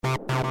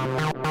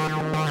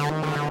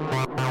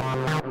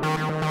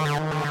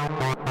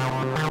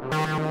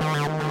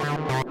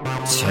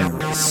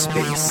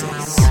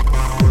TerraSpaces.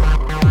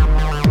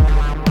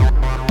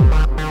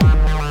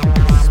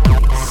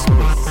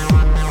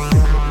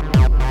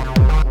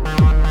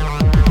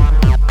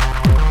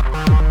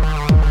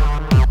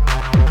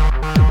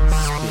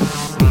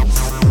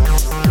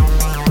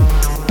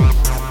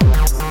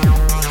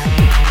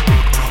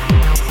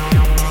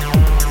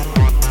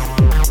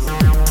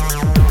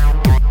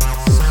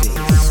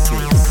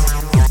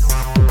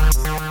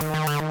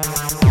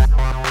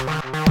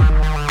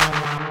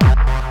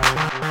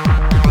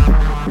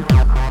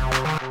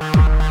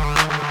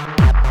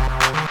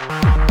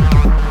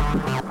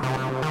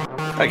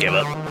 I give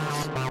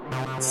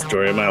up.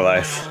 Story of my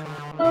life.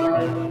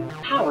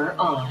 Power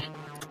off.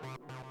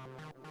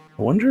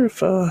 I wonder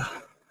if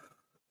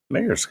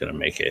Mayor's gonna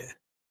make it.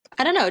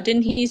 I don't know.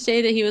 Didn't he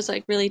say that he was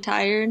like really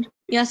tired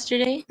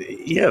yesterday?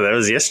 Yeah, that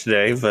was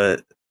yesterday,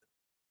 but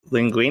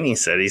Linguini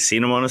said he's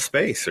seen him on a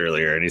space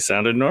earlier and he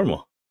sounded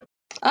normal.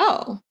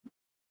 Oh.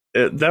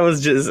 It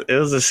was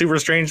a super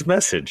strange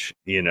message,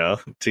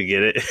 to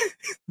get it.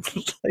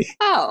 Like,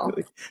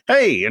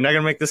 hey, you're not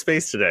going to make the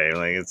space today.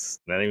 Like, it's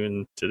not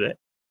even today.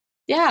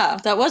 Yeah,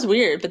 that was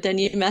weird. But then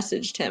you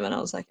messaged him and I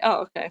was like,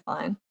 oh, okay,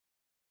 fine.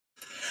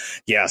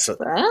 Yeah,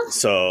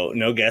 so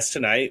no guest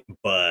tonight,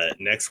 but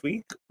next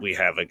week we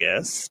have a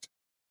guest.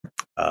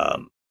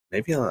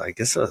 Maybe I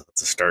guess I'll have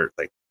to start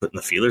like putting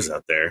the feelers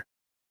out there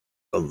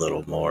a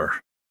little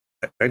more.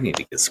 I need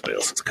to get somebody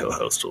else as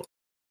co-host.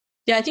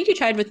 Yeah, I think you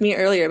tried with me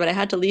earlier, but I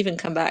had to leave and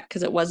come back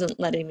because it wasn't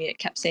letting me. It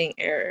kept saying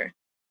error.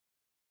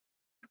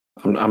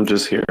 I'm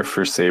just here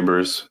for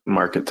Saber's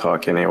market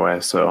talk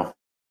anyway. So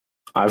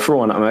for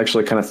one, I'm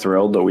actually kind of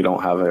thrilled that we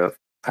don't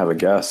have a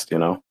guest,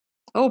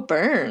 Oh,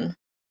 burn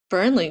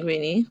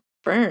Linguini,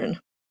 burn.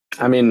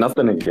 I mean,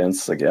 nothing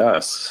against the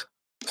guests,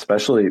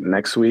 especially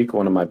next week,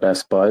 one of my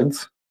best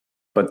buds.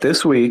 But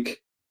this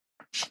week,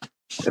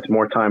 it's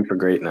more time for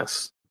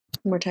greatness.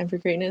 More time for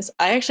greatness.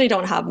 I actually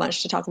don't have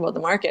much to talk about the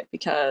market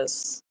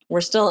because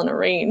we're still in a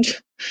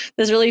range.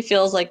 This really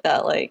feels like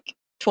that like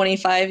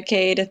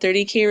 25K to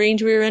 30K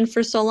range we were in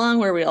for so long,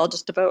 where we all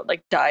just about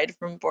like died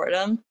from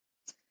boredom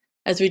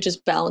as we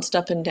just bounced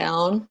up and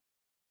down.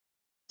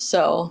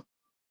 So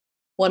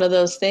one of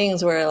those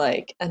things where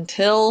like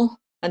until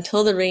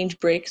the range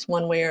breaks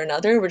one way or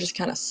another, we're just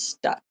kind of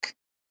stuck.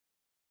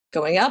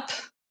 Going up,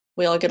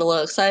 we all get a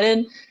little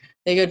excited.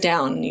 Then you go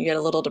down and you get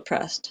a little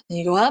depressed. Then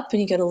you go up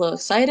and you get a little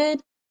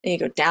excited. And you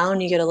go down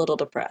and you get a little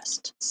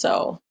depressed.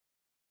 So,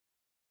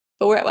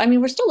 but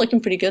we're still looking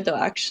pretty good though,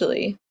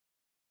 actually.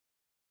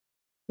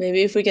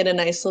 Maybe if we get a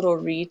nice little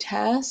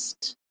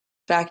retest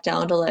back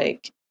down to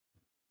like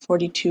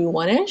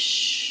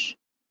 42.1-ish,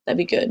 that'd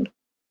be good.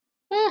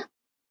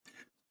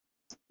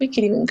 We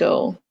could even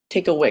go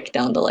take a wick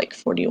down to like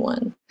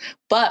 41.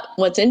 But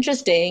what's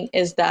interesting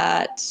is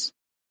that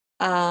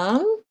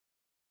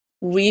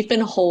we've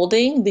been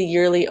holding the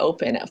yearly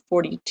open at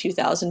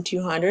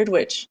 42,200,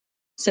 which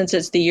since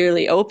it's the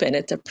yearly open,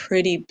 it's a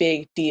pretty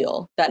big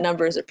deal. That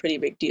number is a pretty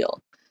big deal.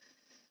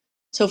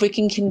 So if we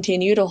can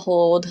continue to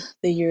hold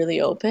the yearly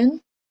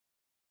open,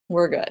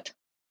 we're good.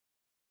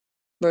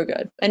 We're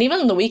good. And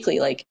even the weekly,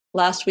 like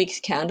last week's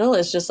candle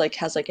is just like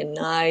has like a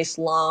nice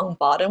long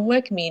bottom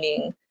wick,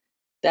 meaning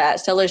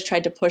that sellers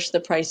tried to push the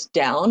price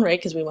down, right?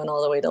 Because we went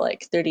all the way to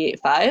like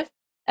 38.5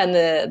 and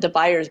the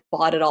buyers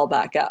bought it all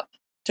back up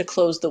to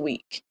close the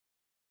week.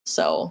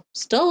 So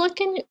still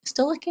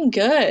looking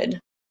good.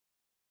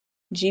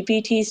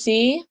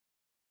 GPTC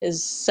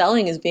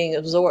is being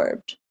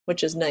absorbed,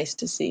 which is nice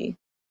to see.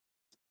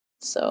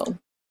 So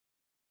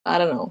I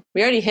don't know.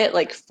 We already hit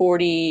like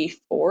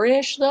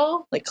 44-ish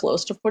though, like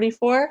close to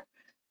 44.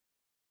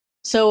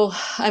 So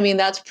I mean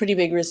that's pretty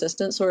big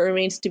resistance. So it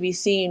remains to be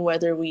seen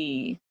whether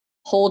we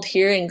hold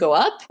here and go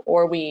up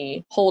or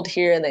we hold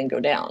here and then go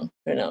down.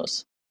 Who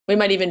knows? We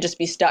might even just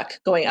be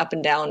stuck going up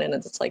and down, and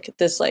it's like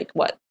this, like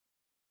what?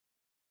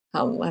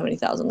 How many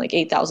thousand? Like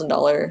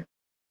 $8,000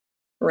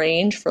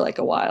 range for like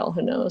a while.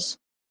 Who knows?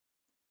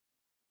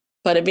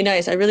 But it'd be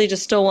nice. I really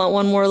just still want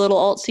one more little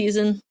alt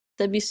season.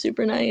 That'd be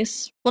super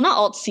nice. Well, not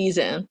alt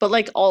season, but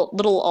like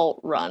little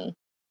alt run.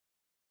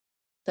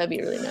 That'd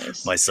be really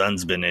nice. My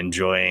son's been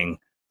enjoying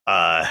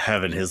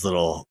having his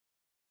little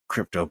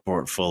crypto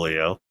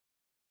portfolio.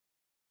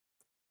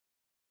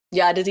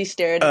 Yeah, does he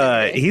stare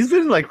at it? He's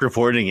been like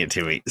reporting it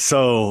to me.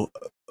 So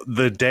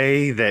the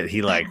day that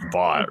he like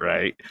bought,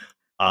 right?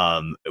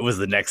 It was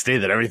the next day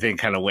that everything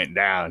kind of went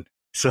down.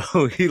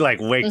 So he like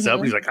wakes up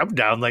and he's like, I'm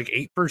down like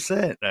 8%.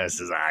 And I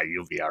says,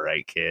 you'll be all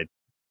right, kid.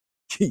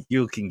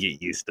 You can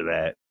get used to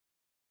that.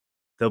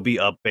 There'll be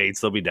updates,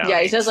 there'll be down.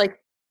 Yeah, he says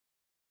like,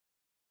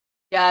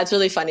 yeah, it's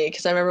really funny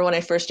because I remember when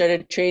I first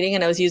started trading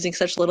and I was using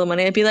such little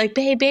money, I'd be like,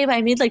 babe,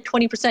 I made like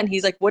 20%.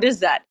 He's like, what is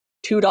that?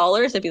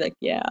 $2? I'd be like,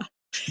 yeah.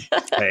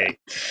 Hey.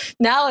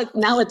 Now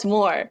it's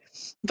more.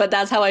 But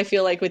that's how I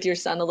feel like with your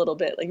son a little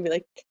bit. Like you'd be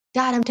like,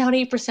 Dad, I'm down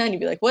 8%. You'd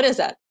be like, what is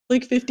that?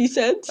 Like 50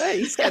 cents? Hey,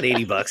 he's got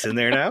 $80 in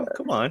there now.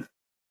 Come on.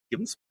 Give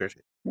him some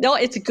credit. No,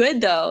 it's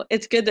good though.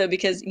 It's good though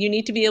because you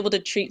need to be able to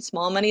treat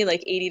small money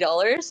like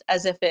 $80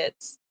 as if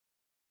it's,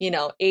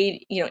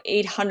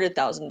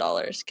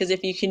 $800,000. Because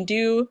if you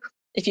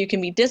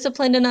can be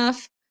disciplined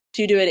enough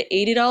to do it at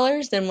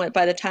 $80, then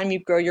by the time you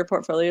grow your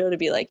portfolio to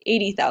be like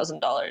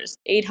 $80,000,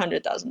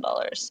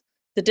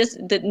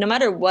 $800,000, no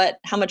matter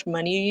how much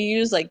money you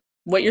use, like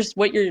what you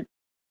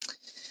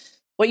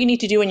need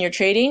to do when you're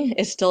trading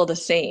is still the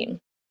same,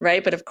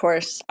 right? But of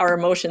course, our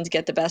emotions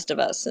get the best of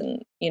us,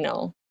 and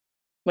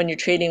when you're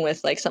trading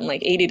with like something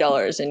like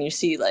 $80 and you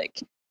see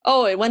like,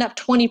 oh, it went up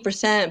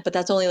 20%, but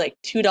that's only like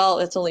 $2,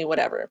 that's only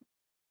whatever,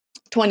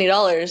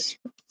 $20,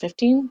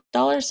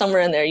 $15,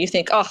 somewhere in there. You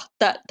think, oh,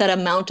 that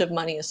amount of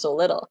money is so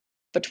little,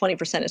 but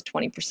 20% is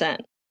 20%.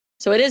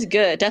 So it is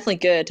good, definitely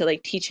good to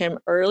like teach him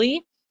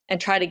early and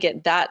try to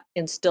get that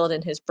instilled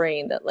in his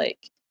brain that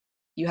like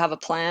you have a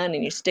plan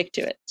and you stick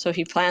to it. So if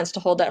he plans to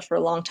hold that for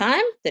a long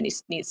time, then he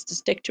needs to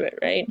stick to it,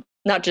 right?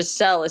 Not just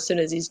sell as soon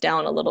as he's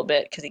down a little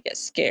bit because he gets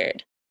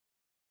scared.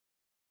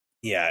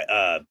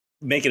 Yeah,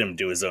 making him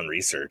do his own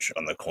research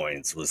on the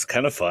coins was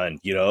kind of fun,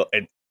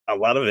 and a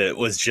lot of it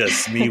was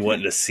just me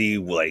wanting to see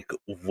like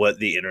what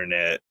the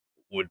internet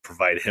would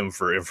provide him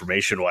for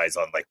information wise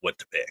on like what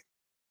to pick.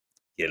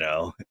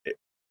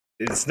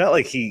 It's not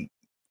like he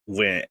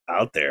went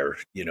out there,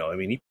 I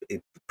mean,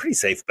 he pretty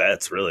safe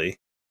bets, really.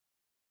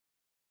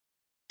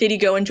 Did he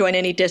go and join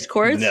any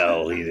discords?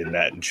 No, he did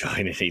not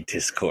join any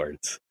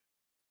discords.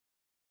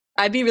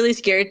 I'd be really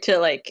scared to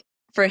like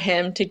for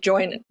him to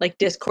join like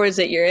discords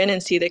that you're in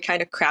and see the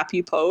kind of crap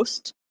you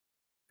post.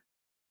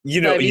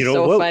 That'd be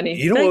so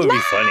funny. What would be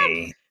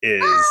funny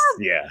is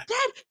Dad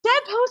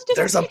posted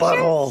there's a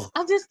butthole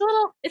of this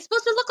little. It's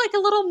supposed to look like a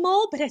little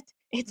mole, but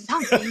it's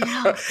something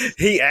else.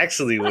 He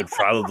actually would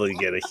probably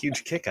get a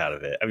huge kick out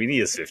of it. I mean,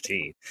 he is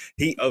 15.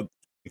 Can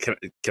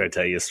I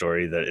tell you a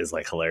story that is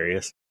like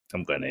hilarious?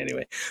 I'm going to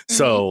anyway. Mm-hmm.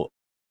 So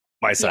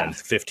my son,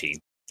 15.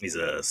 He's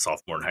a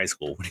sophomore in high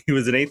school. When he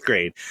was in 8th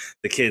grade,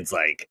 the kid's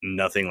like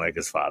nothing like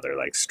his father,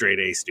 like straight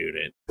A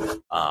student,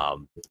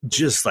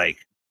 just like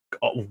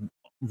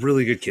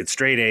really good kid,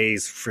 straight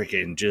A's,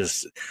 freaking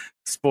just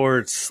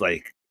sports,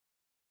 like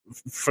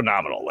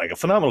phenomenal, like a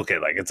phenomenal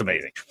kid, like it's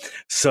amazing.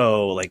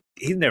 So like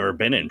he'd never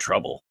been in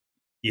trouble,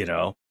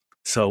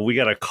 So we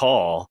got a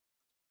call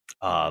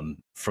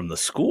from the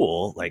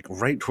school, like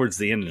right towards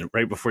the end,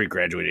 right before he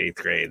graduated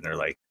 8th grade, and they're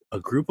like,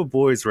 a group of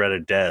boys were at a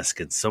desk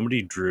and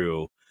somebody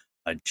drew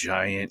a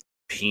giant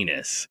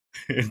penis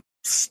and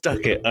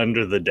stuck it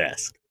under the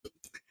desk.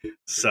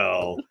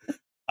 So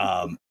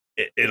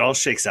it all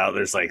shakes out.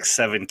 There's like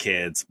 7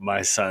 kids.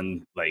 My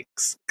son like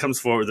comes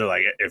forward. They're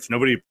like, if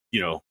nobody,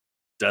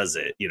 does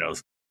it,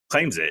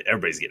 claims it,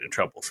 everybody's getting in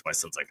trouble. So my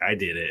son's like, I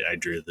did it. I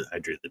drew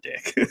the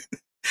dick.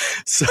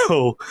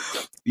 So,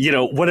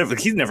 whatever,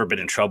 he's never been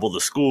in trouble.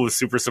 The school was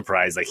super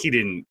surprised. Like I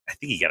think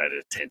he got a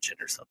detention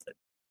or something.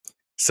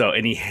 So,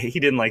 and he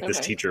didn't like this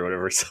teacher or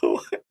whatever.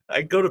 So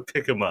I go to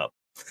pick him up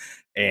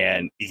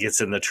and he gets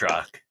in the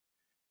truck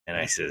and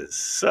I says,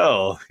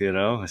 so,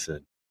 I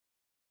said,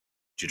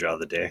 did you draw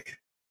the dick?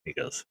 He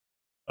goes,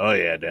 oh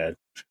yeah, Dad.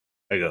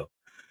 I go,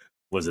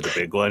 was it a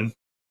big one?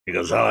 He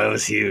goes, oh, it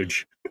was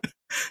huge.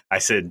 I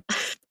said,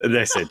 did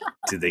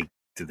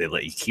they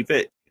let you keep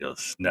it? He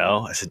goes,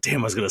 no. I said,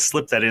 damn, I was going to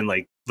slip that in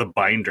like the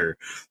binder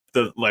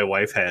that my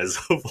wife has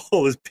of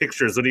all his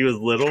pictures when he was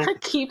little. A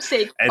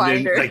keepsake and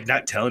binder. Then like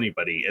not tell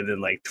anybody. And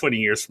then like 20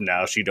 years from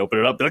now, she'd open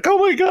it up, be like, oh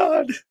my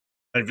God.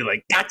 I'd be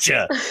like,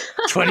 gotcha.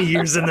 20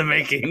 years in the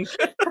making.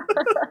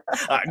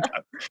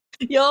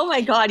 Oh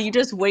my God, you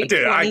just wait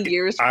 20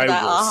 years for that.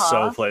 I will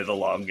so play the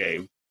long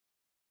game.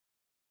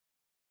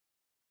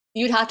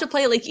 You'd have to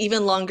play like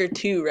even longer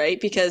too, right?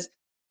 Because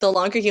the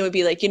longer game would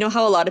be like,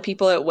 how a lot of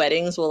people at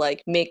weddings will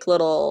like make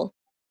little,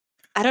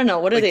 I don't know,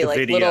 what are they like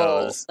videos.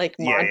 Little like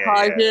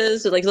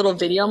montages or like little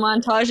video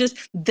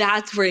montages.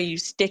 That's where you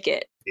stick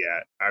it. Yeah,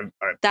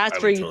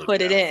 that's where you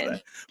put it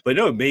in. But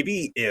no,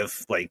 maybe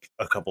if like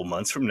a couple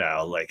months from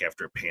now, like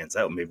after it pans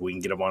out, maybe we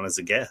can get him on as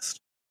a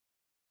guest.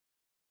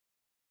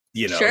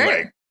 Sure.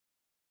 Like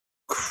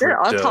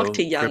I'll talk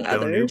to young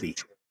others.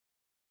 Newbie.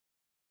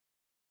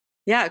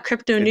 Yeah,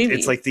 crypto newbie.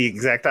 It's like the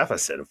exact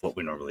opposite of what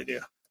we normally do.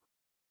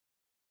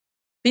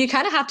 But you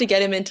kind of have to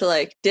get him into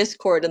like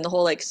Discord and the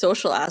whole like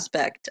social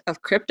aspect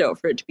of crypto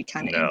for it to be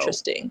kind of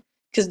interesting.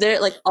 Because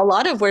they're like a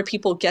lot of where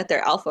people get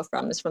their alpha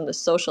from is from the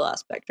social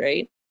aspect,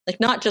 right? Like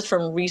not just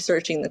from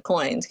researching the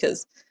coins,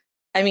 because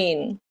I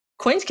mean,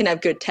 coins can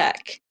have good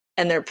tech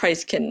and their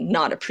price can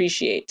not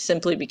appreciate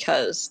simply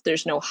because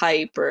there's no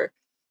hype or,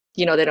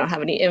 they don't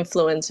have any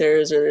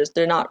influencers or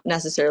they're not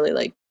necessarily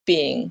like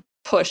being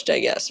pushed, I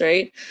guess,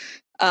 right?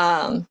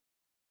 But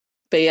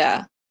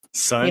yeah.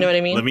 Son, you know what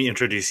I mean? Let me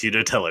introduce you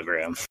to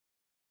Telegram.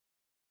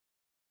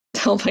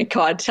 Oh my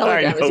God,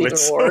 Telegram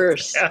is even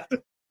worse. So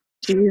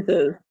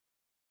Jesus.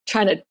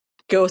 Trying to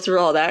go through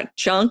all that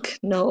junk?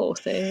 No,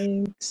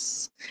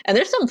 thanks. And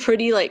there's some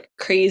pretty like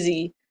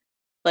crazy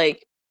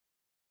like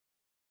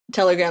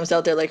telegrams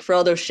out there like for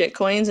all those shit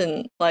coins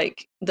and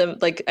like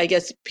I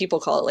guess people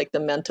call it like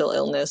the mental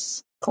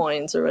illness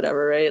coins or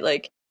whatever, right?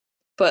 Like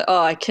But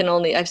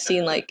I've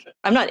seen like,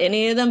 I'm not in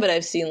any of them, but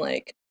I've seen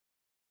like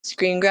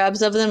screen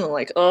grabs of them. I'm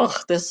like, oh,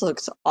 this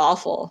looks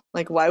awful.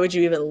 Like, why would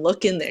you even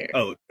look in there?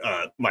 Oh,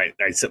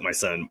 I sent my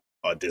son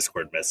a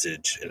Discord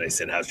message and I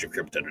said, "How's your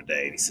crypto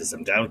today?" And he says,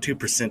 "I'm down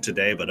 2%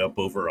 today, but up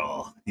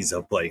overall." He's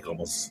up like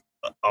almost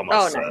Oh,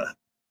 nice.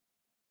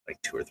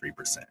 Like 2 or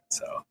 3%.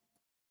 So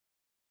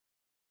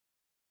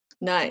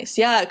Nice.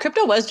 Yeah,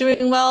 crypto was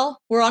doing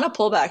well. We're on a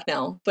pullback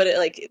now, but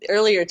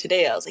earlier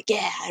today, I was like,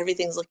 yeah,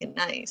 everything's looking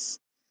nice.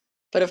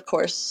 But of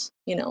course,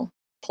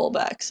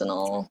 pullbacks and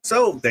all.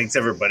 So thanks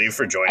everybody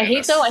for joining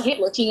us. I hate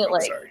looking at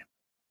like. Sorry.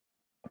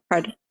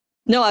 Pardon.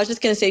 No, I was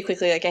just gonna say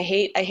quickly, like I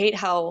hate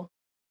how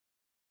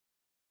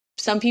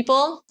some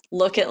people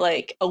look at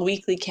like a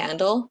weekly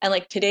candle, and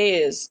like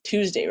today is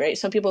Tuesday, right?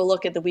 Some people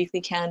look at the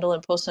weekly candle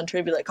and post on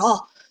Twitter, be like,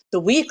 oh, the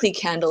weekly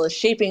candle is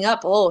shaping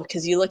up. Oh,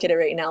 because you look at it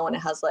right now and it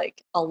has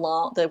like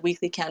the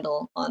weekly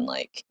candle on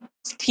like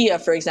Tia,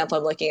 for example,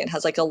 I'm looking at, it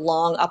has like a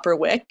long upper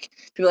wick.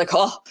 People are like,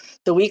 oh,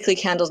 the weekly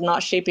candle's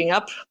not shaping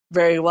up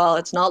very well.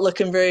 It's not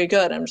looking very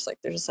good. I'm just like,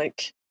 there's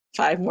like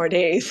 5 more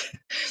days.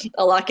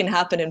 A lot can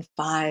happen in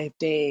 5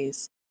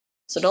 days.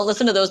 So don't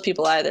listen to those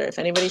people either. If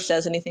anybody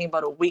says anything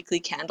about a weekly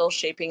candle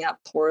shaping up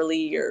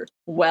poorly or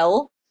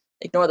well,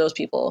 ignore those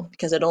people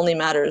because it only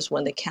matters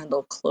when the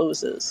candle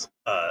closes.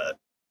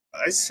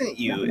 I sent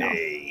you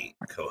a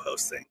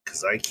co-host thing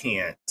because I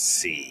can't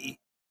see.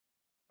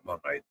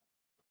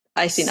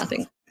 I see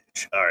nothing.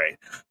 All right.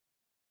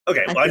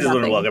 Okay. Well, I just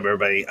want to welcome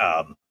everybody.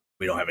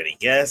 We don't have any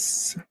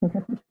guests.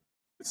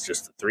 It's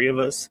just the 3 of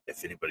us.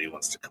 If anybody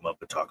wants to come up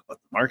and talk about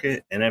the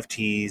market,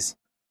 NFTs,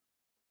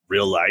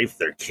 real life,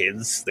 their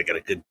kids, they got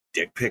a good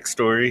dick pic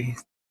story,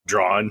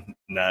 drawn,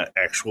 not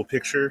actual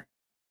picture,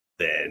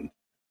 then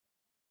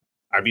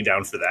I'd be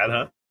down for that,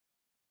 huh?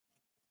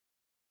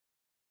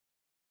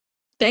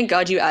 Thank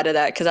God you added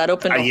that because that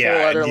opened a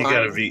whole other line. You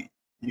gotta be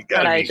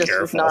careful. I just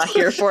was not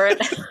here for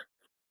it.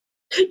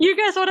 You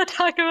guys want to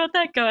talk about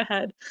that? Go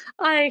ahead.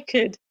 I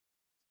could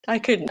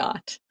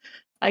not.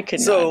 Not.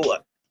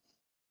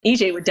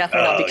 EJ would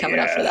definitely not be coming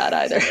up for that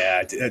either.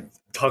 Yeah,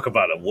 talk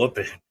about a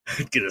whooping.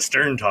 Get a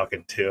stern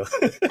talking to.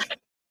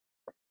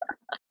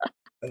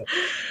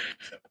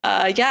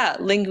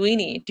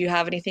 Linguini, do you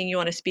have anything you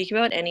want to speak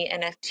about? Any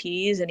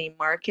NFTs, any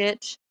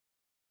market,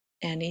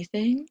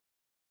 anything?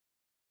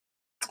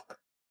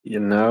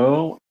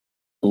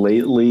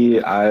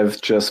 Lately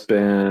I've just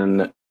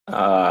been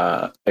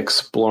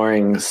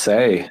exploring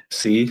SEI,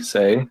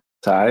 SEI,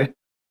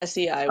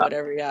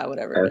 whatever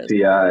it is.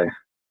 SEI.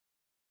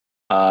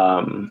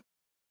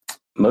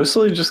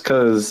 Mostly just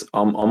because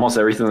almost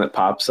everything that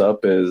pops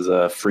up is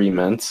free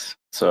mints.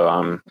 So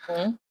I'm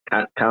kind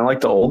of like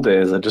the old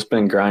days. I've just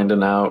been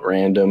grinding out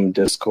random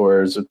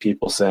discords with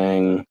people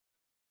saying,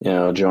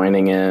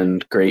 joining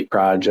in, great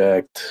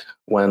project,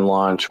 when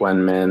launch,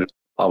 when mint,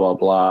 blah, blah,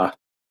 blah.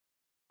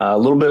 A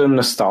little bit of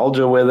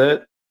nostalgia with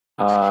it.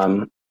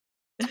 A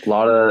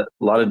lot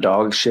of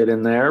dog shit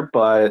in there,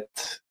 but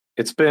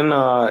it's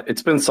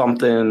been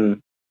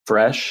something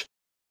fresh.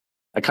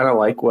 I kind of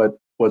like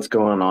what's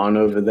going on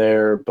over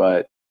there,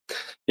 but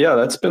yeah,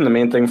 that's been the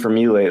main thing for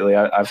me lately.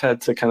 I've had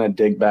to kind of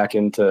dig back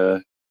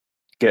into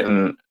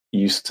getting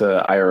used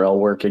to IRL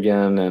work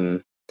again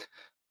and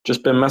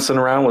just been messing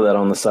around with it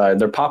on the side.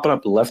 They're popping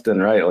up left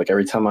and right. Like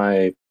every time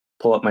I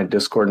pull up my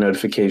Discord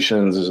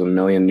notifications, there's a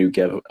million new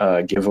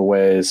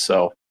giveaways.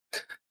 So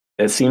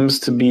it seems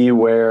to be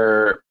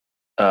where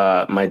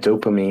my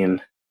dopamine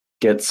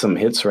gets some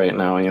hits right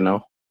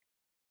now,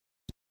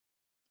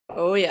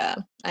 Oh yeah,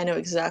 I know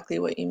exactly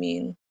what you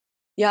mean.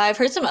 Yeah, I've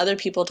heard some other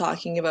people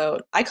talking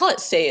about. I call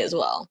it SEI as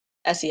well.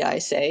 SEI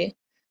SEI.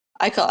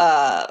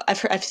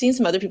 I've seen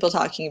some other people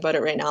talking about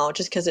it right now,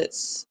 just because it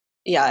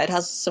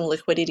has some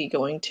liquidity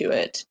going to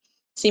it.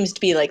 Seems to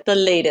be like the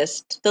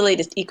latest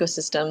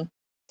ecosystem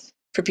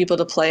for people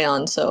to play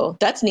on. So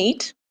that's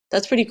neat.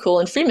 That's pretty cool.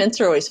 And free mints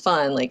are always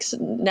fun. Like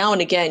now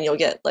and again, you'll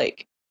get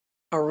like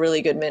a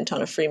really good mint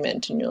on a free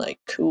mint, and you're like,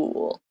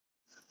 cool.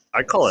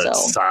 I call it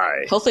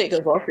SEI. Hopefully it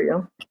goes well for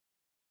you.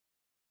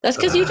 That's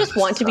because you just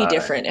want to be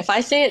different. If I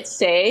say it's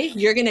SEI,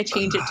 you're going to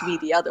change it to be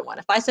the other one.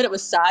 If I said it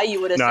was SEI,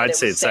 you would have said it was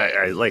SEI. No, I'd say it's SEI.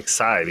 I like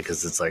SEI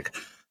because it's like,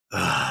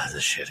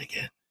 this shit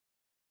again.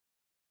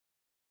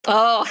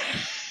 Oh,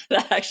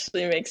 that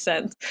actually makes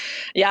sense.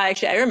 Yeah,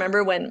 actually, I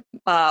remember when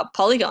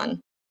Polygon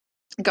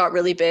got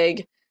really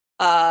big.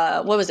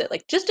 What was it?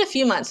 Like just a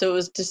few months. So it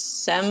was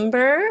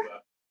December.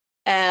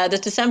 End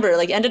of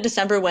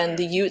December when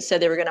the Utes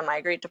said they were going to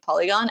migrate to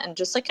Polygon. And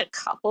just like a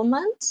couple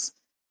months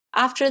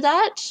after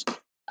that,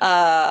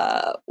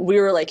 we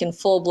were like in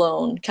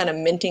full-blown kind of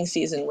minting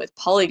season with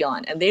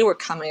Polygon, and they were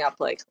coming up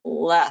like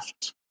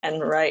left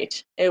and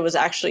right. It was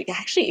actually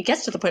it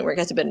gets to the point where it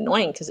gets a bit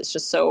annoying because it's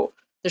just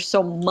there's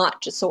so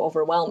much, it's so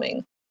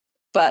overwhelming.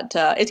 But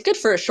it's good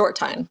for a short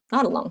time,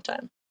 not a long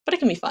time, but it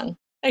can be fun.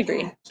 I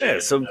agree. Yeah,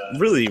 so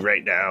really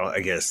right now, I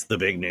guess the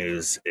big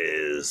news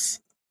is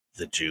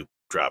the juke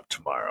drop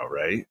tomorrow,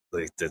 right?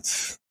 Like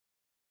that's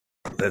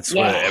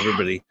what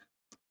everybody.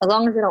 As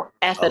long as they don't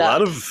F it up.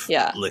 A lot of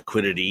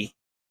liquidity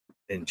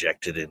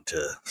injected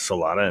into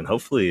Solana, and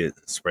hopefully it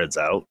spreads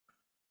out.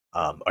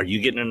 Are you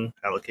getting an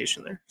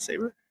allocation there,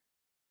 Saber?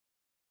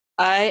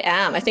 I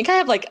am. I think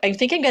I'm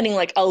getting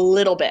like a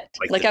little bit.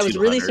 Like Like the I was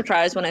really 200?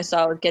 surprised when I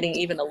saw I was getting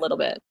even a little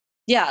bit.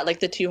 Yeah, like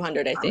the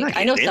 200, I I'm not think.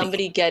 I know getting any.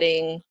 somebody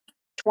getting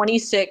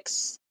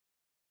 26,000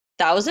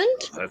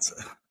 That's and it's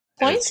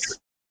points.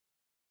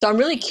 So I'm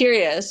really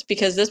curious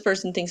because this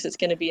person thinks it's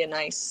going to be a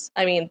nice.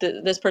 I mean,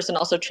 this person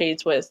also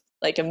trades with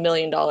like $1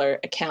 million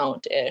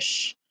account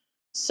ish.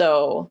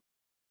 So,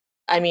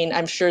 I mean,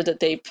 I'm sure that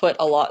they put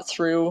a lot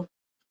through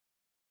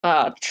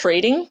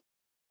trading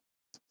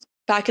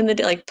back in the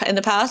day, like in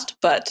the past,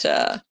 but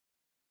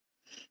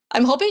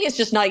I'm hoping it's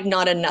just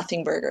not a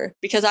nothing burger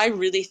because I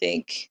really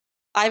think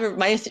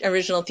my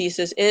original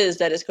thesis is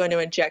that it's going to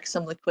inject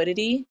some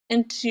liquidity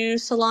into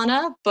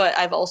Solana, but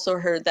I've also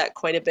heard that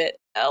quite a bit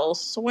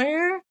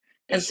elsewhere.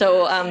 And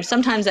so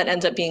sometimes that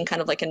ends up being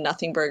kind of like a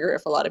nothing burger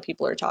if a lot of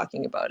people are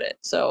talking about it.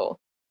 So,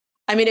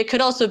 I mean, it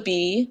could also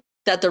be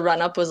that the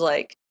run up was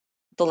like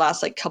the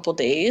last like couple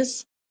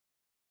days,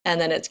 and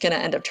then it's going to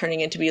end up turning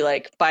into be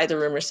like buy the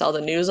rumor, sell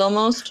the news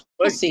almost.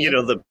 We'll but see.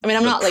 the I mean,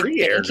 I'm the not like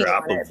banking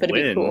pre-airdrop on it, of but it'd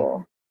be Win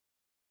cool.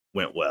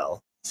 went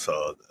well,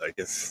 so I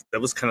guess that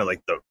was kind of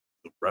like the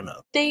run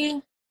up.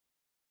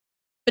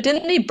 But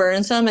didn't they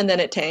burn some and then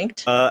it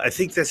tanked? I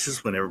think that's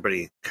just when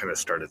everybody kind of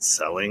started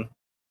selling.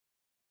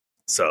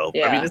 So I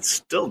mean, Yeah, it's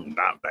still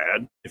not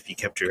bad if you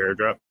kept your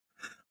airdrop,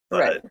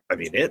 right. but I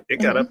mean, it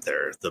got up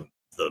there.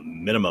 The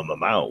minimum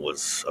amount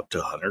was up to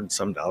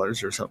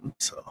 $100 or something.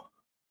 So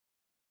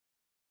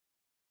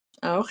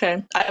Oh,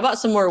 okay. I bought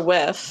some more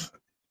whiff.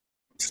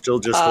 still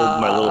just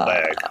holding my little Uh,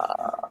 bag.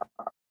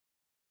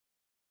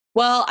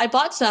 well, I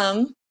bought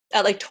some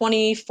at like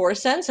 24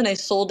 cents and I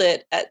sold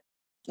it at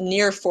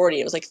near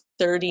 40. It was like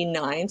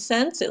 39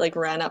 cents. It like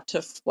ran up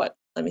to what?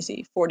 Let me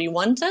see,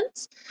 41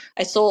 cents.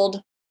 I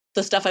sold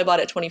the stuff I bought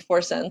at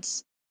 24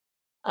 cents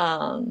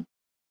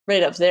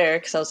right up there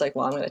because I was like,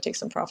 well, I'm going to take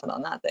some profit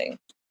on that thing.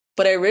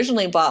 But I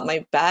originally bought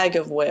my bag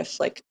of whiff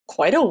like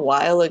quite a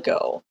while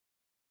ago.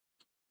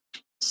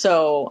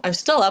 So I'm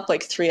still up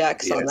like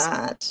 3x on Yes.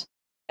 that.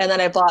 And then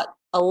I bought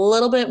a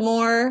little bit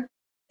more.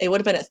 It would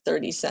have been at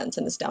 30 cents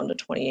and it's down to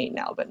 28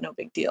 now, but no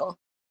big deal.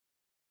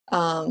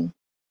 Um,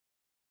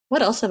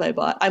 what else have I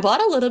bought? I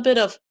bought a little bit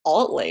of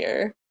alt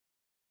layer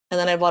and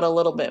then I bought a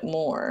little bit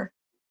more.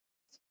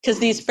 Because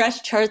these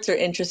fresh charts are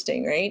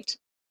interesting, right?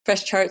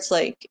 Fresh charts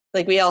like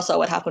we all saw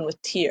what happened with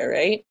Tia,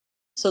 right?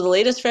 So the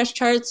latest fresh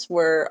charts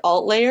were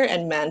alt layer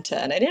and Manta,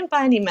 and I didn't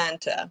buy any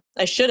Manta.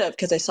 I should have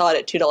because I saw it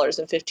at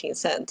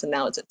 $2.15 and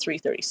now it's at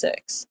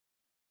 3.36.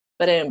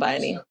 But I didn't buy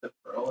any.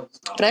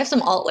 But I have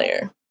some alt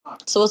layer.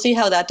 So we'll see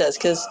how that does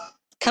because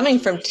coming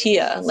from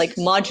Tia, like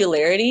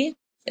modularity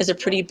is a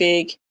pretty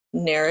big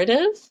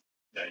narrative.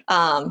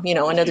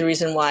 Another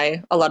reason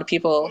why a lot of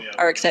people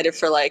are excited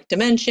for like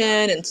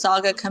Dimension and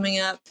Saga coming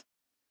up.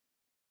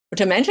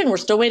 Dimension, we're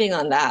still waiting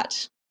on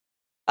that.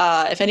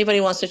 If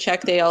anybody wants to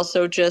check, they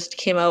also just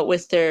came out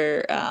with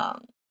their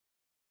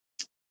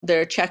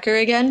checker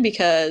again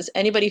because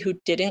anybody who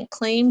didn't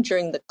claim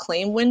during the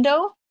claim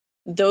window,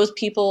 those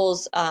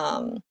people's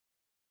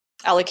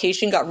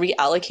allocation got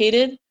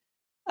reallocated,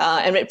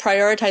 and it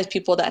prioritized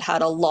people that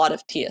had a lot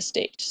of TIA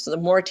staked. So the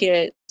more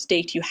TIA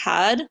staked you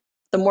had,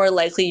 the more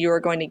likely you were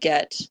going to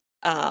get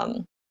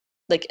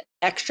like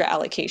extra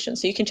allocation.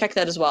 So you can check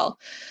that as well.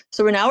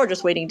 So we're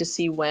just waiting to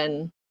see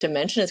when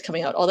Dimension is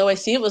coming out. Although I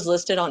see it was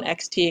listed on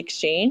XT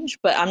Exchange,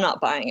 but I'm not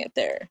buying it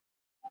there.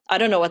 I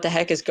don't know what the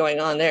heck is going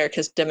on there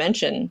because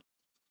Dimension,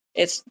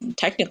 it's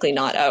technically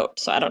not out.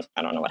 So I don't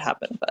know what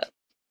happened, but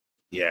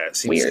Yeah, it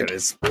seems weird.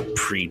 kind of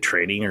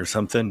pre-trading or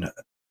something.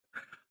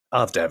 I'll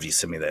have to have you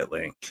send me that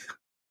link.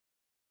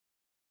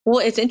 Well,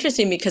 it's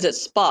interesting because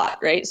it's spot,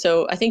 right?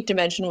 So I think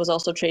Dimension was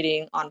also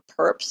trading on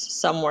perps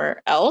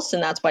somewhere else,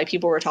 and that's why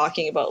people were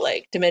talking about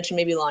like Dimension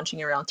maybe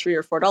launching around $3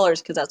 or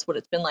 $4 because that's what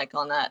it's been like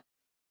on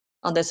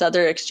this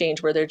other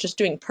exchange where they're just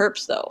doing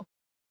perps though.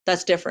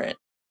 That's different.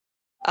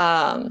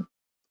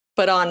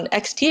 But on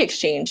XT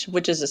Exchange,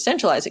 which is a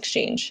centralized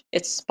exchange,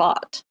 it's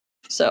spot.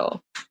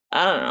 So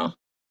I don't know.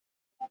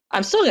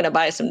 I'm still gonna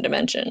buy some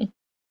Dimension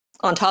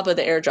on top of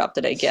the airdrop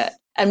that I get.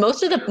 And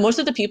most of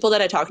the people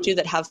that I talk to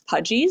that have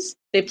pudgies,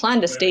 they plan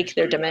to stake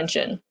their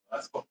Dimension.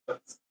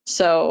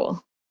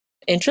 So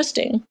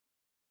interesting.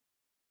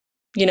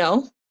 You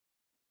know,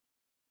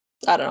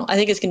 I don't know. I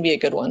think it's gonna be a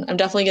good one. I'm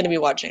definitely gonna be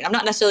watching. I'm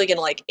not necessarily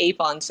gonna like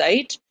ape on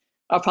site.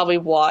 I'll probably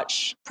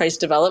watch price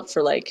develop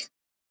for like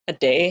a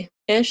day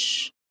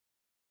ish,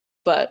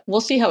 but we'll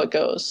see how it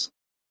goes.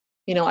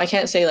 I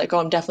can't say like, oh,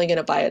 I'm definitely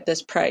gonna buy at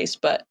this price,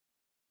 but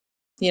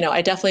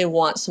I definitely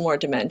want some more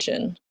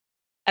Dimension.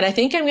 And I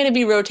think I'm gonna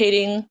be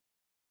rotating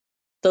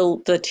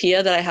the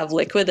TIA that I have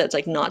liquid that's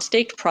like not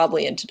staked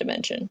probably into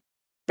Dimension,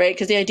 right?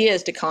 Because the idea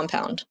is to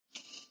compound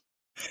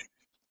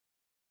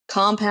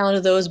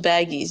those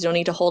baggies. You don't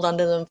need to hold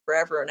onto them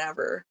forever and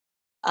ever.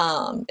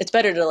 It's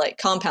better to like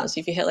compound. So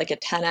if you hit like a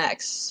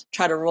 10x,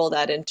 try to roll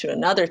that into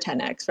another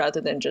 10x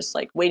rather than just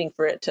like waiting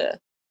for it to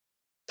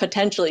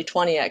potentially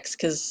 20x.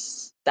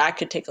 Because that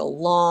could take a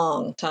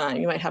long time.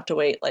 You might have to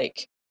wait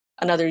like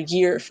another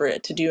year for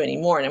it to do any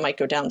more, and it might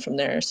go down from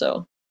there.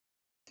 So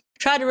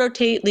try to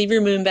rotate, leave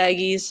your moon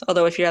baggies.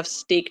 Although if you have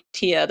staked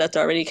Tia, that's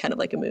already kind of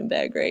like a moon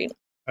bag, right?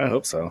 I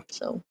hope so.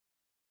 So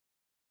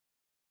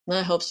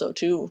I hope so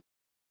too.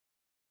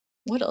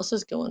 What else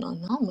is going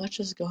on? Not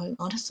much is going.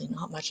 Honestly,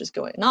 not much is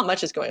going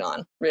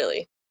on,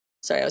 really.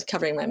 Sorry, I was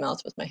covering my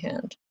mouth with my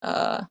hand.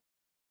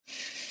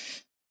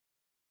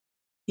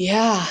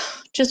 Yeah,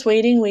 just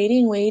waiting.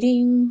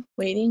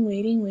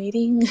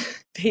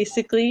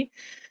 Basically,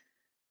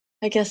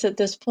 I guess at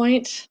this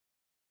point.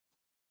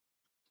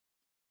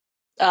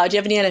 Do you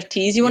have any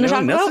NFTs you want to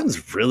talk about?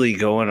 Nothing's really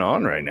going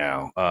on right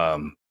now.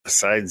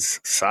 Besides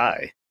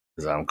Psy,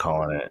 as I'm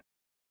calling it.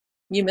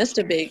 You missed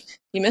a big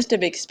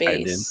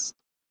space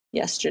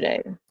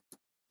yesterday.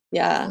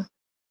 Yeah,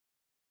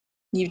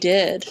 you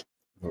did.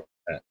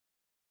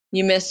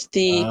 You missed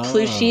the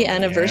Plushie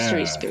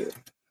anniversary space.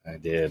 I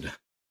did.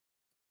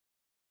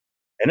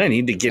 And I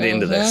need to get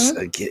into this,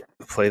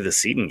 play the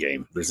seeding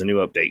game. There's a new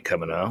update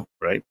coming out,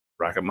 right?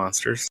 Rocket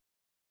Monsters.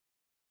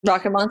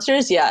 Rocket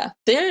Monsters, yeah.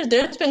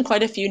 There's been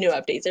quite a few new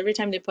updates. Every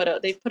time they've put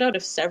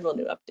out several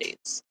new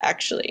updates,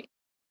 actually.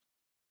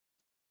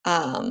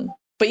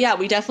 But yeah,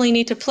 we definitely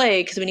need to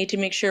play because we need to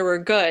make sure we're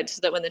good so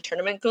that when the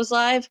tournament goes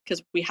live,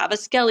 because we have a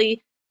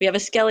Skelly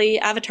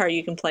avatar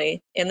you can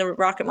play in the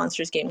Rocket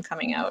Monsters game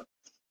coming out,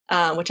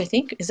 which I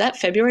think is that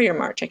February or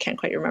March. I can't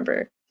quite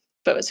remember.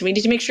 But so we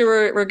need to make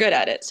sure we're good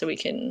at it so we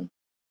can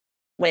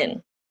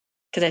win.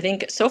 Because I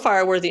think so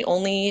far we're the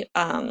only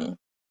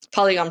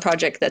Polygon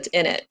project that's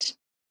in it.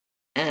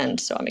 And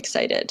so I'm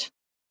excited.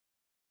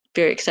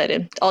 Very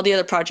excited. All the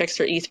other projects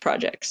are ETH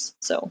projects.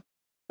 So,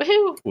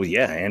 woohoo! Well,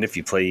 yeah, and if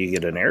you play, you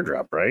get an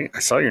airdrop, right? I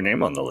saw your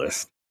name on the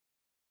list.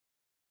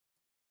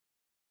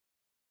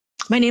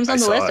 My name's on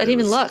the list? I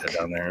didn't even look.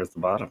 Down there at the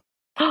bottom.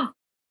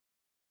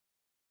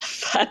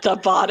 At the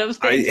bottom?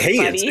 Thanks,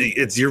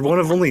 buddy. You're one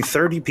of only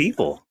 30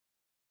 people.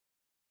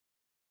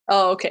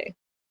 Oh, okay.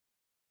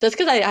 That's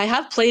because I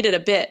have played it a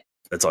bit.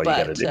 That's all you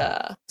got to do.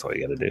 That's all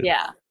you got to do.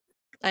 Yeah.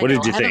 What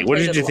did you think? What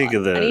did you think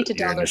of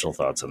your initial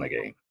thoughts on the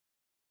game?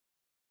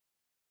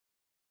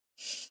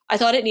 I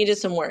thought it needed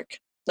some work.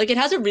 Like, it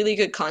has a really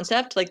good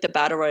concept. Like, the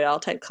Battle Royale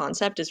type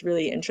concept is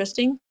really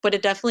interesting, but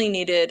it definitely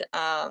needed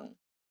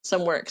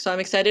some work. So I'm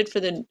excited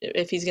for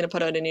if he's going to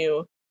put out a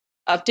new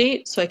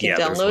update so I can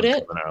download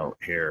it out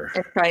here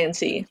and try and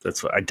see.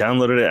 That's what I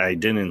downloaded it. I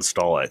didn't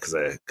install it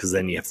because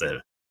then you have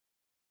to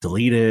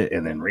delete it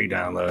and then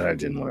re-download it. I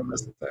didn't want to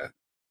mess with that.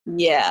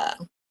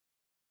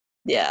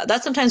 Yeah,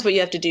 that's sometimes what you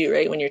have to do,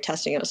 right, when you're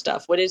testing out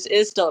stuff. What is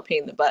still a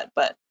pain in the butt,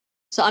 but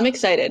so I'm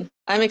excited.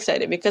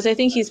 Because I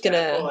think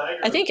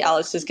I think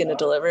Alex is gonna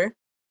deliver.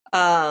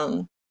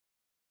 Yeah,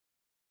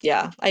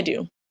 I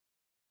do.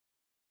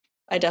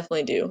 I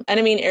definitely do. And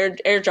I mean,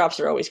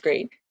 airdrops are always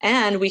great.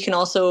 And we can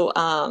also,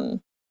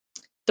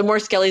 the more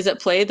Skellies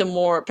that play, the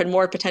more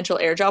potential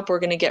airdrop we're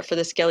gonna get for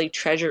the Skelly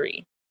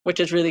treasury,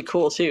 which is really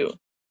cool too,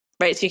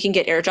 right? So you can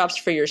get airdrops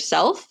for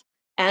yourself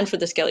and for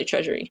the Skelly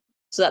treasury.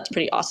 So that's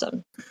pretty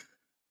awesome.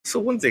 So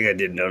one thing I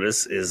did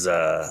notice is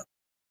I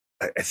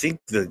think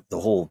the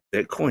whole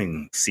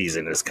Bitcoin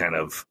season is kind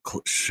of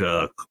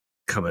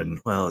coming,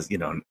 well,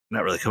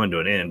 not really coming to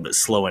an end, but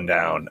slowing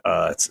down.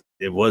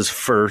 It was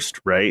first,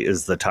 right,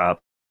 is the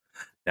top.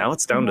 Now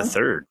it's down to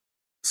third.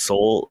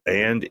 Sol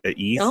and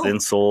ETH, then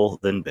Sol,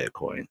 then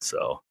Bitcoin.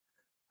 So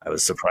I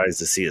was surprised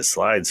to see it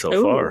slide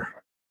so far.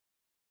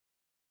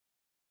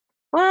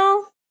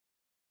 Well,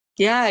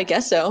 yeah, I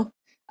guess so.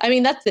 I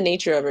mean, that's the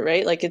nature of it,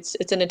 right? Like it's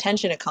an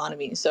attention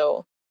economy.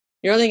 So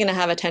you're only going to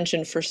have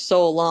attention for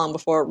so long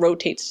before it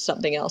rotates to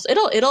something else.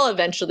 It'll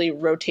eventually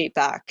rotate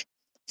back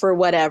for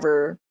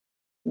whatever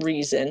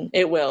reason.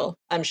 It will,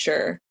 I'm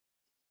sure.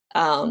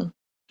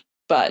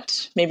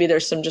 But maybe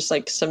there's some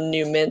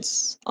new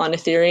mints on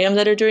Ethereum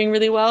that are doing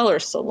really well, or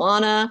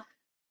Solana,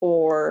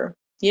 or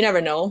you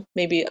never know.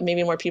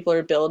 Maybe more people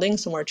are building,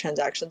 so more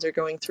transactions are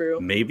going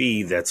through.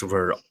 Maybe that's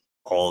where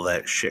all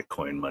that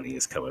shitcoin money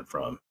is coming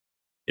from.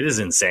 It is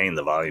insane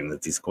the volume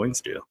that these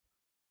coins do.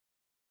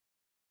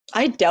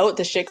 I doubt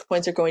the shit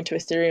coins are going to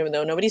Ethereum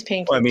though. Nobody's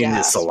paying for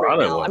gas Solana right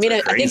now. ones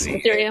are crazy. I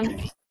think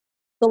Ethereum,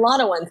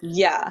 Solana ones,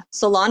 yeah.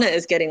 Solana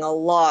is getting a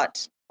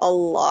lot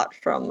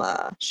from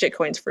shit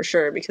coins for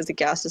sure because the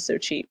gas is so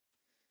cheap.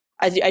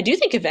 I do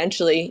think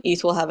eventually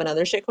ETH will have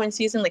another shitcoin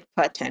season, like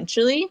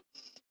potentially,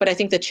 but I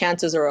think the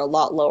chances are a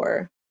lot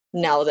lower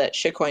now that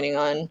shitcoining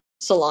on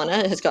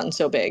Solana has gotten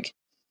so big.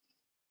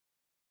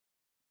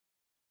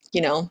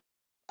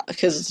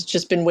 Because it's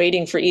just been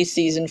waiting for ETH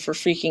season for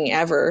freaking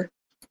ever.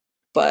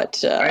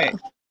 But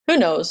who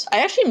knows? I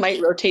actually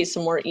might rotate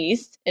some more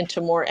ETH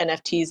into more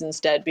NFTs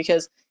instead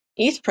because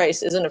ETH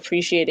price isn't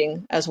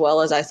appreciating as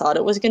well as I thought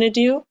it was going to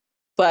do.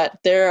 But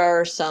there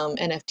are some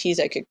NFTs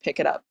I could pick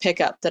up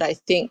that I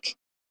think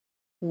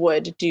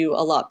would do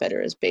a lot better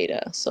as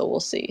beta. So we'll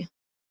see.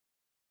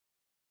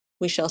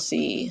 We shall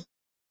see.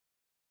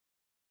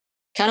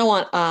 Kind of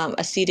want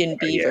a seed in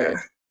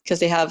Beaver because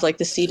they have like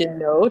the seed in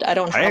Node. I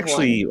don't have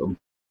one.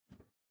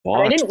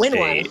 bought I didn't win a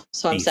one,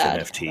 so I'm ETH sad.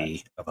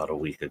 NFT about a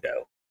week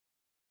ago.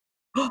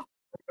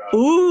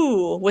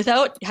 Ooh,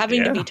 without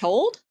having to Yeah. be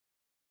told?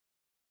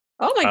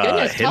 Oh my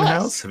goodness, Hen tell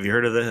House. us. Have you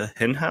heard of the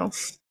Hen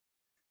House?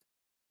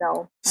 No, I have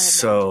not.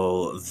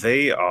 So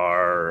they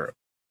are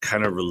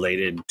kind of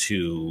related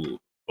to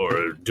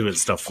or doing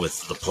stuff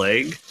with the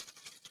plague.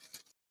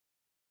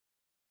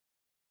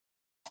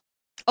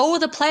 Oh,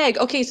 the plague.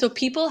 Okay, so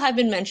people have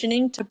been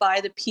mentioning to buy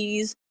the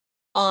peas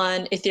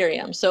on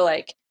Ethereum. So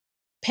like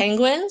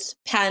penguins,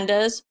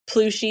 pandas,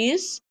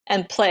 plushies,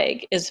 and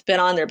plague has been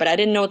on there, but I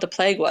didn't know what the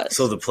plague was.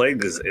 So the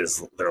plague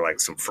is they're like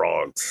some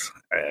frogs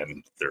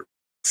and they're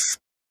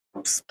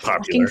popular.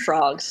 Fucking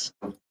frogs.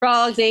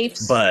 Frogs,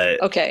 apes.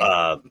 But okay.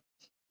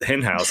 The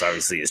Hen House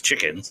obviously is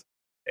chickens,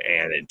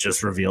 and it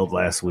just revealed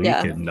last week,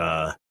 Yeah. and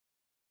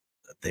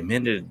they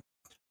minted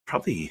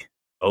probably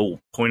zero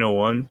point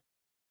 0.01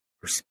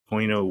 or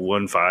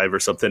 0.015 or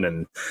something,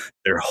 and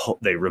they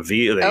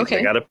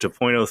got up to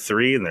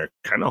 0.03, and they're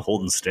kind of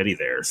holding steady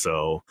there.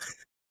 So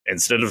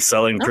instead of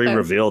selling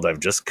pre-revealed, I've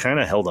just kind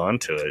of held on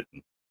to it.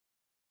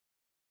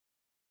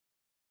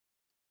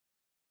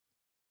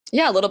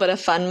 Yeah, a little bit of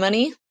fun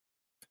money.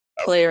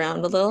 Play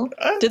around a little.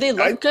 Do they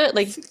look good?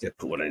 Like, I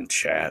put one in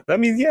chat. I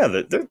mean, yeah,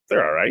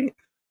 they're all right.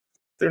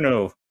 They're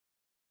no.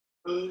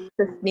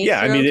 Yeah,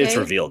 I mean, it's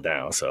revealed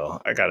now,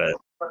 so I got an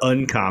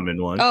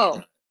uncommon one.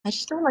 Oh, I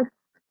just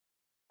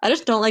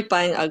don't like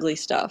buying ugly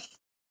stuff.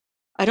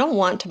 I don't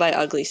want to buy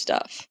ugly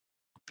stuff.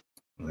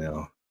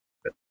 Well.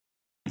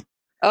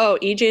 Oh,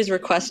 EJ's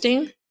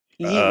requesting?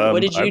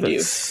 What did you I've do?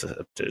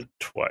 accepted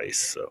twice,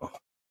 so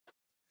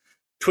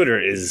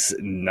Twitter is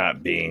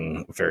not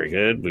being very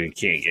good. We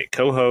can't get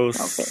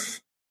co-hosts. Okay.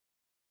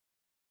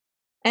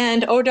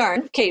 And oh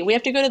darn, okay, we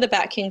have to go to the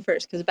Bat King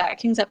first because Bat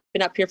King's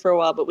been up here for a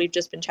while, but we've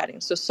just been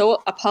chatting.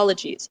 So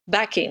apologies.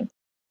 Bat King,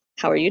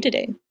 how are you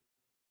today?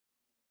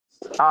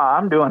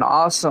 I'm doing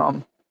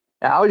awesome.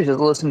 I was just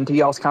listening to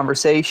y'all's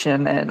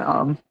conversation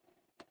and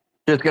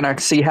just gonna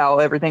see how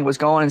everything was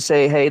going and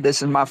say, hey,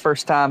 this is my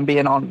first time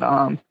being on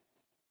an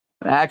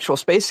actual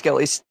Space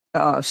Skelly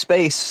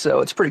space,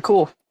 so it's pretty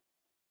cool.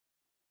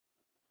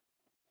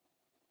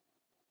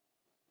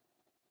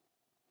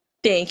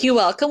 Thank you.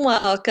 Welcome.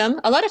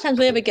 A lot of times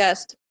we have a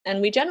guest,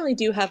 and we generally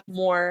do have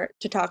more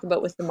to talk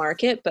about with the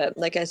market, but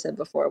like I said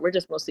before, we're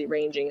just mostly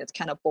ranging. It's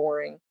kind of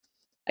boring.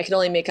 I can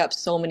only make up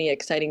so many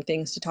exciting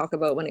things to talk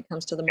about when it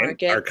comes to the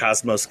market. And our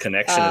Cosmos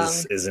connection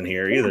isn't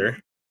here either.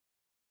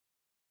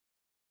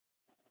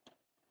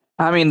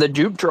 I mean, the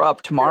juke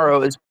drop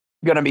tomorrow is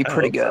going to be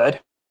pretty good.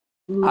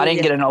 Ooh, I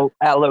didn't get an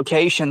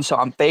allocation, so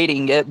I'm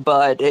fading it,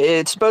 but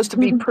it's supposed to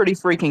be pretty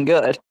freaking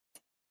good.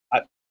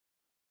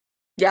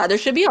 Yeah, there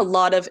should be a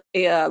lot of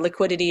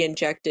liquidity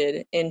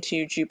injected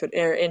into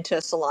Jupiter, into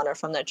Solana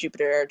from that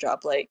Jupiter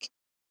airdrop. Like,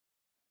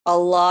 a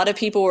lot of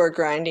people were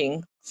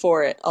grinding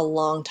for it a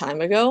long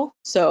time ago,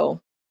 so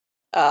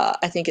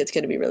I think it's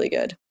going to be really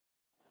good.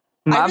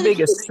 What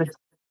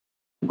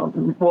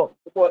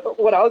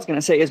I was going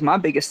to say is my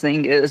biggest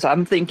thing is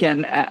I'm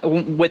thinking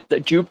with the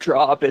juke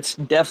drop, it's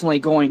definitely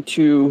going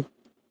to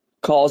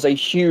cause a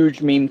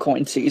huge meme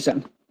coin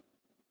season.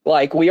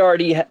 Like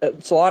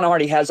Solana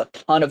already has a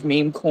ton of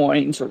meme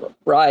coins,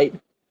 right?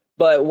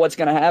 But what's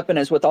going to happen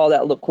is with all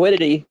that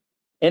liquidity,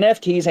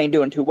 NFTs ain't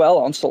doing too well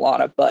on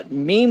Solana, but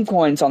meme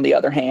coins, on the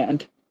other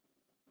hand,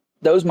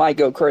 those might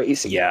go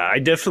crazy. Yeah, I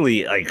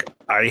definitely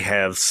I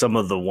have some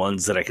of the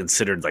ones that I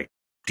considered like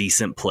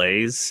decent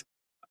plays.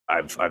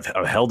 I've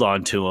held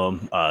on to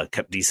them,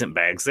 kept decent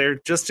bags there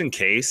just in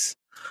case.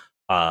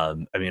 I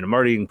mean, I'm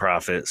already in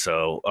profit,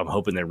 so I'm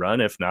hoping they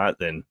run. If not,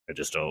 then I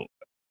just don't.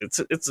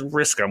 It's a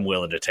risk I'm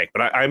willing to take,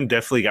 but I'm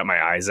definitely got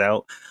my eyes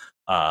out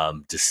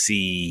to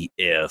see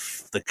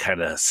if the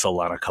kind of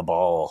Solana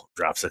cabal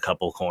drops a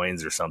couple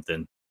coins or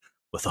something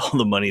with all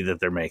the money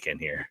that they're making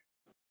here.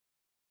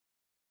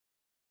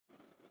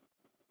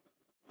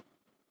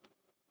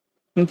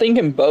 I'm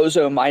thinking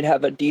Bozo might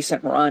have a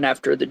decent run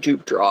after the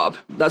juke drop.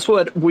 That's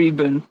what's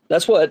been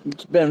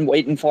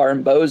waiting for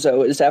in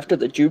Bozo is after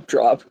the juke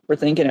drop. We're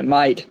thinking it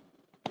might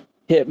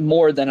hit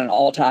more than an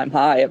all-time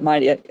high. It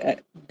might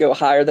go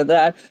higher than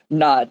that.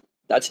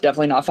 That's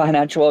definitely not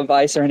financial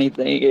advice or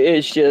anything.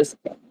 It's just,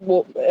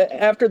 well,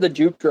 after the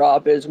juke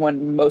drop is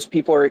when most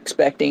people are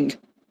expecting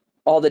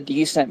all the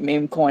decent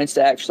meme coins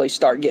to actually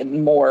start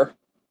getting more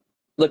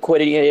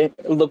liquidity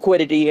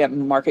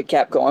and market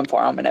cap going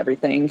for them and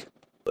everything.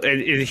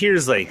 And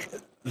here's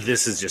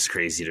this is just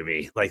crazy to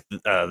me. Like the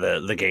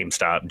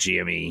GameStop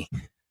GME,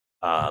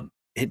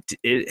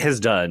 it has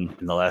done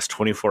in the last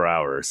 24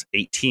 hours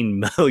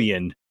 $18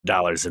 million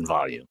in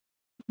volume.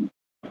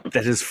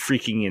 That is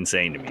freaking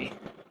insane to me.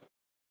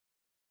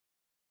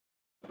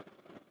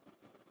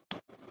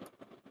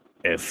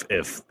 If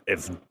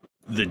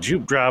the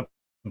juke drop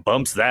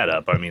bumps that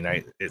up, I mean,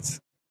 I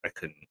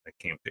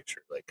can't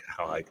picture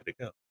how high could it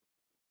go.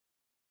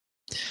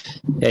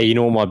 Yeah, you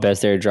know what my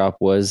best airdrop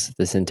was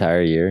this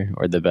entire year,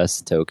 or the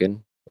best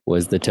token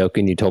was the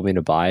token you told me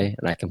to buy,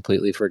 and I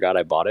completely forgot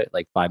I bought it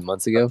like 5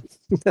 months ago.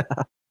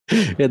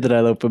 And then I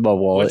opened my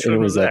wallet, and it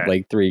was at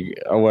like 3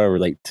 or whatever,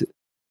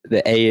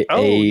 the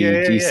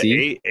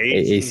AGC,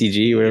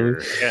 ACG,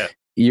 whatever. Yeah.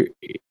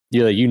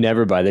 You're like, you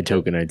never buy the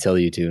token I tell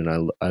you to, and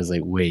I was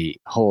like,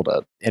 wait, hold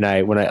up.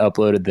 And when I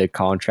uploaded the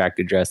contract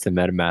address to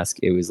MetaMask,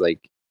 it was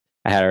like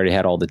I had already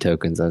had all the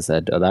tokens. I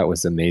said, oh, that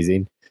was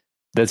amazing.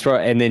 That's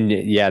probably, and then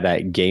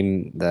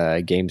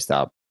the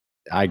GameStop,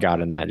 I got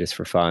in that just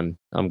for fun.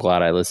 I'm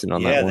glad I listened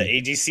on that one.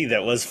 Yeah, the AGC,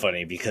 that was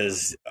funny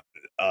because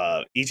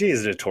EJ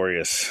is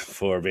notorious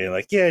for being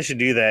like, yeah, I should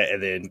do that,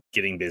 and then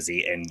getting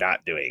busy and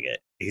not doing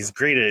it. He's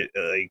great at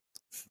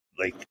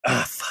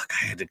fuck,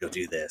 I had to go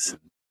do this.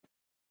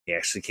 He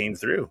actually came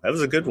through. That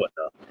was a good one,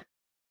 though.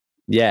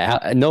 Yeah,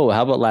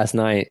 how about last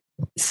night,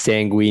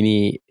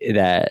 Sanguini,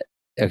 so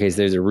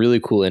there's a really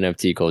cool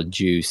NFT called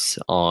Juice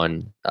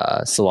on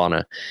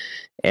Solana,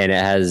 and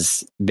it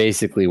has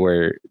basically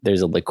where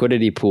there's a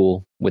liquidity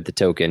pool with the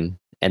token,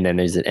 and then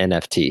there's an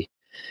NFT,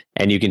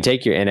 and you can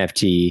take your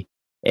NFT,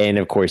 and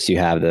of course you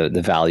have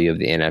the value of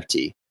the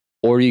NFT,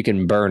 or you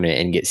can burn it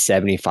and get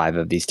 75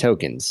 of these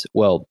tokens.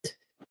 Well,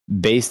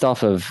 based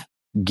off of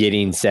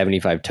getting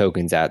 75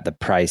 tokens at the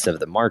price of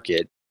the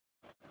market,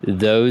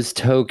 those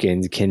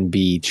tokens can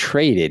be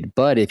traded.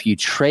 But if you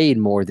trade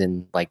more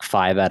than like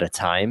 5 at a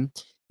time,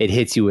 it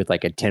hits you with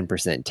like a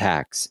 10%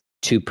 tax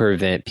to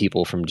prevent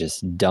people from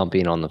just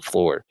dumping on the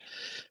floor.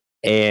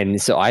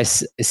 And so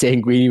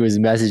Sanguini was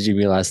messaging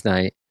me last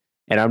night,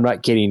 and I'm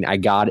not kidding. I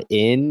got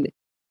an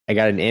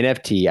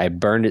NFT. I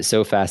burned it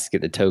so fast to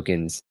get the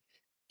tokens,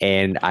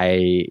 and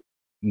I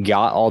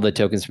got all the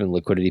tokens from the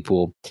liquidity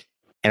pool.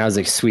 And I was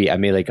like, sweet, I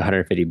made like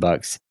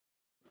 $150.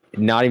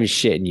 Not even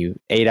shitting you.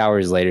 8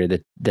 hours later,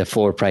 the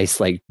floor price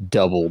like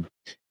doubled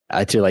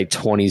to like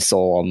 20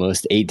 SOL,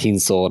 almost 18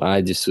 SOL. And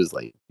I just was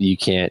like, you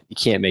can't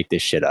make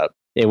this shit up.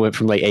 It went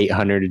from like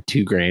 800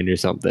 to $2,000 or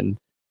something.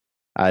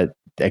 I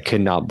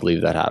could not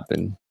believe that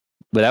happened.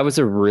 But that was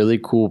a really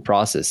cool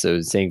process. So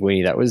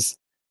Sanguini,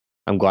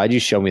 I'm glad you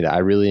showed me that. I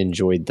really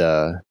enjoyed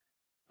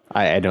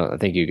I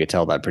think you could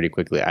tell that pretty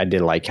quickly. I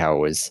did like how it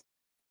was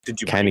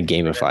kind of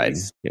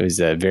gamified. It was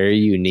a very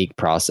unique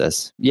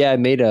process. Yeah, I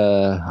made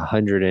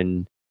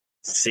 $180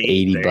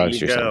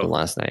 or something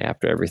last night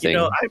after everything.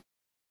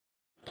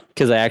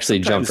 Because I actually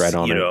jumped right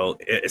on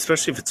it.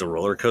 Especially if it's a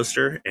roller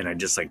coaster and I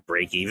just like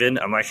break even,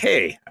 I'm like,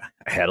 hey,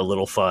 I had a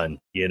little fun.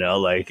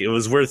 Like it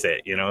was worth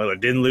it. I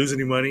didn't lose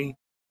any money.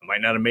 I might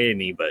not have made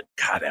any, but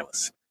God, that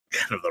was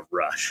kind of the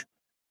rush.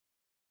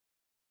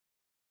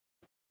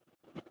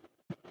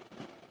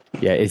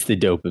 Yeah, it's the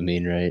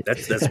dopamine, right?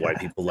 That's why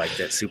people like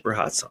that super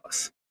hot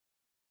sauce.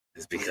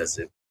 Is because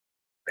it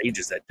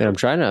rages that. And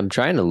I'm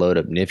trying to load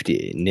up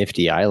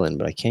Nifty Island,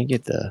 but I can't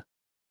get the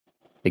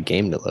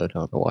game to load. I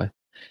don't know why.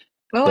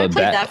 Oh, I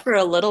played that for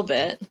a little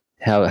bit.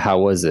 How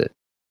was it?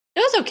 It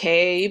was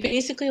okay. You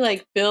basically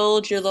like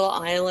build your little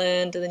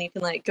island, and then you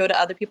can like go to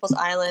other people's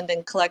island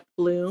and collect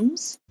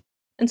blooms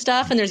and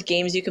stuff. And there's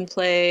games you can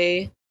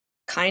play,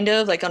 kind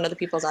of like on other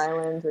people's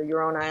islands or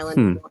your own island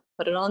if you want to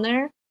put it on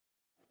there.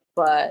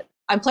 But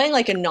I'm playing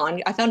like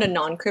I found a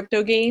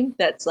non-crypto game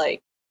that's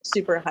like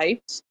super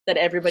hyped that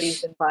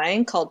everybody's been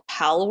buying called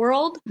Pal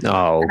World.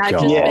 Oh, and I've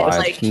God. just been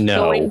like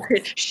No.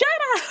 Shut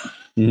up!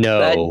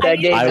 No. That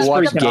game I is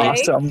watched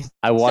awesome.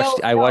 I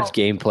watched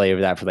gameplay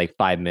of that for like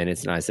 5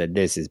 minutes, and I said,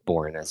 this is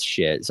boring as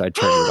shit. So I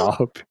turned it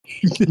off.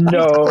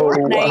 No.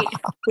 Fortnite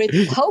with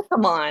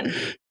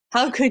Pokemon.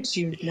 How could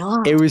you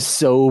not? It was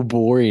so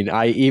boring.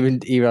 I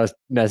even was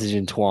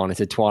messaging Twan. I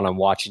said, Twan, I'm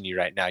watching you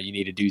right now. You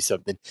need to do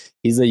something.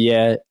 He's like,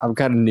 yeah, I'm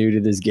kind of new to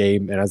this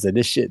game. And I said,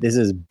 this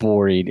is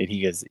boring. And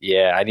he goes,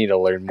 yeah, I need to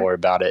learn more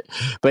about it.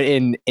 But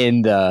in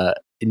the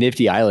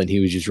Nifty Island, he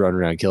was just running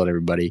around killing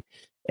everybody.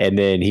 And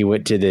then he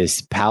went to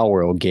this Power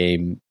World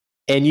game.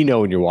 And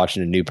when you're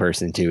watching a new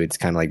person too, it's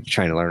kind of like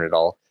trying to learn it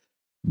all.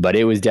 But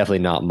it was definitely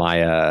not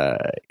my,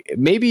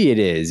 maybe it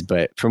is,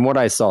 but from what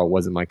I saw, it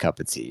wasn't my cup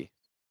of tea.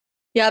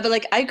 Yeah, but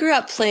like I grew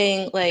up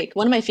playing like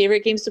one of my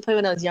favorite games to play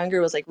when I was younger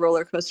was like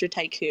Roller Coaster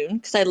Tycoon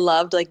because I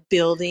loved like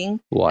building.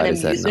 Why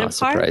does that not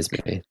surprise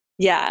me?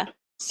 Yeah.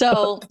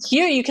 So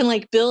here you can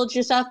like build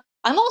your stuff.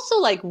 I'm also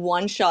like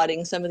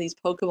one-shotting some of these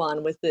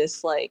Pokemon with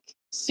this like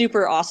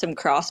super awesome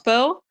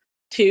crossbow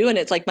too. And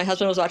it's like my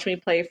husband was watching me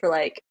play for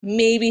like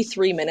maybe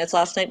 3 minutes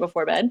last night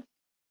before bed.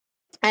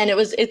 And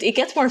it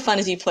gets more fun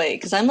as you play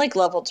because I'm like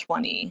level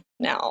 20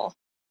 now.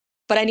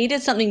 But I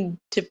needed something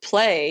to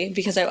play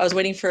because I was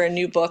waiting for a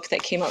new book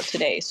that came out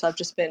today. So I've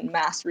just been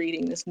mass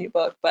reading this new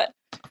book, but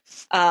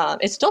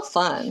it's still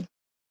fun.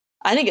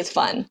 I think it's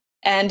fun.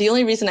 And the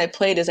only reason I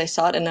played is I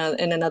saw it in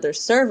another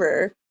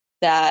server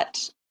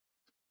that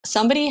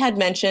somebody had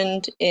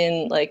mentioned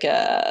in like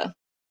an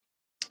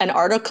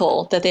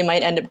article that they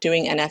might end up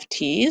doing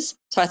NFTs.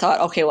 So I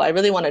thought, okay, well, I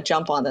really want to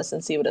jump on this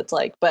and see what it's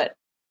like. But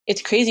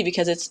it's crazy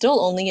because it's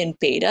still only in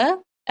beta,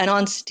 and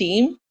on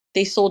Steam,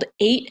 they sold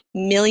 8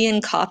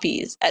 million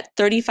copies at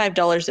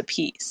 $35 a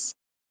piece.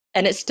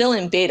 And it's still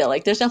in beta.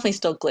 Like, there's definitely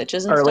still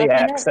glitches and early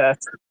stuff access.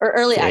 Or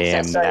early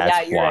access. Sorry,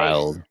 that's you're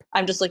wild. right.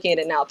 I'm just looking at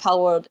it now.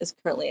 Pal World is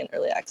currently in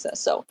early access.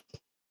 So,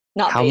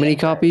 not How beta, many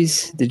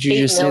copies did you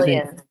just say? 8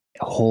 million.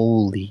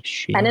 Holy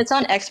shit. And it's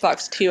on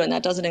Xbox too, and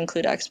that doesn't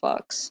include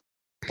Xbox.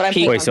 But I'm Wait,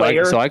 playing Wait,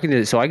 on so I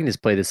can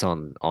just play this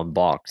on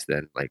box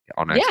then, like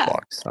on Yeah.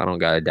 Xbox. I don't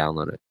gotta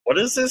download it. What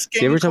is this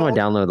game? See, every time I called?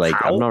 download, like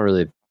I'm not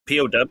really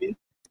POW.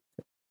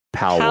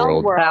 Pal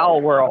World.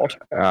 Pal World.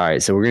 All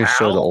right, so we're gonna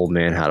show the Pal? old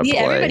man how to See, play.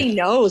 everybody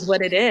knows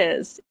what it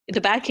is.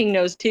 The Bat King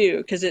knows too,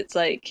 because it's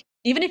like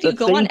even if you The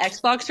go on thing-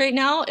 Xbox right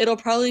now, it'll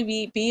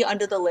probably be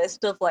under the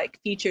list of like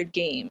featured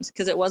games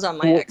because it was on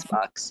my Well,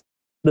 Xbox.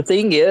 The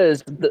thing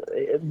is,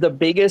 the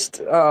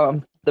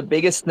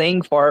biggest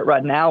thing for it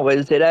right now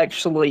is it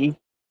actually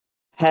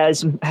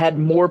has had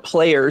more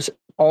players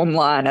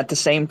online at the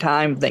same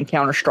time than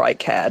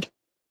Counter-Strike had.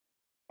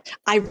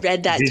 I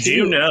read that Did too.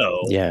 you know?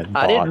 Yeah,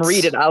 I didn't bots.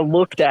 read it. I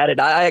looked at it.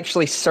 I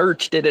actually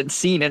searched it and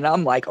seen it. And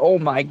I'm like, oh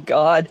my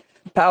God,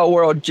 Power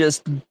World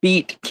just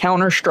beat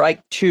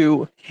Counter-Strike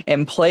 2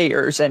 in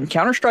players. And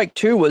Counter-Strike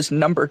 2 was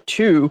number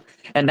 2.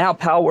 And now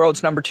Power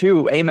World's number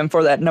 2, aiming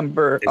for that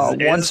number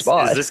one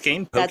spot. Is this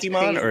game That's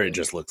Pokemon or crazy. it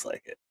just looks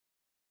like it?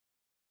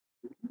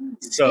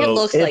 So It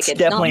looks it's like it's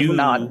definitely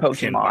not. you not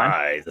can Pokemon.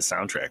 buy the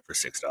soundtrack for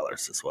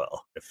 $6 as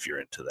well if you're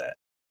into that.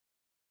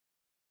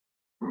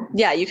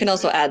 Yeah, you can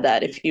also add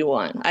that if you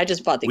want. I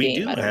just bought the We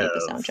game. do I don't need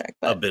the have soundtrack, a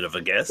but bit of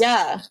a guess.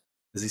 yeah.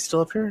 Is he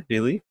still up here? Did he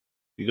leave?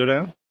 You go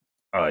down?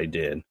 Oh, he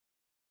did.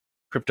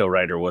 Crypto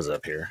Rider was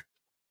up here.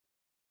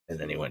 And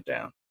then he went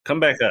down. Come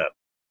back up.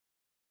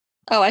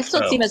 Oh, I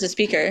still see him Oh. as a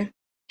speaker.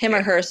 Him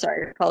or her,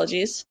 sorry.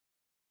 Apologies.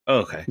 Oh,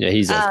 okay. Yeah,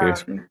 he's up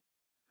here.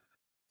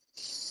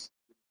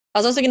 I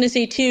was also going to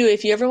say too,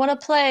 if you ever want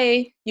to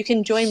play, you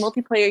can join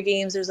multiplayer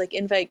games. There's like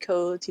invite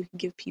codes you can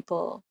give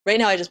people. Right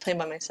now, I just play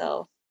by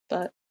myself,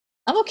 but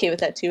I'm okay with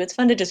that too. It's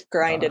fun to just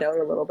grind it out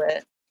a little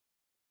bit.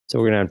 So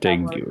we're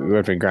gonna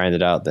have to grind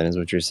it out. Then is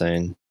what you're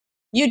saying.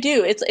 You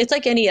do. It's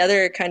like any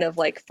other kind of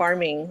like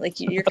farming. Like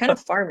you're kind of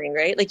farming,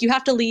 right? Like you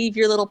have to leave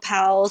your little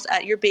pals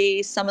at your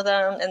base, some of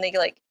them, and they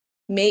like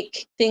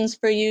make things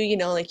for you. You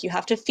know, like you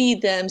have to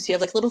feed them. So you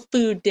have like a little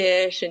food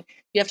dish, and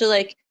you have to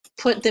like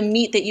put the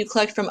meat that you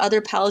collect from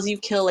other pals you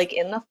kill like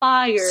in the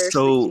fire,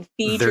 so that you can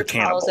feed they're your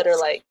pals that are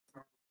cannibals. like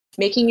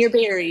making your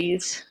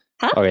berries.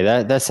 Huh? Okay,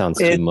 that sounds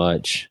too It-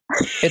 much.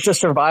 It's a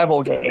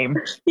survival game.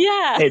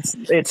 Yeah,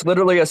 It's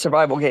literally a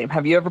survival game.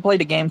 Have you ever played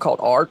a game called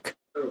Ark?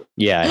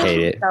 Yeah, I hate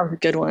it. that was a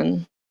good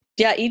one.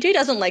 Yeah, EJ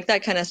doesn't like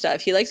that kind of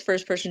stuff. He likes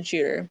first-person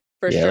shooter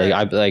for Yeah, sure.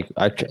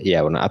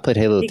 when I played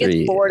Halo He gets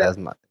 3, bored that of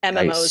was my, MMOs.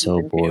 I was so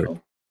even, bored.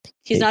 too.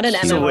 He's not an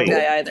So MMO wait.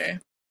 guy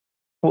either.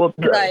 Well,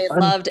 Because I an-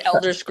 loved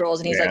Elder Scrolls,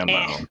 and he's Yeah, like,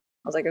 eh. Mo.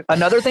 I was like, okay.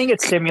 another thing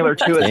it's similar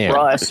to is Damn.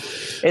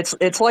 Rust.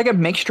 It's like a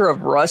mixture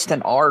of Rust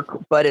and Ark,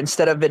 but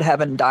instead of it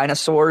having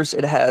dinosaurs,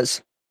 it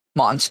has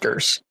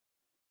monsters.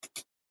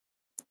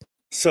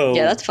 So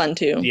Yeah, that's fun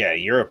too. yeah,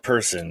 you're a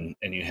person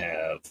and you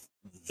have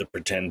the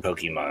pretend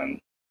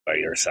Pokemon by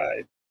your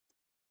side.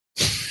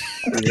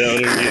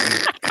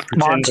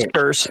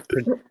 Monsters.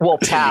 Well,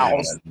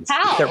 pals.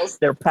 Pals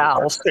They're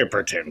pals. They're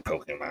pretend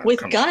Pokemon with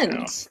Come on now.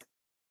 guns.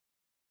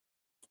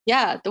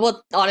 Yeah,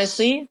 well,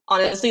 honestly,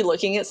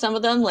 looking at some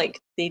of them, like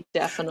they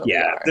definitely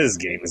Yeah, are. this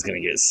game is gonna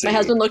get sued. My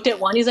husband looked at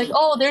one. He's like,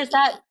 "Oh, there's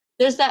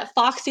that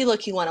foxy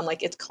looking one." I'm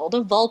like, "It's called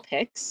a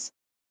Vulpix,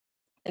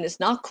 and it's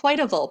not quite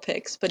a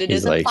Vulpix, but it He's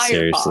is a like, fire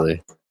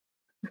seriously.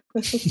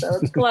 fox." So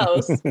it's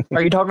close.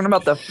 Are you talking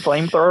about the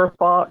flamethrower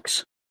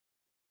fox?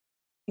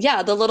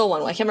 Yeah, the little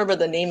one. I can't remember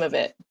the name of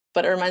it,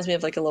 but it reminds me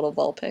of like a little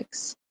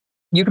Vulpix.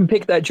 You can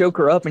pick that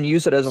joker up and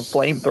use it as a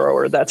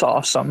flamethrower. That's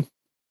awesome.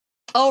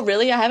 Oh,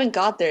 really? I haven't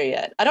got there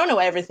yet. I don't know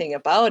everything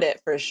about it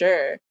for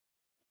sure.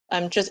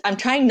 I'm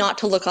trying not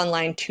to look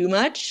online too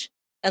much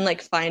and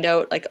like find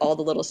out like all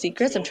the little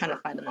secrets. I'm trying to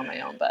find them on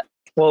my own, but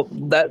Well,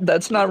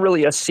 that's not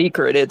really a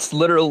secret. It's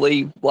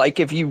literally like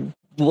if you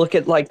look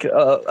at like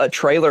a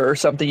trailer or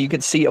something, you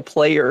can see a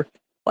player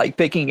like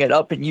picking it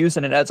up and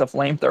using it as a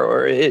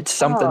flamethrower. It's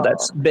something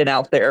that's been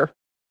out there.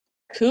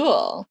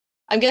 cool.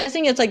 I'm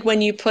guessing it's like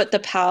when you put the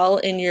PAL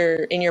in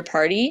your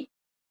party,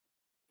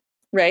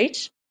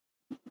 right?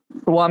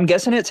 Well, I'm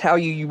guessing it's how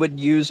you would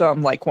use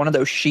like one of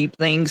those sheep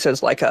things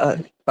as like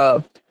a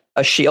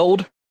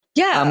shield.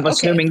 Yeah. I'm okay.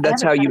 assuming I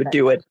that's haven't how tried you would that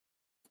do it.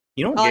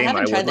 You know what Oh, I game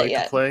haven't I tried would that like to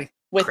yet. play?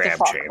 with the Crab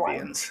fox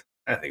Champions.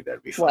 I think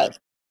that'd be fun. What?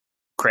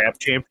 Crab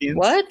Champions?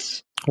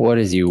 What? What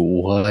is you?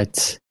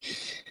 What?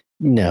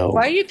 No.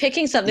 Why are you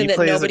picking something You that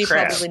play as a nobody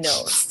crab. probably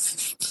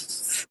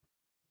knows?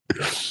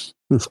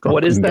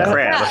 What is that?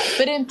 Crab. Yeah,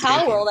 but in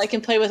Pal World, I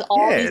can play with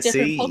all Yeah, these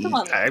different see,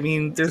 Pokemon. I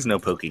mean, there's no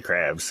Poke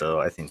Crab, so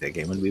I think that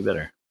game would be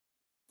better.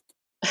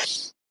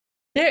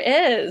 There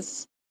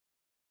is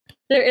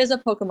a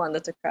Pokemon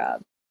that's a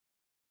crab.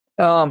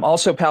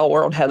 Also, Pal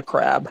World had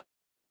crab.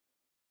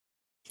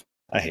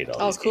 I hate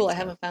all Oh, these cool! games I now.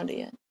 haven't found it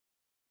yet.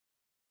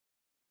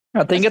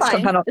 I think That's it's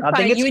fine. kind of. It's I think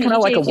fine. it's You and kind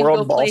of like EJ a can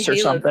world go play boss or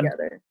Halo something.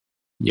 together.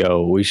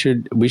 Yo, we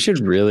should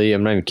really.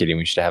 I'm not even kidding.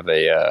 We should have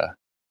a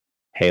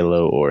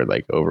Halo or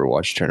like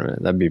Overwatch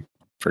tournament. That'd be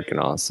freaking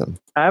awesome.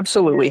 I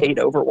absolutely hate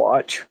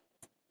Overwatch.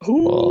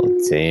 Well,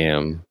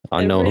 damn.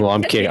 I know who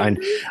I'm kicking.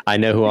 I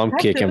know who I'm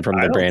kicking from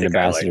I the don't brand think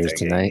I like ambassadors that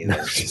game tonight. either. No,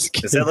 I'm just Is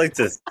kidding. that like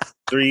the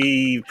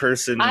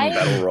 3-person I-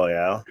 battle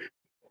royale?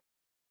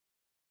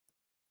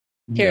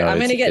 Here, No, I'm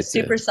gonna get it's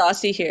super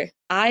saucy here.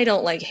 I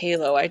don't like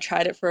Halo. I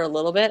tried it for a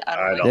little bit. I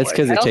don't like That's it.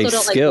 because I it also takes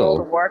don't like skill.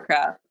 World of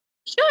Warcraft.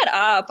 Shut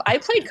up! I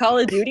played Call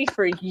of Duty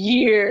for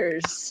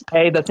years.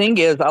 Hey, the thing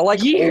is, I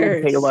like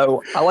Years. old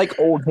Halo. I like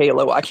old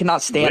Halo. I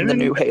cannot stand the When-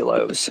 new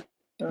Halos.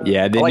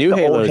 Yeah, the I like new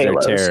the old Halos are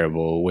Halos.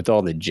 terrible with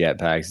all the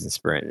jetpacks and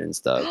sprint and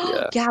stuff.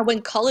 Yeah, Yeah,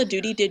 when Call of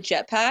Duty did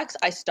jetpacks,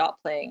 I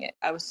stopped playing it.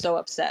 I was so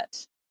upset.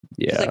 It's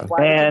yeah. like, why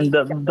would you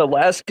And need the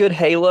last good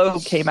Halo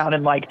came out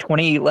in like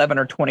 2011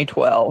 or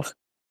 2012.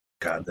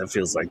 God, that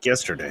feels like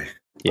yesterday.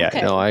 Yeah,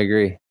 Okay. no, I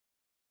agree.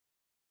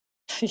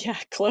 Yeah,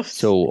 close.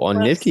 So on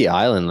Close. Nifty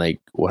Island, like,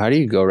 how do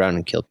you go around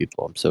and kill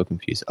people? I'm so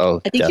confused. Oh,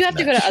 I think you have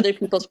to go deathmatch. to other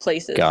people's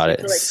places. Got You it.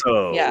 have to, like,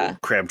 So, yeah.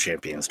 Crab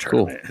Champions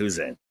Cool. tournament. Who's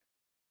in?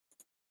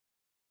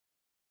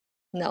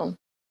 no.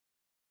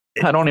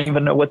 I don't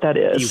even know what that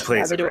You is. play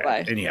as a Neither do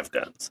crab, I. and you have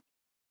guns.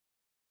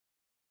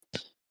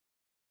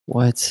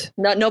 What?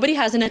 No, nobody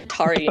has an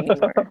Atari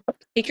anymore.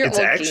 Take your It's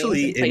old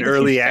actually games and play in them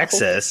early yourself.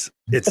 access.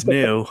 It's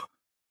new.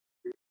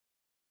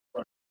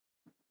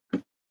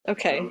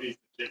 Okay.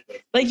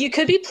 Like, you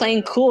could be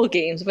playing cool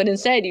games, but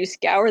instead you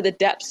scour the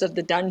depths of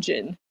the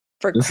dungeon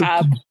for This is-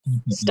 crab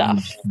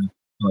stuff.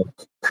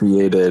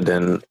 Created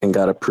and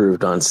got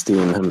approved on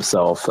Steam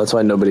himself. That's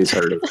why nobody's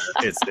heard of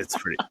it.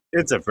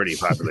 It's a pretty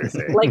popular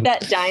thing. Like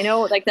that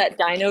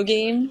dino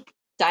game,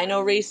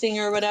 Dino Racing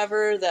or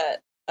whatever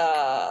that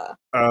Oh,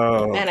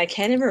 man, I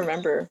can't even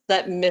remember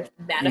that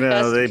Manifest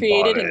No, they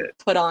created bought and it.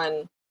 put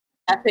on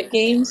Epic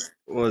Games.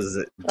 was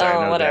it Oh,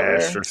 Dino whatever.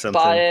 Dash or something?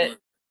 Bought it,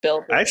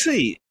 built it.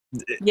 Actually,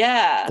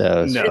 Yeah. That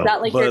was no. Is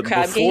that like your but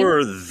crab game?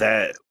 before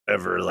that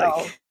ever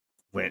Oh.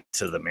 went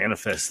to the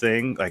Manifest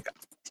thing, like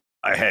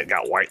I had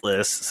got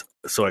whitelists,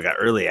 so I got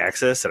early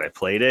access and I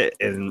played it.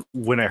 And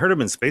when I heard them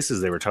in Spaces,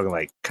 they were talking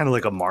like kind of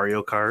like a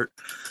Mario Kart.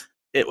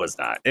 It was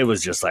not. It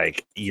was just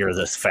like you're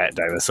this fat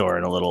dinosaur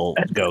in a little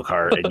go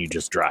kart and you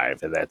just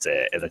drive and that's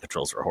it. And the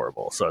controls were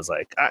horrible. So I was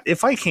like,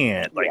 if I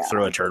can't Yeah.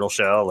 throw a turtle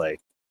shell, like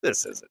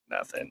this isn't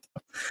nothing.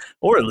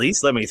 Or at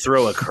least let me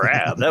throw a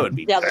crab. That would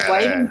be Yeah, like,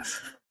 why even- badass.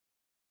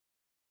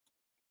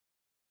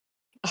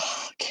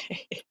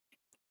 Okay.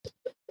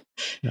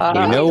 You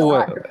Uh, know Yeah.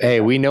 what?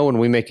 Hey, we know when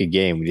we make a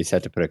game, we just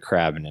have to put a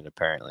crab in it.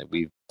 Apparently,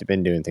 we've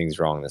been doing things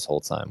wrong this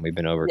whole time. We've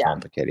been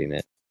overcomplicating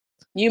it.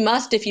 You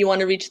must if you want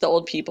to reach the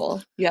old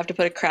people. You have to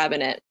put a crab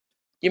in it.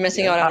 You're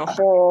missing Yeah. out on a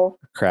whole.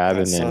 Crab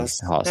Hot and then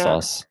sauce. hot Yeah.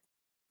 sauce.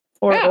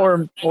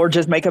 Or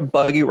just make a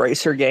buggy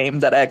racer game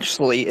that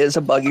actually is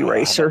a buggy How about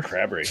racer.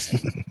 crab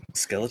racing.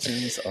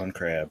 Skeletons on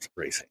crabs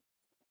racing.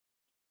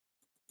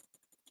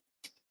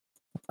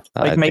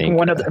 Like I make think,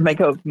 one of the,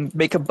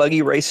 make a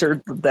buggy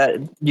racer that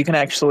you can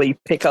actually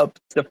pick up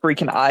the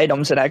freaking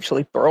items and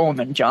actually throw them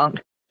in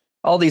junk.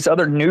 All these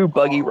other new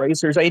buggy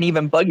racers ain't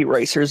even buggy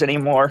racers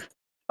anymore.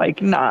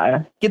 Like,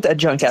 nah, get that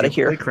junk out of Did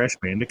you play here. Crash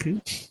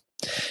Bandicoot?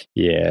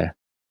 yeah.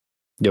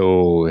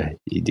 No,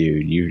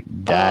 dude,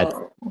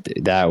 Oh,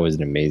 that was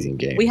an amazing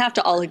game. we have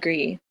to all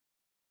agree.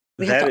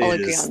 We have That to all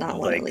agree is on that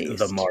one at like least.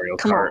 the Mario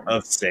Come Kart on.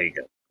 of Sega.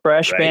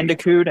 Crash Right.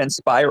 Bandicoot and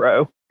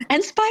Spyro.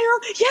 And Spyro,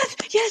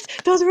 yes,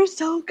 those were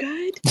so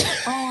good.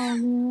 Oh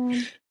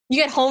man. You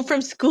get home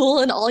from school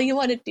and all you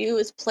want to do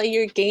is play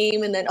your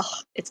game, and then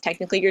it's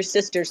technically your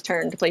sister's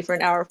turn to play for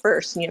an hour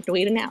first, and you have to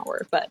wait an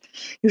hour, but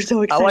you're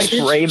so I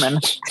excited. like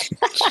Rayman.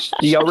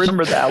 Do y'all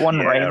remember that one,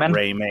 Yeah, Rayman?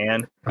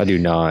 Rayman. I do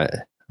not.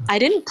 I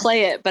didn't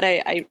play it, but I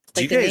Do you like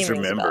the guys name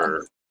rings a bell.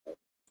 remember?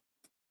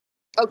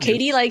 Oh,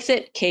 Katie likes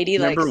it. Katie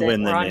Remember likes it.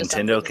 when the We're on to Nintendo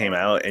something came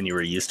here. out and you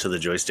were used to the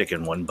joystick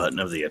and one button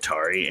of the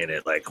Atari and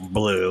it like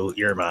blew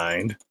your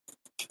mind?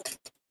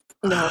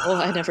 No,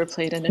 I never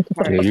played an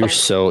Atari. Dude,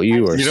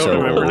 you are You so don't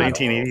remember old.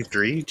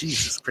 1983?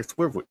 Jesus Christ,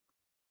 where were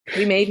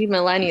We may be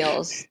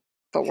millennials,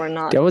 but we're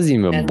not. I wasn't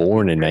even And-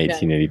 born in and-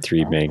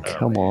 1983, man. Oh,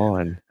 Come man.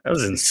 on. I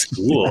was in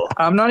school.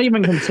 I'm not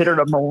even considered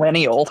a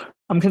millennial.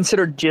 I'm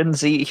considered Gen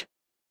Z.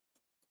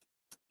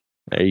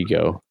 There you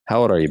go.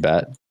 How old are you,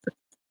 Bat?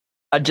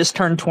 I just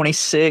turned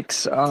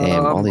 26.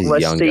 Damn, all these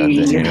let's young see. guns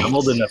in Dude, here. I'm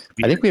old enough to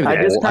be I think we have I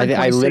the just old, turned 26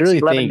 I literally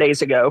 11 think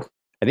days ago.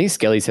 I think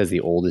Skelly's has the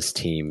oldest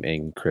team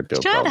in crypto,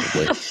 Shut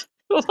probably. up.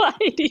 Why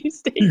do you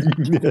say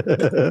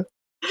that?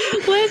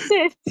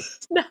 Listen,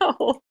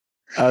 no.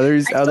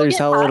 others, I still get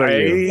how old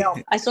are you? I-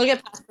 No, I still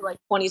get past for like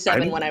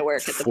 27 I'm when I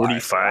work at the bar.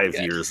 45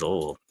 Good. years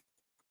old.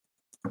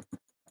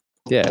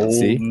 Yeah,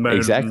 see, Old Man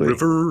exactly.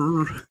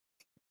 River.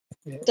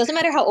 Doesn't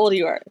matter how old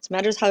you are. It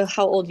matters how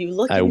old you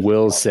look. I and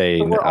will feel. say,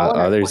 But we're all in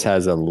our others 20s.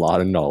 has a lot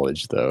of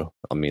knowledge, though.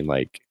 I mean,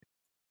 like,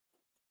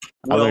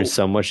 I Well, learned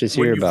so much this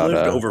when year you've about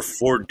lived over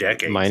 4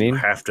 decades, mining. you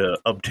have to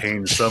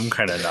obtain some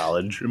kind of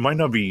knowledge. It might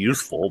not be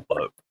useful,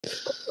 but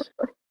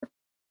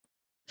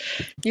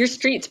You're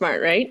street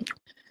smart, right?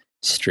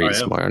 street I am.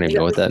 smart. I don't even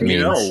know what that you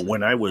means. know,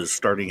 when I was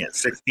starting at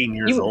 16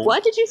 years You old,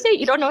 what did you say?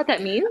 You don't know what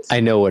that means?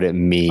 I know what it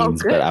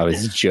means, but good. I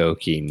was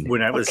joking.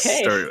 when I was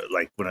Okay.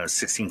 when I was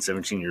 16,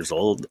 17 years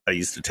old, I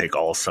used to take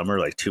all summer,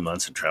 like 2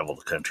 months, and travel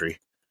the country,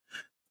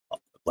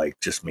 like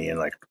just me and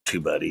like 2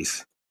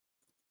 buddies.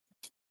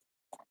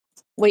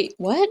 Wait,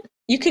 what?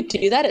 You could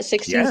do that at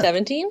 16, Yeah.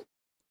 17?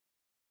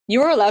 You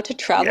were allowed to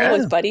travel Yeah.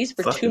 with buddies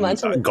for 2 Fucking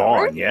months in the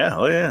gone. summer? Yeah.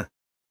 Oh yeah.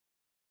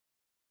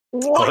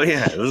 What? Oh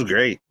yeah. It was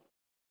great.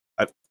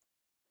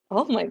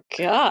 Oh my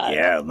god.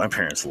 Yeah, my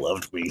parents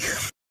loved me.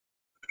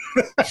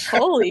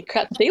 Holy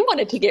crap. They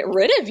wanted to get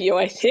rid of you,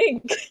 I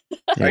think.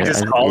 I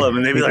just call them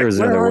and they'd be there like, was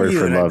 "Where another are word you?"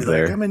 for And I'd love be like,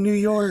 there. "I'm in New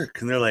York."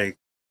 And they're like,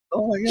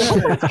 "Oh my Oh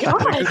my god."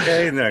 god. Like,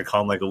 okay. And then I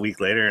call them like a week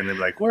later and they're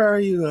like, "Where are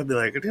you?" I'd be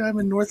like, "Dude, I'm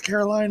in North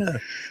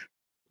Carolina."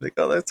 Like,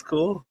 oh, that's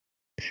cool.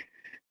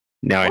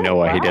 Now I know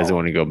why he wow. doesn't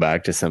want to go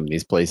back to some of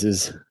these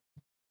places.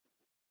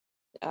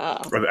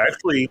 But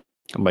actually,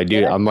 I'm like,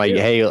 dude, Yeah, I'm like, true.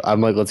 hey,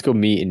 I'm like, let's go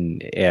meet in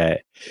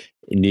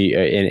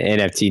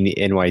NFT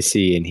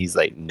NYC, and he's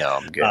like, no,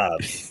 I'm good.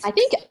 I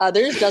think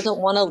others doesn't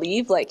want to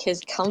leave like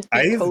his comfy,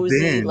 I've cozy,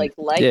 been- like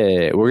life.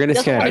 Yeah, we're gonna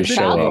Doesn't kind of want have I've to been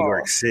show to New up. travel.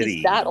 York He's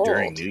City that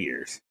during old. New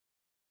Year's.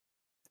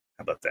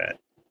 How about that?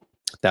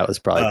 That was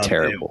probably it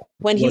terrible.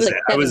 When he was like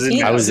I was in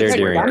 17, I was there he's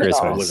already during done it all.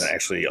 Christmas. I wasn't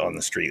actually on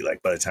the street.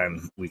 Like by the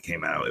time we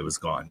came out, it was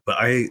gone. But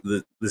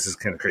this is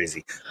kind of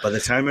crazy. By the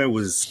time I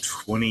was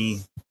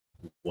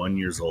 21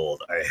 years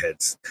old, I had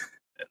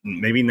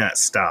maybe not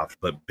stopped,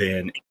 but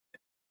been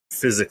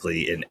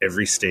physically in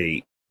every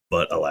state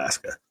but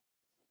Alaska.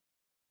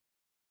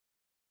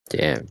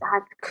 Damn,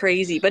 That's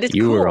crazy, but it's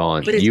you cool. were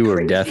on. But it's You were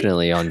crazy.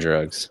 definitely on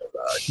drugs.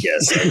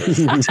 Yes,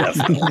 I was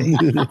definitely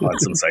on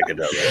some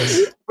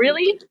psychedelics.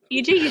 Really?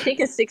 EJ, you think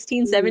a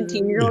 16,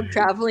 17-year-old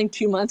traveling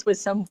 2 months with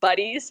some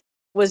buddies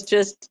was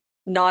just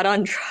not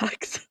on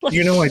drugs? Like,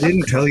 You know, I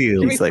didn't tell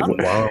you. He's like, while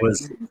I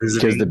was Because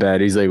visiting, the bad.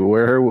 He's like,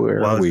 where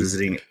while I are was we?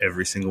 visiting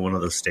every single one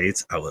of those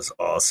states, I was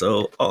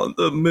also on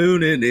the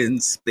moon and in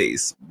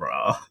space,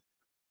 bro.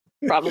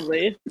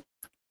 probably.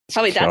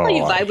 Probably that's why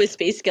you God. vibe with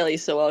Space Skelly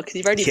so well, because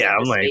you've already Yeah, been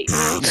I'm to like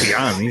space.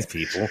 beyond these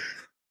people.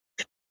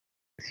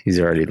 He's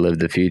already lived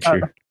the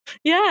future.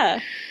 Yeah.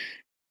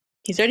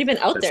 He's already been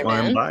out That's there, why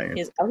I'm man. buying.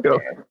 He's out Go.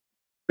 there.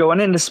 Going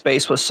into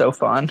space was so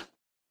fun.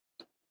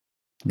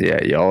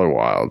 Yeah, y'all are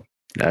wild.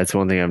 That's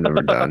one thing I've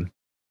never done.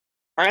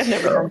 I've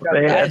never done drugs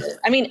Man. either.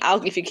 I mean,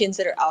 if you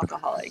consider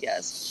alcohol, I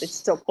guess it's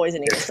still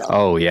poisoning yourself.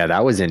 Oh yeah,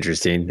 that was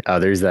interesting.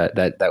 There's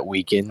that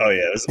weekend Oh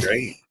yeah, it was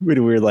great.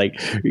 when we were like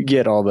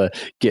getting all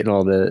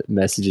the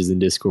messages in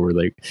Discord.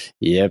 We're like,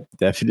 yep,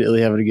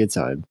 definitely having a good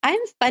time. I'm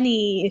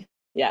funny.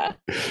 Yeah.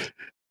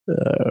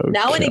 Oh,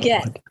 Now and God.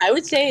 again, I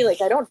would say like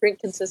I don't drink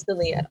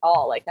consistently at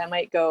all. Like I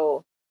might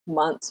go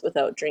months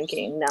without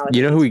drinking. Now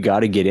You know who we got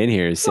to get in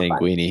here is So fun.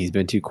 Sanguini. He's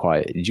been too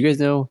quiet. Did you guys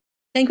know?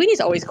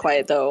 Sanguini's always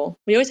quiet though.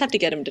 We always have to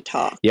get him to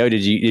talk. Yo,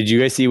 did you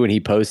guys see when he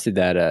posted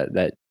that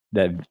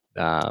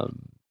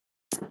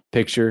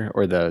picture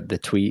or the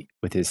tweet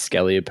with his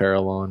Skelly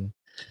apparel on?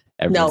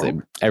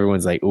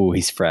 Everyone's like, "Ooh,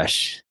 he's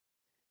fresh."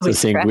 Oh,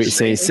 So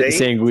he's fresh.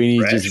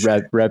 Sanguini's Fresh. just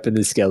repping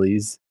the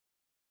Skellies.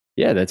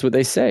 Yeah, that's what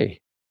they say.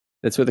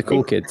 That's what the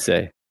cool kids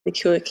say. The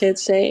cool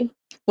kids say.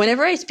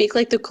 Whenever I speak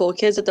like the cool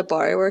kids at the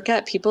bar I work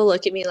at, people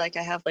look at me like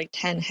I have like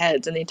 10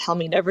 heads and they tell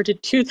me never to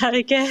do that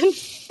again.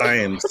 I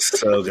am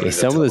so gonna. Yeah,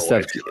 some of the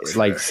stuff,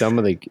 like some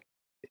of the,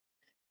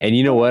 and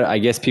you know what? I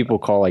guess people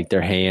call like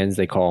their hands.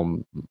 They call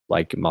them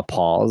like my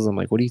paws. I'm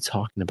like, what are you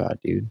talking about,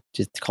 dude?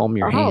 Just call them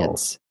your Oh.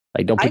 hands.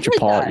 Like, don't put I've your heard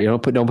paw. that. You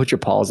don't put your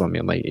paws on me.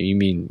 I'm like, you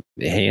mean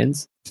the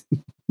hands?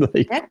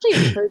 Like, I actually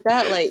heard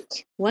that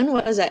like when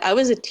was I? I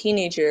was a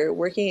teenager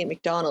working at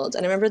McDonald's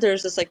and I remember there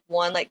was this like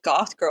one like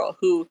goth girl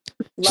who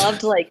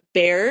loved like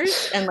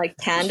bears and like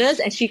pandas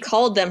and she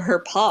called them her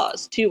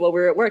paws too while we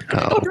were at work.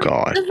 Oh,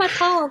 God. This is my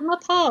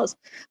paws.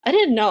 I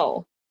didn't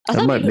know. I That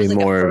thought might maybe it was be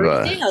like more a of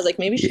furry a- thing. I was like,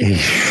 maybe she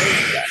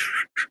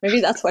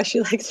maybe that's why she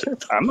likes her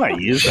paws. I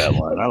might use that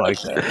one. I like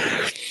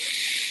that.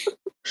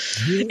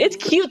 It's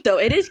cute though.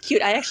 It is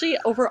cute. I actually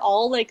over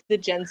all like the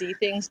Gen Z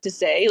things to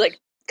say, like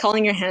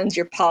calling your hands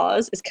your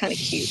paws is kind of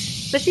cute.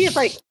 Especially if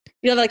like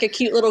you have like a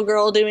cute little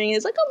girl doing it,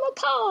 it's like, oh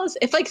my paws.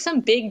 If like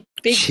some big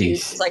dude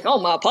Jeez. is like, oh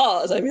my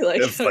paws, I'd be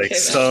like, If okay, like man.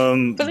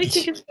 some But like,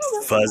 you can-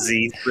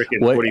 fuzzy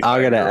freaking What- 45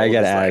 I gotta year old is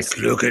ask.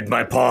 like, look at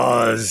my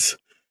paws.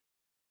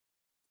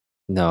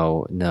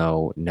 No.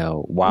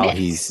 Wow, Mitts.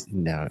 he's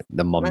no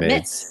the my mitts.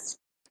 mitts.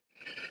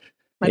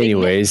 My big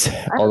Anyways,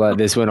 mitts. all that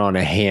this went on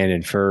a hand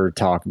and fur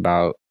talk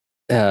about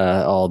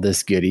all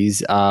this goodies.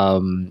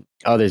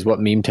 There's what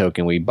meme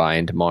token we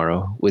buying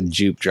tomorrow with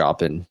Jupe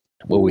dropping.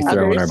 What we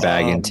throwing our Others?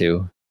 bag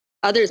into?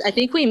 Others, I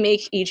think we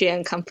make EJ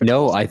uncomfortable.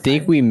 No, I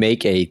think we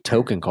make a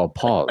token called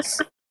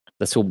pause.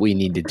 That's what we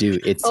need to do.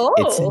 It's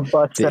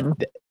Bustin'.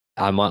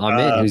 I'm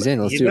in. Who's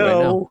in? Let's you do it right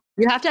now. know,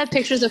 You have to have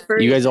pictures of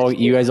furries.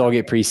 You guys all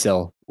get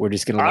pre-sell. We're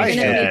just gonna. I If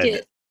you're gonna had- make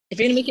it, if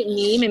you're gonna make it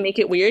meme and make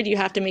it weird, you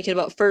have to make it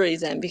about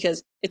furries then,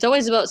 because it's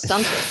always about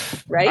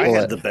something, right? I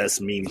Well, had the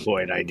best meme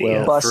coin idea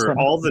Well, for bustin'.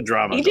 all the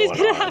drama EJ's going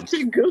gonna on. have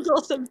to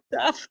Google some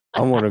stuff.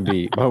 I want to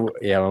be. My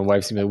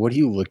wife's gonna be like, what are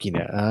you looking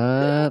at?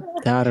 I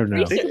don't know.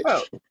 Research. Think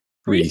about.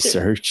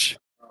 Research.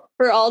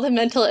 For all the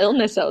mental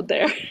illness out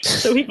there,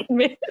 so we can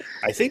make.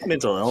 I think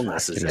mental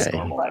illness is just Okay.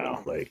 normal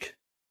now. Like,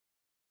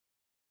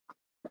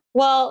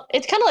 Well,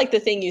 it's kind of like the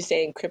thing you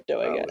say in crypto,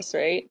 I guess,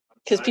 right?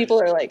 Because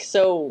people are like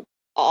so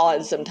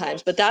odd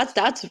sometimes, but that's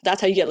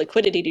how you get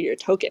liquidity to your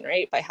token,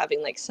 right? By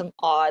having like some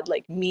odd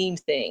like meme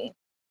thing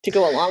to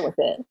go along with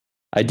it.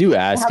 I do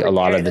ask have a a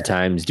lot of the character.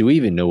 times, do we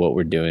even know what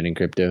we're doing in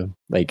crypto?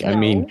 Like, I No.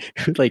 mean,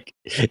 like,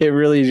 it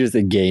really is just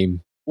a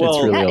game. That's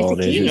Well, really Yeah, it's all a it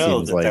is. game. It you know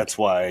seems that like. that's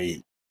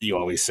why you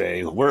always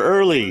say we're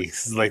early.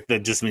 It's like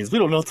that just means we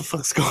don't know what the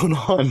fuck's going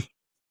on.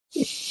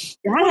 What is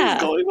Yeah.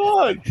 going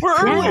on?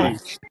 We're Yeah. early.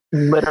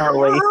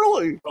 Literally.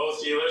 We're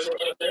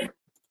early.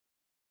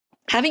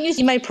 Having you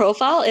see my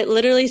profile, it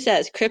literally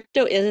says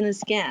crypto isn't a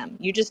scam.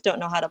 You just don't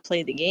know how to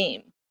play the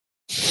game.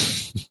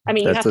 I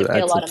mean, you have to pay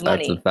a lot of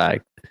That's a money.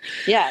 fact.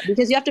 Yeah,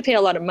 because you have to pay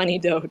a lot of money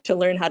though to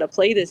learn how to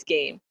play this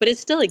game. But it's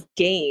still a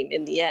game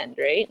in the end,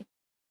 right?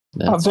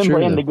 That's I've been true.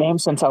 playing the though. game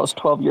since I was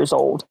 12 years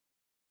old.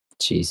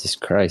 Jesus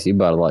Christ, you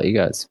bought a lot. You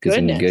got some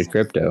Goodness. good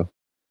crypto.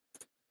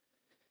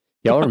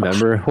 Y'all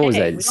remember, what was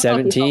Hey, that, we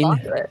don't know if you held 17, on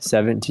to it.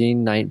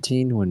 17,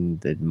 19, when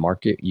the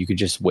market, you could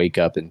just wake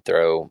up and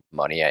throw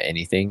money at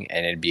anything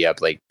and it'd be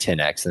up like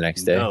 10x the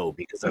next day? No,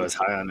 because I was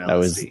high on That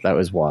was LSD. that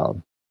was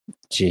wild.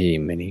 Gee,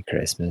 mini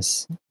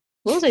Christmas.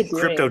 What was I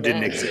doing? Crypto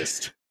didn't then?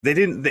 exist. They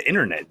didn't. The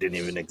internet didn't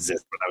even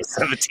exist when I was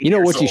 17. You know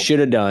years what you old. should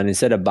have done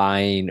instead of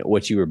buying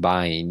what you were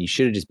buying? You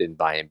should have just been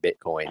buying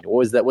Bitcoin. What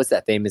was that? What's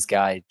that famous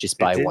guy? Just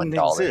buy didn't $1.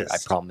 I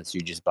exist. promise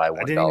you, just buy I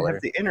didn't even $1.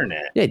 have the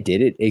internet. Yeah,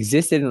 did it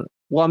existed?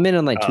 Well, I'm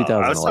in like Oh,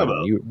 I was talking 2011.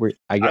 about- You were.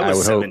 I I was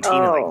would hope. 17 in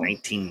like Oh.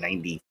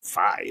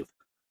 1995.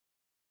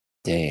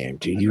 Damn,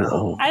 dude, you were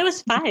old. I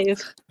was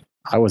 5.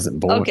 I wasn't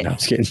born. Okay. No, I'm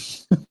just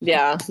kidding.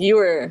 Yeah, you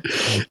were.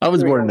 I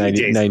was born in Well,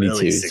 90, DJ's 92,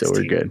 really so we're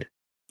 16. good.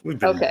 We've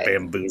been Okay.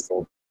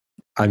 bamboozled.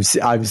 I'm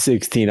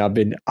 16.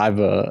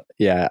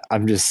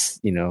 I'm just,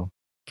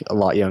 a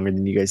lot younger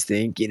than you guys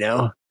think,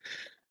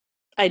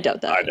 I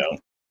doubt that. I know.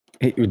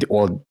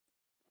 Well,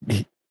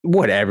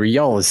 whatever.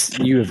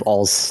 You have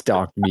all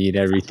stalked me and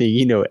everything.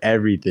 You know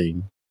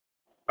everything.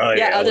 Oh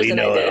Yeah, yeah, others we than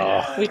know I it did.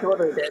 all. We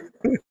totally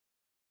did.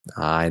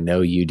 I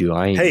know you do.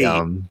 I ain't Hey,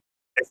 dumb.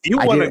 If you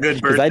I want did a good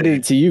it 'cause birthday, I did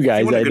it to you if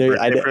guys. want a I good know.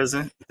 birthday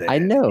present, then I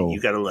know. you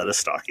got to let us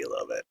stalk you a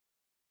little bit.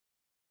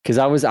 Because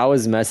I was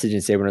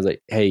messaging Saber and I was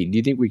like, "Hey, do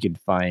you think we could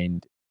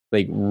find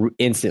like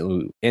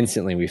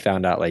instantly we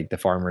found out like the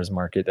farmers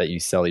market that you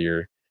sell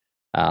your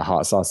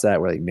hot sauce at?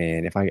 We're like,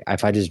 man,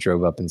 if I just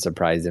drove up and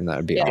surprised him, that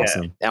would be Yeah.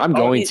 awesome. And I'm Oh,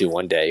 going you- to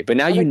one day. But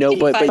now I'm you like, know. give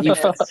me 5 But you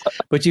minutes.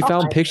 but you I'll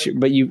found find picture. it.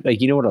 But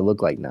you know what I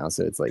look like now.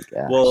 So it's like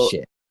Well,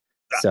 shit.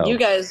 So You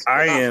guys. will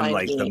I not am find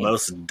like the me.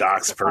 most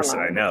doxed person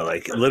I know.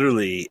 Like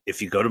literally,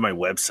 if you go to my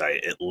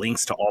website, it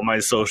links to all my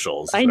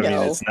socials. I mean,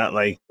 know. it's not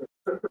like.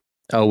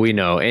 oh, we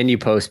know. And you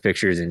post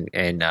pictures and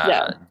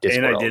Yeah.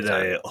 Discord And I all did the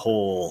time. a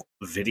whole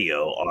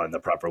video on the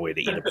proper way to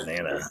eat a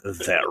banana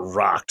that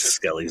rocked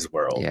Skelly's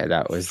world. Yeah,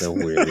 that was the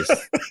weirdest.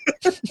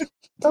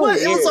 What?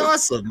 It was weird.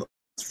 awesome.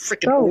 It's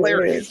freaking So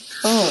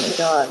hilarious. weird. Oh my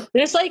god.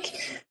 There's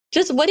like,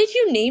 just what did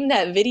you name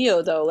that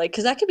video though? Like,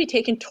 because that could be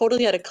taken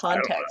totally out of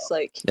context.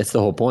 Like, That's the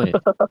whole point.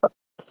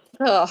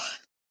 oh,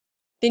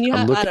 then you I'm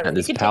have. I looking don't know. at You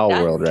this could take PAL that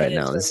and world turn right it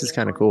now. into This a is meme.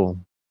 kind of cool.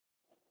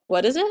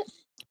 What is it?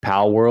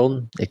 PAL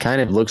world. It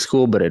kind of looks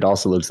cool, but it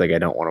also looks like I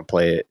don't want to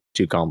play it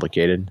too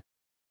complicated.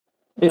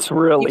 It's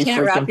really You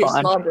can't wrap freaking your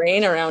fun. small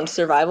brain around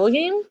survival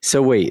game.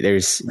 So wait,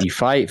 you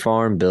fight,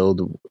 farm,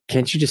 build.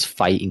 Can't you just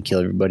fight and kill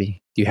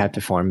everybody? Do you have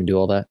to farm and do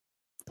all that?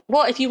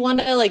 Well, if you want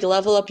to like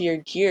level up your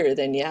gear,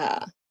 then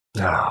yeah.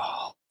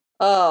 Oh,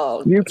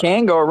 Oh, You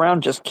can go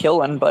around just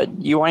killing, but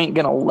you ain't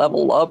gonna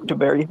level up to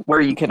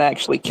where you can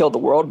actually kill the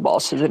world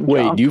bosses and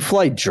wait, junk. do you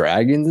fly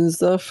dragons and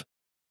stuff?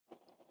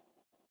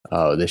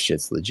 Oh, this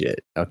shit's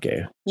legit.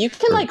 Okay, you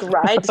can like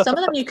ride. Some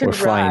of them you can We're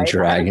flying ride.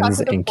 I haven't got dragons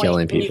to the and point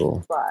killing where you people.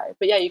 can fly.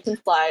 But yeah, you can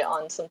fly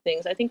on some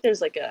things. I think there's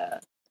like a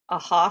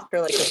hawk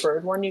or like a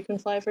bird one you can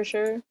fly for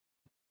sure.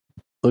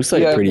 looks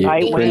like You have pretty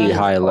Nightwing,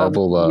 high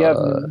level you have,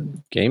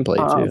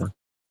 gameplay too.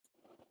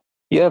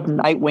 you have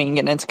Nightwing,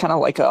 and it's kind of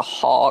like a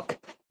hawk.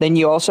 Then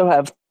you also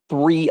have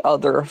 3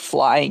 other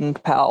flying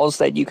pals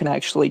that you can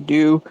actually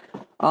do.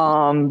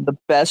 The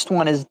best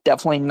one is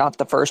definitely not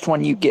the first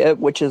one you get,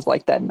 which is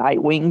like that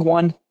Nightwing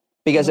one,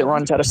 because it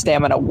runs out of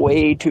stamina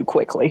way too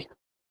quickly.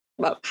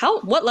 Well,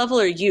 what level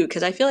are you?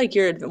 Because I feel like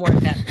you're more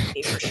advanced than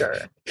me for sure.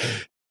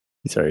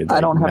 Sorry, I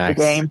don't have Max.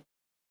 the game.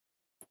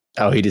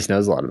 Oh, he just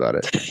knows a lot about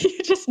it.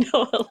 You just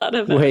know a lot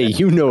about it. Wait,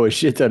 you know a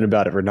shit ton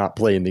about it for not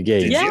playing the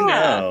game. Did Yeah. you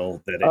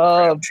know that it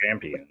grabbed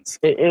champions?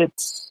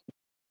 It's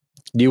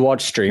Do you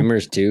watch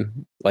streamers too?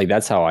 Like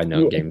that's how I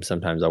know Yeah. games.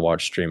 Sometimes I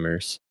watch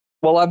streamers.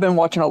 well, I've been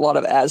watching a lot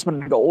of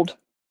Asmongold.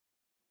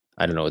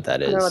 I don't know what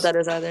that I is. don't know what that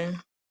is either.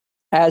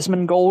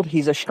 Asmongold,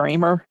 he's a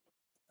streamer.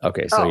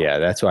 Okay, so Oh. yeah,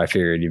 that's why I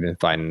figured you've been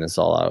finding this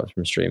all out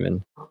from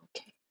streaming.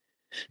 Okay.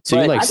 So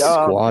you But, like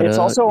squad it's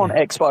up? also on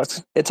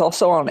Xbox. It's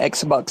also on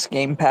Xbox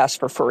Game Pass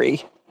for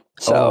free.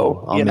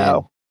 So I'm you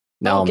know,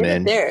 in. No, get it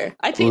man. there.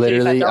 I paid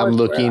Literally, I'm $35 for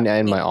looking it.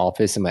 at my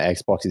office and my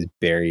Xbox is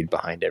buried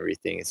behind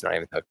everything. It's not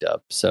even hooked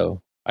up.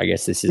 So I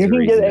guess this is you a can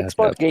reason get to hook it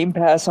Xbox up. Game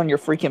Pass on your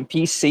freaking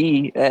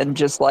PC and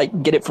just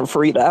like get it for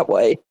free that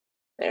way.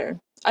 There.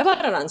 I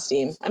bought it on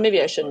Steam.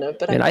 Maybe I shouldn't have,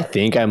 but And I bought it.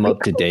 think I'm up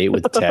to date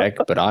with tech,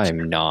 but I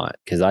am not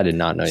because I did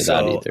not know that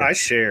So either. I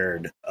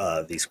shared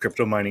these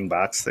crypto mining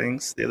box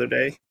things the other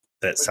day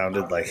that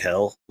sounded like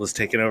hell was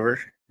taking over.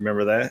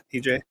 Remember that,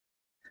 EJ?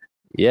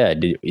 Yeah,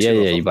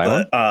 you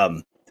buy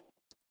one?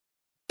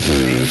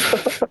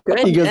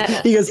 Good.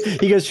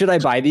 He goes, should I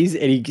buy these?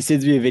 And he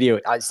sends me a video.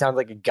 It sounds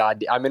like a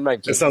god. I'm in my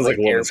kitchen, sounds like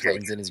a woman's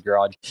airplanes in his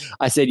garage.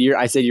 I said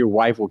your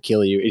wife will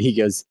kill you. And he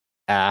goes,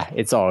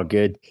 it's all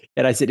good.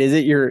 And I said, is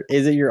it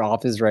your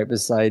office right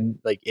beside,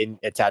 like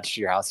attached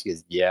to your house? He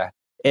goes, yeah.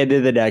 And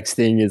then the next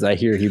thing is I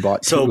hear he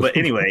bought two. But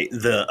anyway,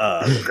 the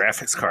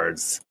graphics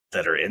cards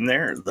that are in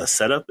there, the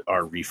setup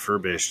are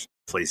refurbished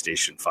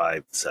PlayStation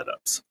 5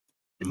 setups,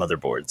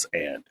 motherboards,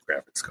 and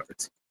graphics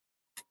cards.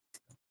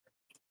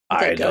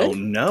 I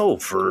don't know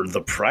for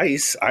the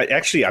price.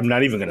 I'm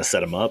not even going to set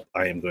them up.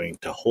 I am going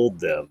to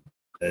hold them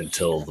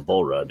until the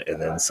bull run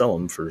and then sell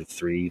them for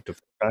 $3 to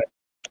 $5.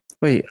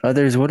 Wait,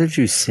 others, what did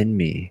you send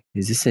me?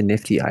 Is this a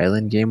Nifty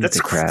Island game with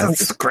the crabs?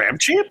 That's Crab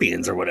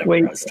Champions or whatever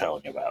I was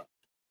telling you about.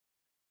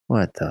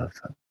 What the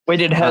fuck? Wait,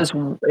 it has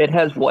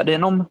what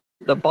in them?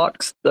 The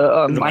box,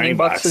 the mining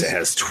boxes? It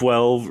has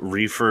 12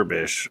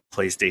 refurbished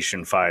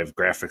PlayStation 5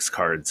 graphics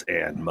cards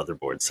and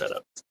motherboard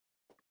setups.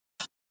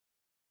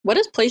 What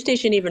does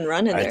PlayStation even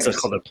run in there? It's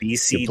called a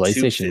BC. The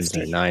PlayStations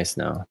are nice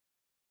now.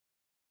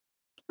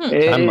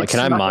 Can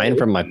I mine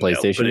from my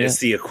PlayStation? But it's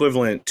the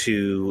equivalent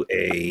to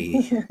a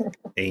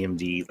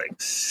AMD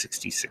like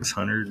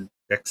 6600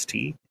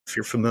 XT, if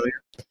you're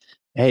familiar.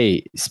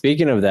 Hey,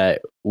 speaking of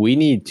that, we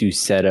need to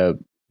set up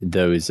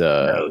those.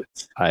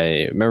 Nodes.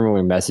 I remember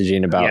when we were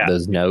messaging about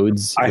those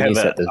nodes. I have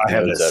set those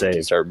nodes up saved.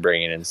 to start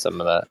bringing in some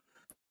of that.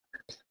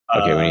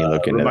 Okay, we need to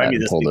look into that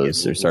and pull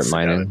those or start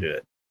mining. Do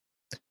it.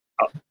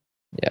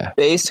 Yeah.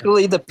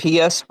 Basically, the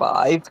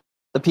PS5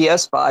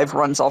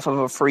 runs off of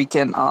a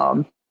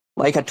freaking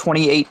like a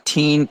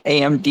 2018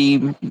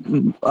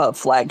 AMD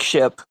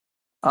flagship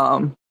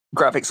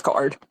graphics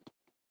card.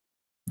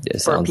 Yeah, for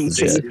sounds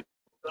PC. legit.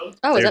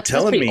 Oh, They're that's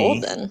telling pretty me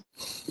old then.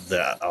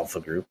 the Alpha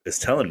Group is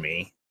telling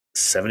me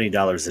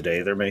 $70 a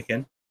day they're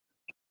making,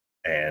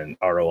 and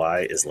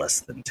ROI is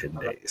less than 10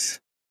 days.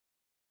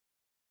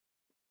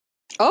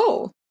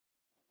 Oh,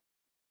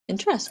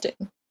 interesting.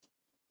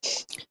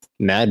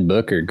 Mad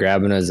Booker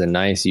grabbing us a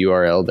nice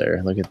URL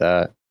there. Look at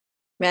that.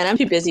 Man, I'm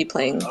too busy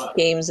playing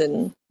games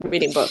and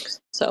reading books.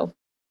 So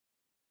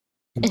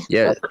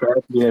Yeah, That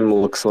crab game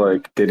looks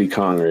like Diddy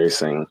Kong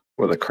Racing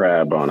with a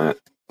crab on it.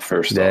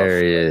 First there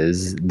off, he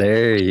is.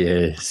 There he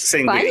is.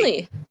 Same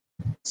finally,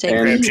 same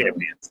And- Crab thing.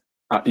 Champions.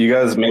 you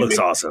guys made Looks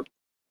me, awesome.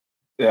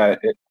 yeah,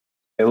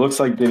 it looks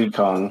like Diddy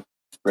Kong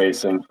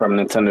Racing from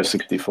Nintendo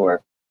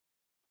 64,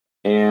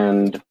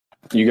 and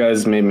you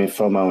guys made me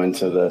FOMO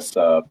into this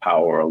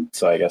Power World.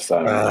 So I guess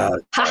I'm.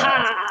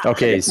 Haha.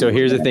 Okay, so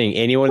here's the thing.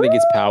 Anyone that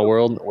gets Power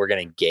World, we're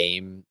going to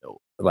game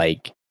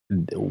like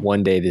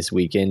one day this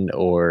weekend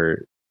or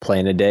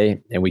plan a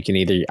day. And we can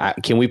either,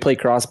 can we play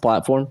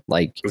cross-platform?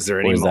 Like, Is there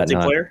or any is that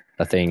not multiplayer?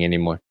 a thing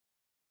anymore?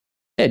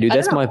 Yeah, dude,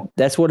 I don't know.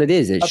 that's what it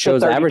is. It Up to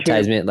shows 32.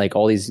 advertisement like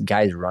all these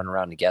guys run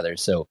around together.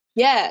 So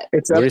Yeah.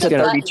 It's We're up just to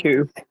gonna-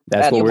 32.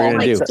 that's At what the we're going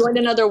moment. to do. Join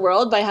another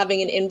world by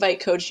having an invite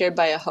code shared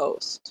by a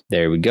host.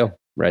 There we go.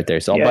 Right there.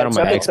 So I'll Yeah, bet on it's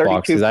my up to Xbox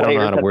 32 because I don't know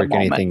how to players at work the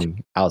moment.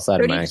 anything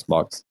outside of my 30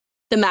 Xbox.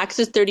 The max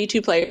is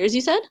 32 players,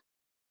 you said?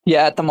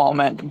 Yeah, at the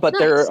moment, but Nice.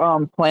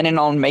 they're planning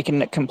on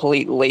making it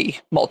completely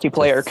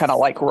multiplayer, kind of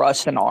like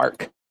Rust and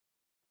Ark.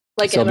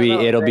 Like So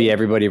MMO, it'll be right?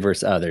 everybody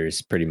versus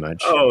others, pretty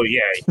much. Oh, yeah.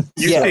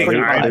 You Yeah, think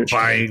pretty I'm much.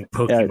 buying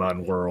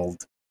Pokemon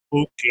World.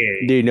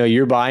 Okay. Dude, no,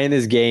 you're buying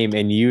this game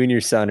and you and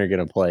your son are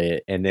going to play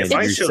it. And then If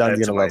I your show son's that going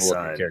to to my level up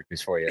your son,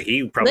 characters for you.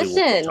 He probably won't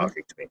be Listen.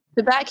 talking to me.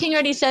 The Bat King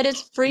already said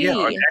it's free. Yeah,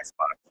 on Xbox.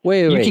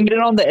 Wait, You wait. can get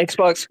it on the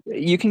Xbox.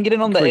 You can get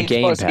it on the For Xbox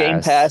Game Game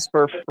Pass. Pass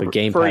for But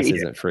Game free. Pass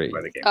isn't free.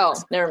 By the Game Oh,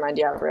 Pass. never mind.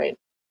 Yeah, right.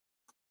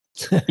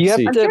 You have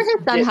See, I'm to. sure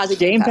his son has a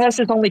Game Game Pass. Pass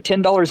is only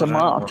 $10 a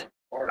month.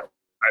 I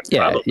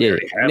yeah, probably yeah.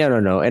 already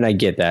have No. And I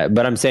get that.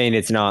 But I'm saying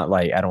it's not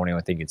like, I don't want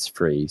anyone to think it's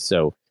free.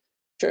 So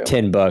True.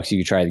 $10, you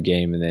can try the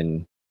game and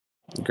then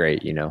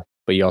great, you know.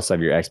 But you also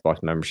have your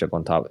Xbox membership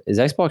on top. Is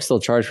Xbox still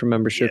charged for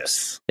memberships?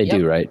 Yes. They Yep.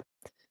 do, right?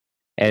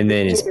 And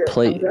then is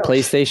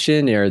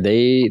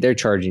PlayStation, they're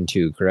charging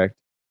too, correct?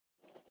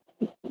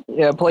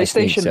 Yeah,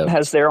 PlayStation so.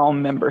 has their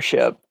own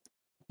membership.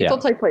 People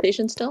play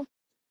PlayStation still?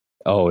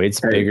 Oh, it's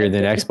bigger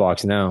than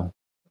Xbox now.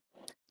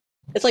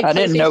 It's like I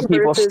didn't know PlayStation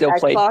people versus still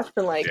played- Xbox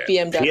and like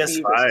Yeah. BMW PS5.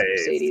 versus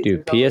Mercedes. Dude,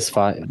 and stuff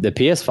like PS5, the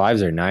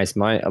PS5s are nice.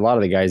 A lot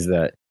of the guys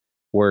that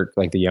work,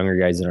 like the younger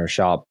guys in our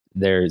shop,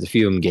 there's a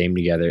few of them game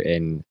together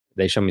and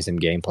they show me some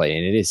gameplay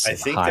and it is I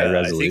think high I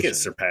resolution. think it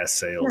surpassed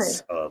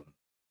sales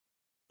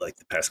like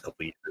the past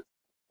couple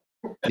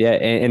years. Yeah,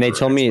 and they for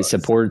told me it Xbox.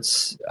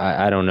 supports,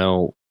 I don't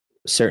know,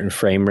 certain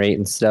frame rate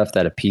and stuff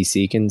that a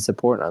PC can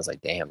support. And I was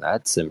like, damn,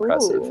 that's that.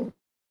 impressive. Ooh,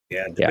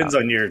 Yeah, it depends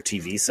on your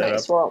TV setup.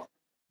 nice. Well,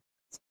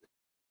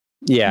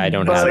 Yeah, I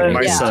don't But have like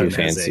anything my Yeah. son too has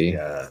fancy.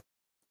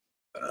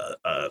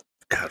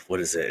 God, what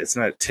is it? It's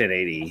not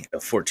 1080, a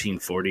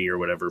 1440 or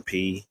whatever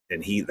P,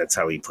 and that's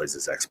how he plays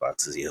his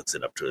Xbox. Is he hooks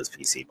it up to his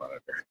PC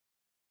monitor.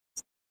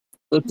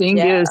 The thing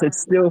Yeah. is,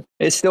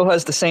 it still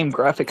has the same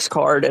graphics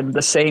card and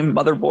the same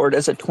motherboard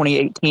as a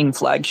 2018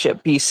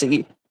 flagship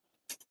PC.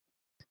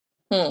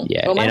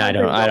 Yeah, Well, my and I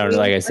don't, husband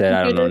like I said,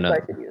 I don't know I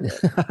nothing. could use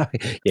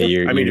it. Yeah,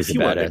 you're I mean, just if a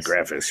you want good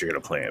badass. graphics, you're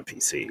gonna play on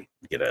PC.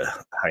 Get a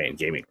high-end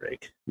gaming rig.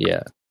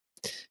 Yeah,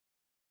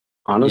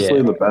 Honestly,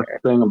 Yeah. the best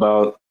thing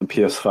about the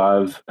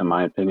PS5, in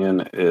my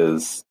opinion,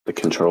 is the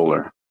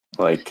controller.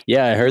 Like,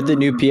 yeah. I heard the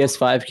new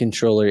PS5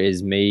 controller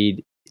is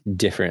made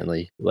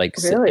differently. Like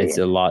Really? it's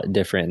a lot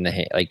different in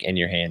the like in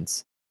your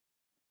hands.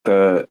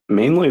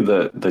 mainly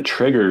the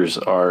triggers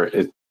are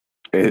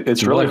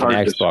it's More really like an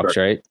hard to Xbox, describe.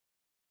 right?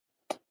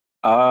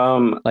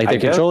 Like I the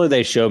guess controller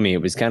they showed me,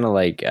 it was kind of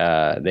like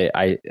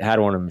I had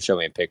one of them show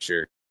me a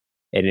picture,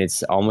 and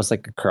it's almost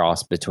like a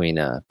cross between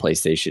a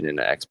PlayStation and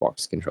an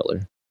Xbox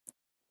controller.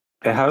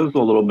 it has a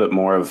little bit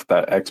more of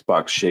that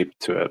Xbox shape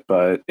to it,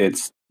 but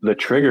it's the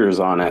triggers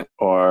on it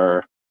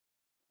are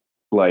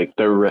like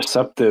they're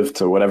receptive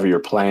to whatever you're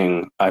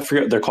playing. I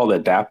forget they're called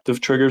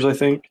adaptive triggers, I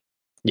think.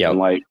 Yeah, And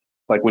like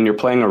when you're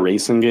playing a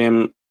racing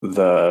game,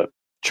 the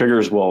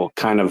triggers will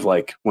kind of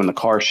like when the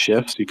car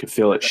shifts, you can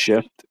feel it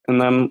shift in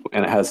them,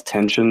 and it has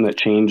tension that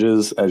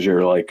changes as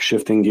you're like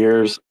shifting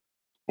gears.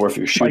 Or if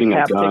you're Like shooting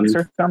a gun, haptics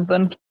or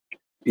something.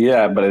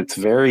 yeah, but it's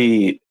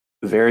very,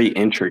 very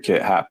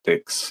intricate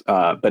haptics.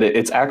 But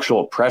it's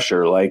actual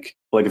pressure. Like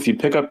if you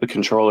pick up the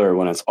controller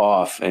when it's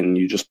off and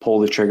you just pull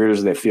the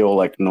triggers, they feel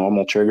like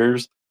normal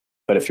triggers.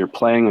 But if you're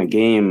playing a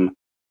game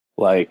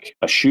like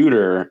a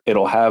shooter,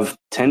 it'll have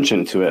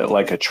tension to it,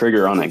 like a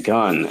trigger on a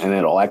gun, and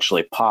it'll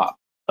actually pop,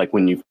 like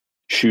when you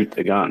shoot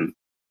the gun.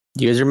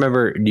 do you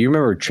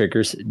remember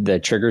triggers? The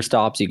trigger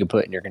stops you can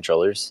put in your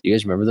controllers. You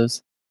guys remember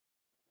those?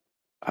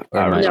 I am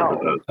I-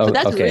 remember No. those. Oh, But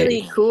that's okay.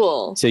 really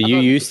cool. So you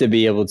used to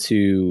be able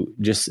to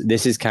this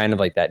is kind of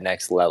like that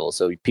next level.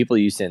 So people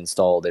used to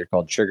install, they're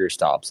called trigger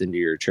stops into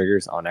your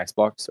triggers on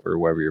Xbox or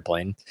wherever you're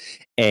playing.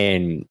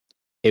 And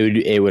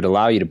it would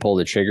allow you to pull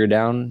the trigger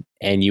down,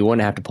 and you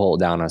wouldn't have to pull it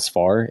down as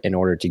far in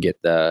order to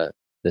get the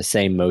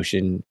same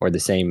motion or the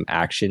same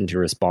action to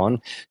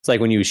respond. It's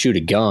like when you shoot a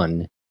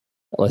gun,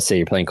 let's say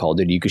you're playing Call of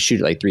Duty, you could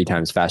shoot it like 3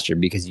 times faster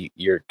because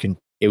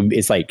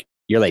it's like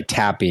you're like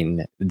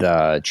tapping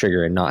the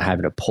trigger and not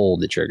having to pull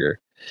the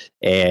trigger.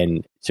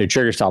 And so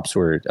trigger stops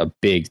were a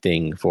big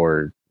thing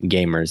for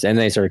gamers, and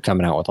they started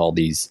coming out with all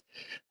these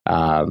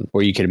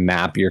where you could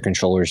map your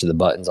controllers to the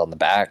buttons on the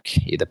back,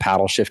 the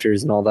paddle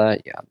shifters and all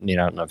that. Yeah, I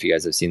don't know if you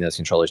guys have seen those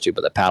controllers too,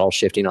 but the paddle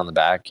shifting on the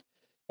back,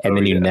 and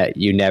then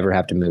you never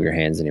have to move your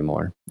hands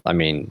anymore. I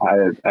mean,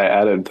 I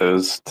added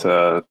those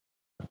to.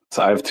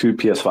 So I have 2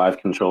 PS5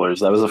 controllers.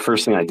 That was the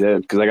first thing I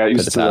did because I got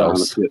used to that on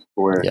the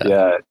PS4.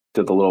 Yeah,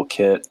 did the little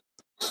kit,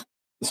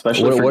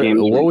 especially for games.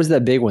 What was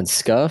that big one?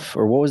 Scuff,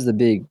 or what was the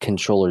big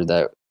controller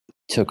that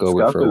took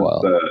over Scuff for a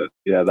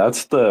while?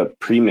 That's the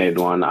pre-made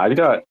one. I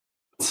got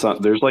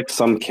there's like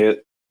some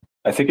kit.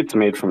 I think it's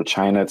made from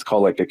China. It's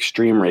called like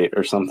Extreme Rate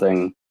or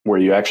something, where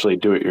you actually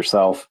do it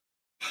yourself,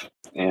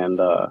 and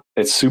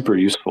it's super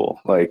useful.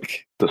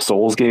 Like the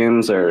Souls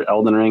games or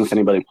Elden Ring, if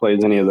anybody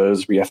plays any of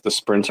those, where you have to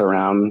sprint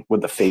around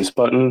with the face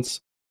buttons,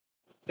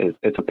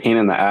 it's a pain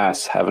in the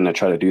ass having to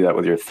try to do that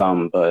with your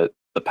thumb, but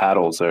the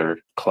paddles are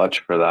clutch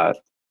for that.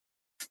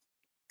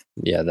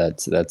 Yeah,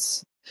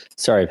 that's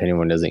sorry if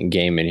anyone doesn't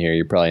game in here.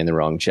 You're probably in the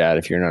wrong chat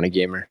if you're not a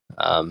gamer.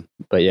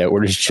 But yeah,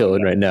 we're just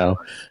chilling right now.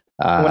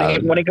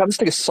 When it comes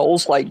to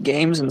Souls-like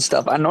games and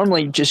stuff, I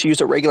normally just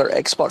use a regular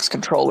Xbox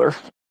controller,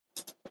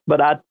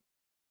 but I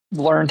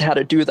learned how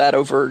to do that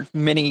over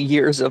many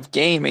years of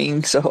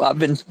gaming. So I've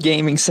been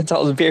gaming since I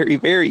was very,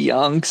 very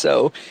young.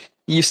 So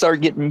you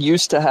start getting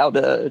used to how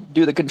to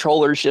do the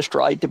controllers just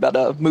right, to be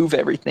able to move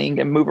everything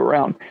and move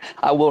around.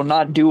 I will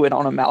not do it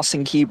on a mouse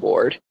and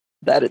keyboard.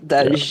 That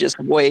is just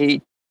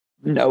way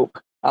nope.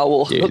 I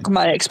will hook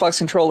my Xbox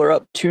controller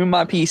up to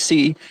my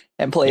PC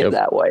and play it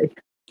that way.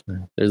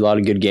 There's a lot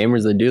of good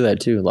gamers that do that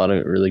too. A lot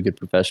of really good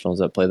professionals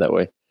that play that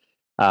way.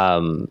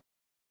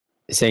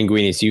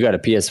 Sanguini, so you got a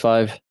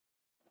PS5?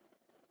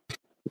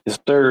 Yes,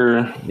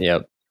 sir.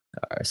 Yep.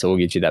 All right, so we'll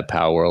get you that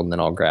Power World, and then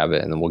I'll grab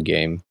it, and then we'll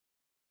game.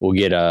 We'll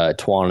get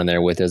Twan in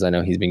there with us. I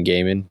know he's been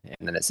gaming,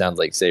 and then it sounds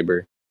like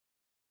Saber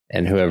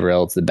and whoever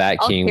else, the Bat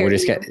King. We're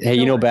just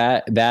gonna,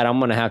 Bat, I'm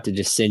gonna have to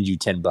just send you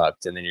 $10,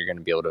 and then you're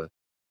gonna be able to.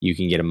 You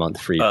can get a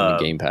month free from the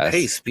Game Pass.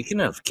 Hey, speaking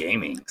of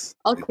gaming,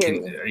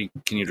 can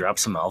you drop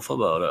some alpha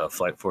about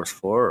Flight Force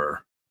 4,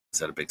 or is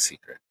that a big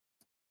secret?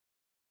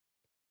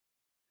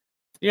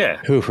 Yeah.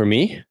 Who, for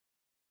me?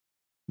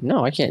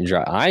 No, I can't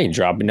drop. I ain't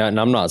dropping nothing.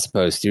 I'm not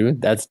supposed to.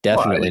 That's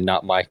definitely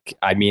not my.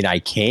 I mean, I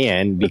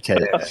can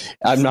because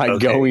I'm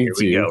not going here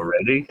to. We go.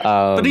 Ready?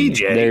 But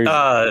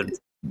EJ,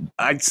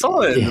 I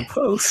saw it in the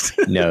post.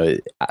 No,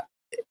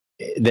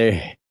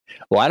 there.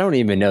 Well, I don't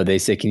even know. They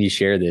said, "Can you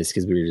share this?"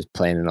 Because we were just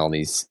planning all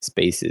these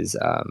spaces.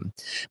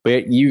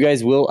 But you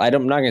guys will.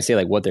 I'm not going to say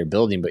like what they're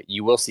building, but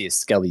you will see a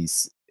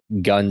Skelly's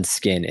gun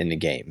skin in the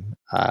game,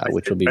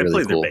 which will be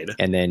really cool.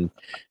 And then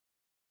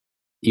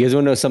you guys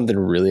want to know something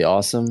really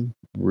awesome?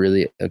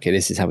 Really? Okay,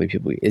 this is how many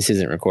people. This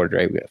isn't recorded,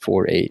 right? We got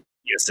 4, 8.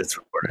 Yes, it's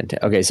recorded.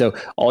 Okay, so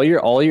all your.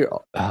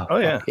 Oh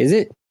yeah, is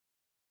it?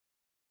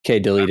 Okay,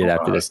 delete it I don't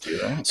after know how this. to do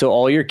that. So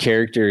all your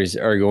characters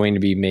are going to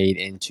be made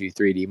into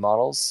 3D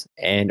models,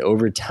 and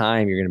over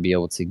time, you're going to be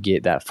able to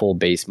get that full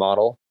base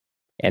model,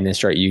 and then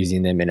start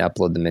using them and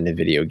upload them into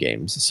video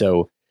games.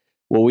 So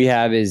what we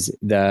have is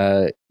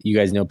you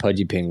guys know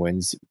Pudgy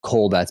Penguins.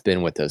 Cole, that's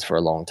been with us for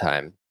a long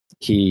time.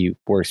 He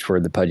works for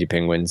the Pudgy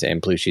Penguins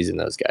and Plushies and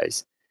those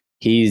guys.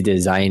 He's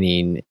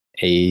designing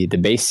the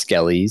base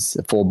skellies,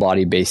 the full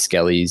body base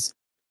skellies.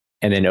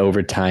 And then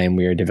over time,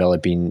 we are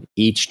developing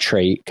each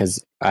trait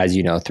because, as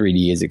you know,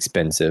 3D is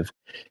expensive.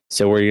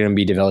 So we're going to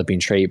be developing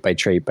trait by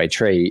trait by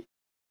trait.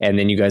 And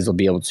then you guys will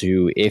be able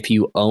to, if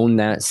you own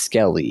that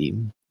skelly,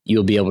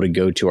 you'll be able to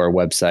go to our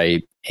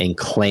website and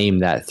claim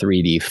that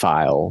 3D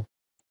file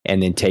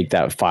and then take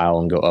that file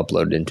and go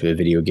upload it into a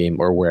video game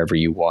or wherever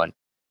you want.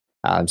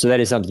 So that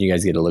is something you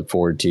guys get to look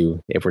forward to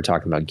if we're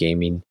talking about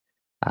gaming.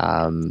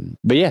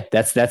 But yeah,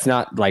 that's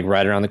not like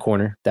right around the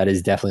corner. That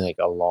is definitely like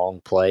a long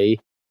play.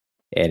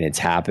 And it's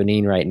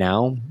happening right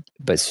now,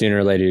 but sooner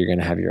or later, you're going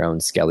to have your own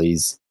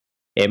skellies.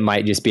 It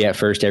might just be at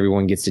first,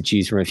 everyone gets to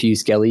choose from a few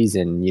skellies.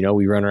 And,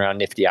 we run around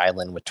Nifty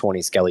Island with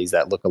 20 skellies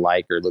that look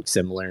alike or look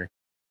similar.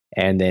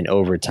 And then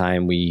over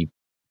time,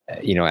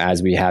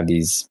 as we have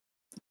these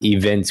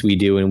events we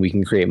do and we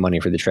can create money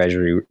for the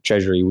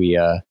treasury, we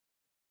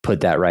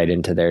put that right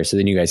into there. So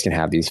then you guys can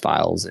have these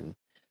files. And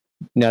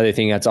another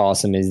thing that's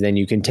awesome is then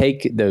you can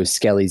take those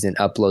skellies and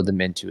upload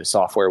them into a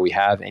software we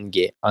have and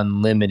get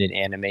unlimited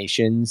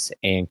animations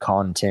and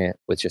content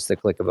with just the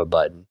click of a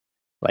button,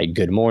 like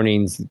good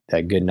mornings,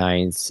 good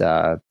nights,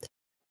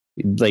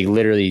 like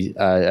literally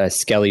a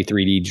skelly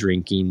 3D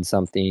drinking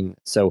something.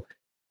 So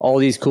all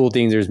these cool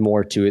things, there's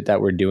more to it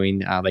that we're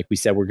doing. Like we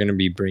said, we're going to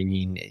be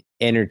bringing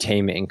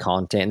entertainment and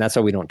content, and that's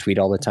why we don't tweet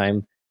all the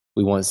time.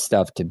 We want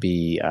stuff to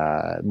be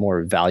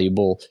more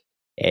valuable.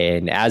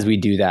 And as we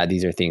do that,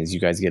 these are things you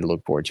guys get to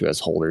look forward to as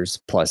holders,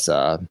 plus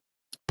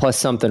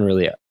something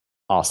really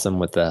awesome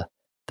with the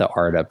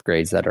art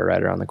upgrades that are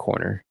right around the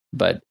corner.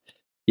 But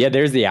yeah,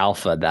 there's the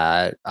alpha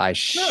that I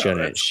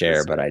shouldn't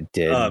share, but I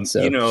did.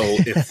 So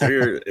if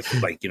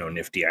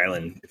Nifty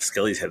Island, if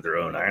Skellies had their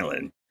own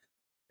island,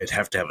 they'd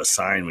have to have a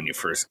sign when you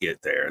first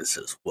get there that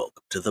says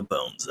 "Welcome to the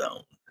Bone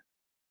Zone."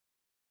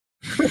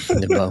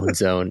 The Bone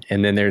Zone,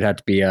 and then there'd have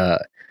to be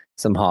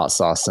some hot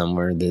sauce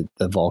somewhere. The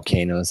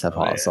volcanoes have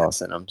hot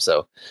sauce in them.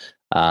 So,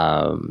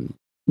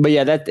 but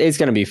yeah, that it's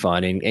going to be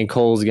fun. And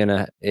Cole's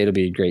it'll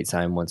be a great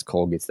time once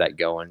Cole gets that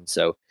going.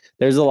 So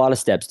there's a lot of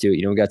steps to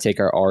it. We got to take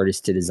our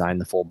artists to design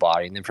the full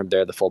body. And then from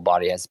there, the full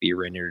body has to be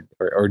rendered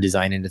or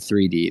designed into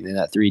 3D. And then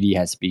that 3D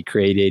has to be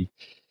created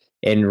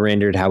and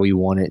rendered how we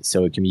want it.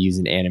 So it can be used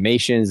in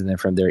animations. And then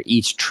from there,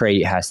 each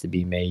trait has to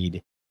be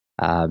made.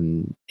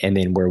 And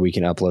then where we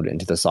can upload it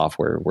into the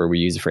software where we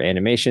use it for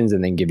animations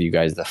and then give you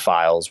guys the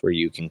files where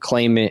you can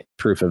claim it,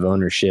 proof of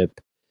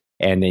ownership,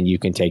 and then you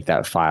can take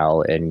that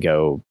file and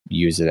go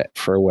use it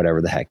for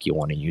whatever the heck you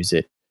want to use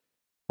it.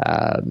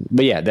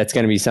 But yeah, that's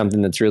going to be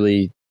something that's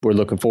really, we're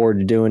looking forward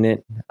to doing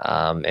it.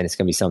 And it's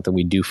going to be something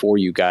we do for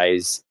you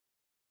guys.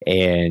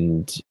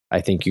 And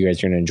I think you guys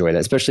are going to enjoy that,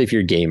 especially if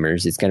you're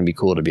gamers. It's going to be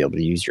cool to be able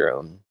to use your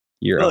own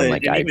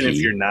like IP. Even if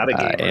you're not a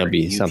gamer, it'll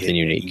be something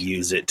unique.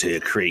 Use it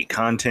to create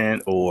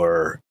content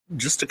or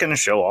just to kind of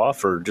show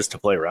off or just to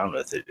play around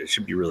with it. It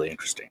should be really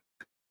interesting.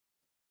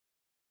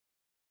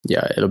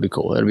 Yeah, it'll be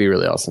cool. It'll be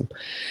really awesome.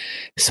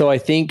 So I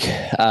think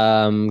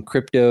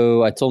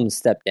Crypto, I told him to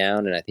step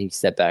down and I think he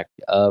stepped back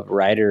up.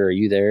 Ryder, are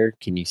you there?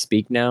 Can you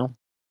speak now?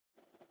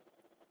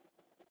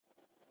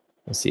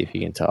 Let's see if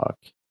he can talk.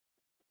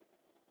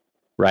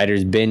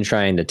 Ryder's been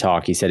trying to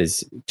talk. He said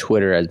his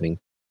Twitter has been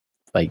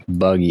like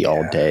buggy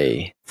all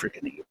day.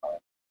 Freaking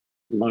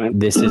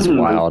this is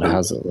wild.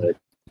 How's it look?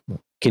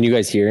 Can you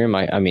guys hear him?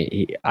 I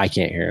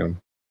can't hear him.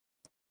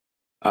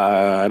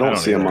 I don't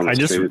see him on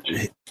the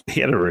stage.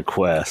 He had a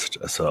request,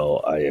 so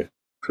I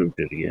approved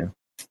it again.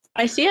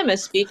 I see him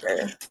as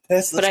speaker,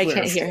 but I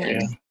can't hear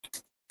him. Yeah.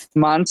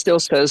 Mine still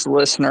says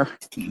listener.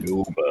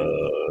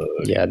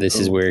 Yeah, this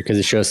is weird because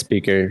it shows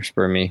speakers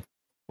for me.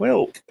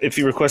 Well, if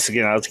you request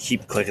again, I'll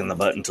keep clicking the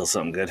button until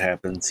something good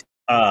happens.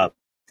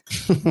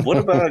 What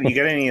about, you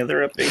got any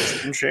other updates you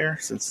can share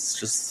since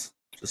it's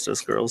just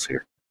us girls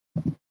here?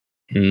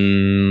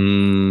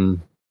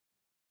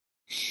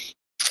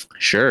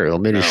 Sure.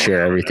 Let me just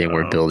share everything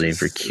we're building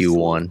for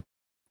Q1.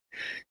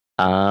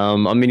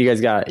 You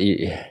guys got,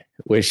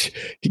 which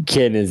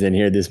Ken is in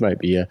here. This might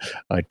be a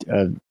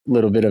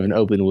little bit of an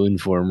open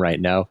wound for him right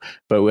now.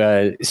 But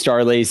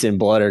Starlace and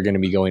Blood are going to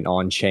be going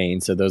on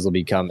chain, so those will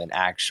become an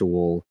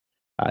actual.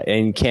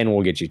 And Ken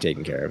will get you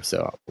taken care of.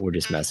 So we're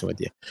just messing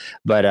with you.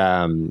 But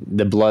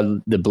the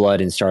blood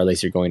and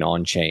Starlace are going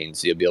on chain,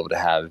 so you'll be able to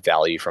have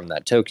value from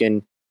that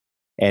token,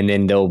 and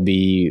then there'll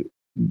be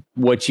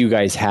what you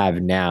guys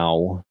have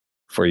now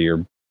for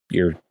your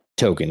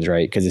tokens,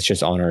 right? Because it's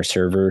just on our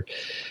server.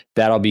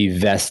 That'll be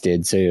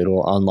vested, so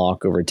it'll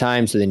unlock over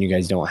time. So then you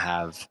guys don't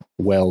have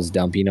whales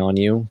dumping on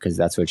you, because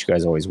that's what you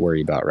guys always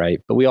worry about,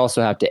 right? But we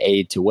also have to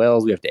aid to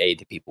whales. We have to aid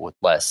to people with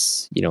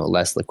less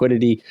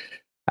liquidity,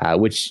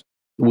 which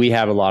we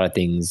have a lot of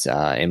things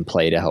in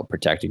play to help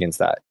protect against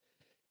that.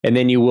 And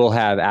then you will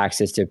have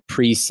access to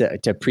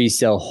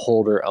pre-sale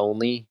holder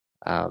only.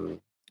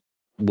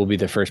 Will be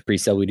the first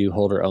pre-sale we do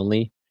holder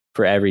only.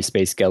 For every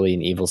Space Skelly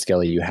and Evil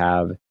Skelly you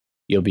have,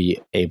 you'll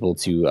be able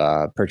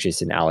to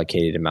purchase an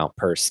allocated amount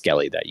per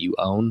Skelly that you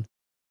own,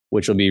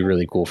 which will be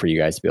really cool for you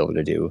guys to be able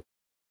to do.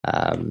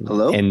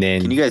 Hello? And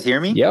then, Can you guys hear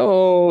me?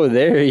 Yo,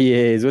 there he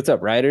is. What's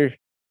up, Ryder?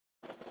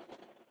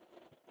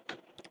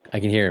 I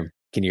can hear him.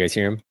 Can you guys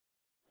hear him?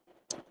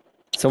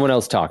 Someone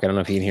else talk. I don't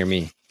know if you can hear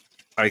me.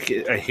 I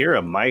hear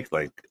a mic,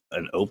 like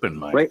an open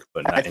mic, Wait,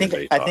 but not I think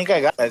anybody I talking. think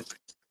I got it.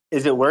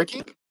 Is it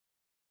working?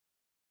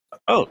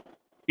 Oh,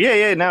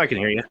 yeah. Now I can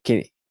hear you.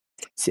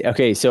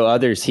 Okay, so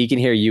others, he can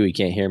hear you. He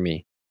can't hear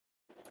me.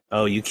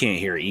 Oh, you can't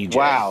hear EJ.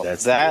 Wow,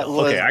 That's that the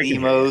was okay, I can the hear you.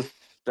 most.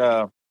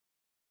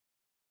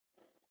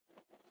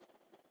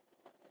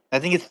 I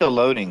think it's still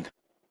loading.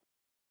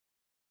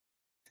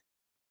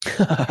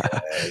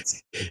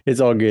 It's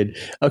all good.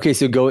 Okay,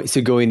 so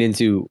going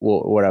into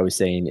what I was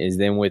saying is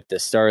then with the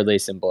Star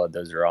Lace and Blood,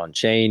 those are on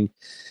chain.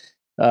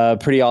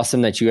 Pretty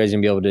awesome that you guys are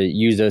gonna be able to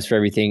use those for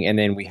everything. And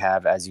then we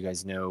have, as you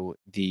guys know,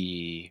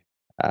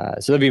 so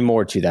there'll be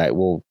more to that.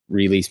 We'll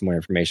release more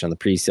information on the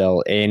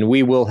pre-sale, and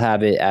we will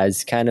have it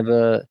as kind of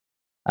a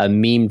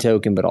meme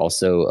token, but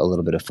also a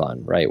little bit of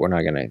fun, right? We're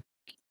not gonna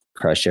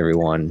crush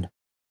everyone.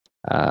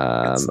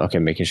 Okay,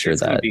 making sure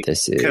that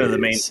this is kind of the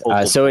main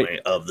focal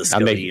point of the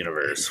Skelly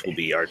universe will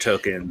be our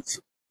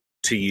tokens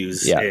to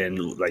use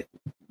in, like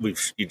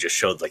you just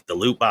showed, like the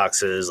loot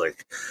boxes,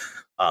 like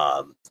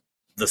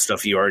the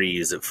stuff you already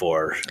use it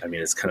for. I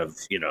mean, it's kind of,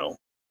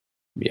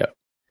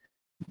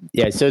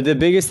 Yeah, so the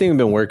biggest thing we've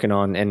been working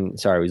on, and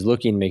sorry, I was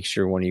looking to make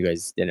sure one of you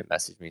guys didn't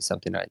message me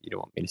something that you don't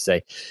want me to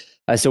say.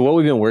 So what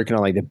we've been working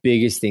on, like the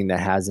biggest thing that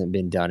hasn't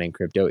been done in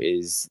crypto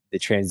is the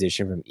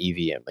transition from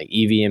EVM. Like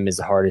EVM is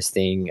the hardest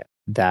thing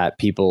that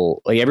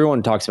people, like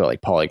everyone talks about,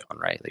 like Polygon,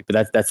 right? Like,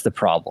 but that's the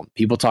problem.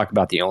 People talk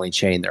about the only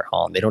chain they're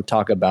on. They don't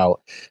talk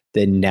about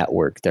the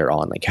network they're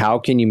on. Like, how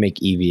can you make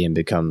EVM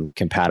become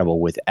compatible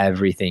with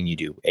everything you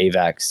do?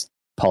 AVAX,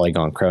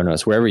 Polygon,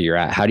 Chronos, wherever you're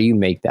at. How do you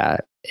make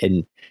that?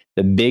 And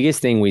the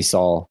biggest thing we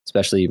saw,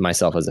 especially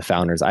myself as a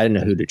founder, is I didn't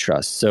know who to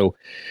trust. So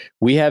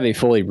we have a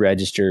fully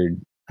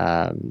registered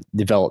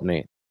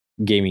development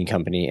gaming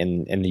company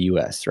in the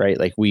US, right?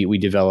 Like we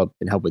develop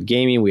and help with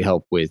gaming. We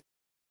help with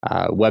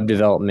web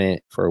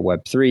development for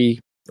Web3,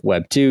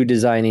 Web2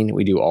 designing.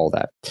 We do all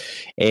that.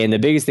 And the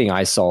biggest thing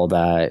I saw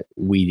that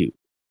we do,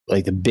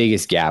 like the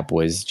biggest gap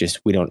was just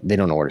they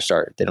don't know where to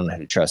start. They don't know how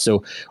to trust.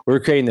 So we're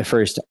creating the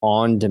first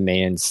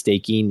on-demand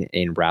staking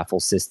and raffle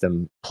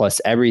system, plus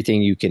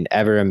everything you can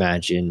ever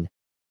imagine.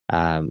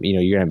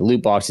 You're gonna have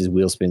loot boxes,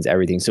 wheel spins,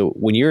 everything. So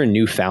when you're a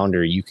new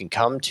founder, you can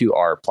come to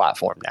our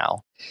platform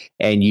now,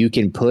 and you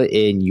can put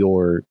in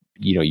your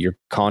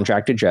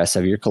contract address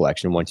of your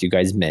collection once you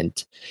guys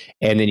mint,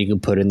 and then you can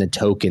put in the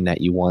token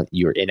that you want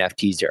your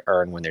NFTs to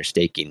earn when they're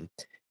staking.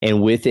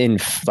 And within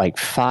like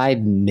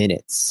 5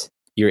 minutes,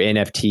 your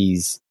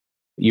NFTs,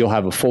 you'll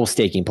have a full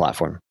staking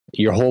platform.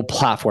 Your whole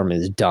platform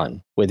is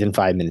done within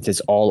 5 minutes.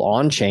 It's all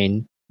on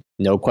chain,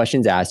 no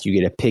questions asked. You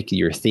get to pick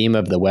your theme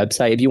of the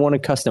website. If you want a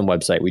custom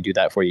website, we do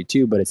that for you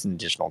too, but it's an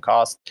additional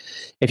cost.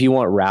 If you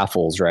want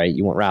raffles, right?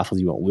 You want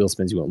raffles, you want wheel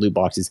spins, you want loot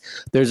boxes.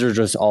 Those are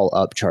just all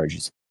up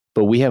charges.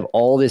 But we have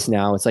all this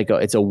now. It's like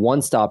it's a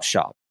one-stop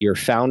shop. You're a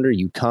founder,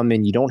 you come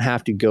in, you don't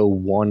have to go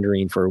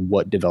wandering for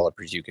what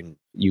developers you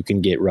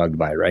can get rugged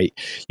by, right?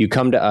 You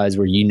come to us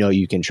where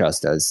you can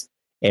trust us.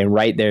 And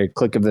right there,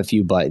 click of a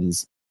few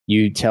buttons,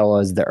 you tell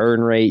us the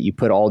earn rate, you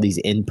put all these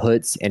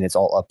inputs, and it's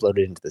all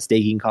uploaded into the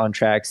staking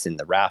contracts and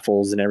the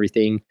raffles and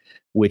everything,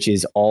 which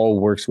is all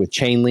works with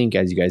Chainlink,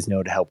 as you guys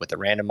know, to help with the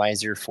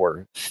randomizer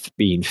for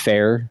being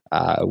fair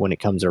when it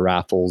comes to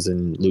raffles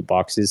and loot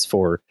boxes.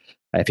 For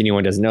if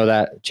anyone doesn't know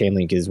that,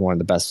 Chainlink is one of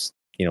the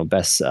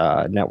best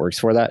networks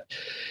for that.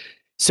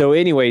 So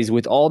anyways,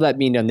 with all that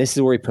being done, this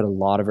is where we put a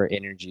lot of our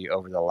energy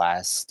over the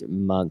last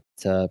month,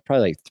 probably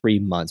like 3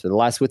 months. But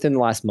within the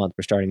last month,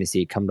 we're starting to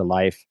see it come to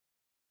life.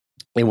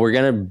 And we're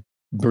going to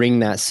bring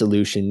that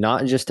solution,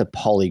 not just to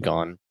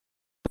Polygon,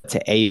 but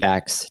to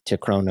AVAX, to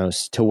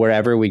Chronos, to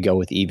wherever we go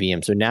with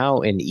EVM. So now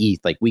in ETH,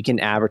 like we can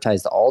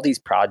advertise to all these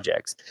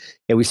projects,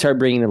 and we start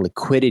bringing the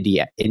liquidity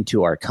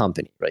into our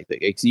company, right?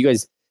 Like, so you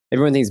guys,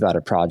 everyone thinks about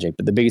a project,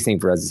 but the biggest thing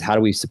for us is how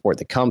do we support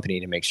the company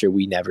to make sure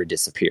we never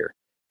disappear?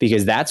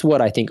 Because that's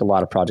what I think a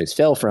lot of projects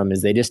fail from,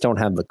 is they just don't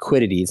have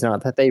liquidity. It's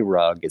not that they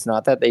rug. It's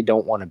not that they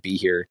don't want to be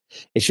here.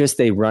 It's just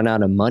they run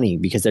out of money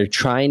because they're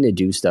trying to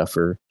do stuff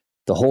for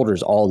the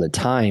holders all the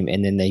time.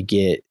 And then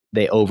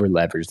they over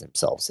leverage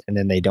themselves, and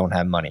then they don't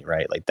have money,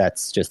 right? Like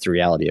that's just the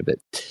reality of it.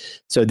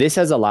 So this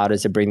has allowed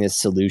us to bring this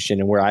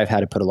solution, and where I've had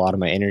to put a lot of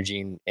my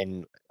energy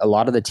and a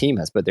lot of the team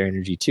has put their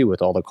energy too,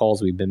 with all the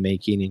calls we've been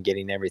making and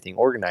getting everything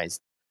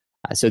organized.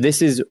 So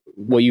this is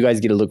what you guys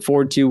get to look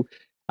forward to.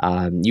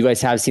 You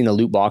guys have seen the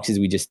loot boxes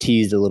we just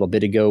teased a little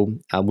bit ago.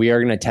 We are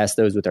going to test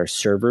those with our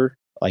server,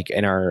 like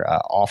in our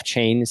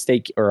off-chain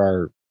stake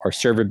or our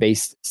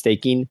server-based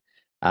staking.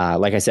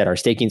 Like I said, our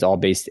staking is all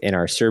based in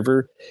our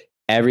server.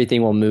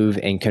 Everything will move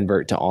and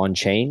convert to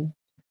on-chain.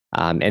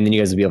 And then you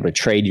guys will be able to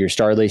trade your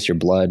star lace, your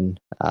blood,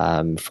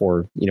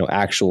 for,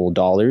 actual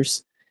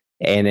dollars.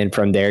 And then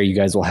from there, you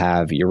guys will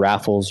have your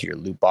raffles, your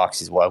loot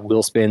boxes. We'll have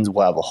wheel spins.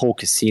 We'll have a whole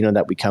casino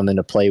that we come in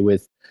to play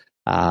with.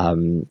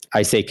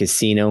 I say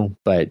casino,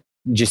 but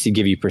just to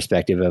give you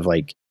perspective of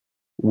like,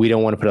 we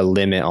don't want to put a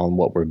limit on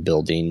what we're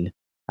building.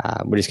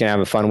 We're just going to have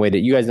a fun way that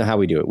you guys know how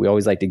we do it. We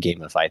always like to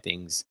gamify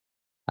things.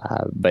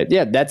 But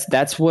yeah,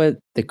 that's what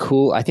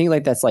I think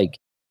like that's like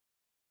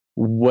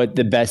what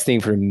the best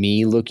thing for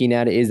me looking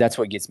at it is. That's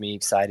what gets me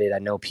excited. I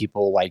know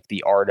people like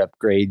the art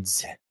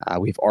upgrades.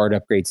 We have art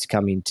upgrades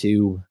coming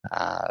too.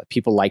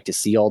 People like to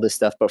see all this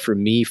stuff, but for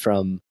me,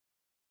 from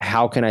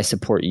how can I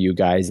support you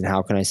guys and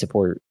how can I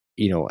support,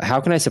 how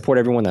can I support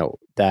everyone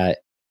that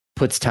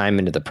puts time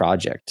into the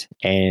project?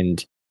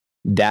 And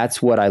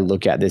that's what I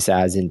look at this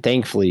as. And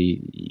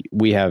thankfully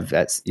we have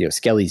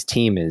Skelly's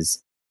team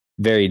is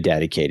very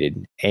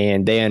dedicated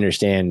and they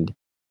understand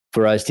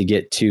for us to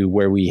get to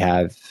where we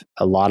have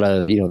a lot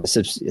of,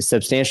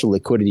 substantial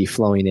liquidity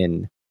flowing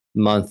in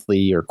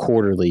monthly or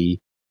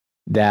quarterly,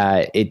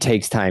 that it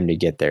takes time to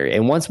get there.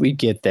 And once we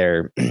get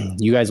there,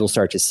 you guys will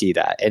start to see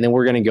that. And then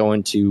we're going to go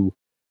into,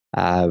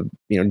 down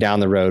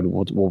the road,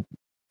 we'll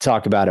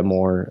talk about it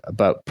more,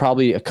 but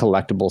probably a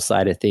collectible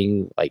side of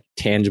thing, like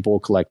tangible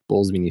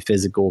collectibles, meaning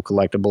physical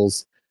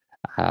collectibles.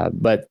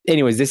 But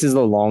anyways, this is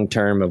the long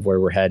term of where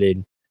we're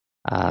headed.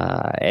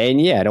 And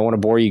yeah, I don't want to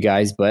bore you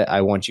guys, but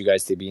I want you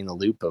guys to be in the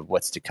loop of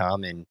what's to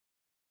come and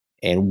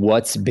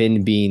what's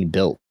been being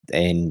built.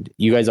 And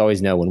you guys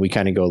always know when we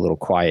kind of go a little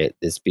quiet,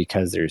 it's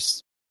because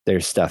there's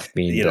stuff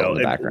being built in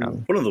the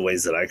background. One of the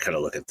ways that I kind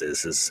of look at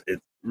this is it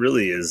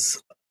really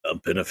is a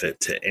benefit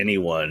to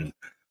anyone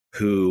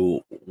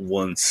who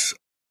wants,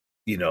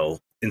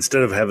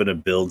 instead of having to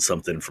build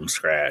something from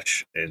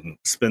scratch and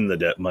spend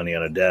the money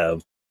on a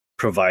dev,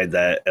 provide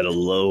that at a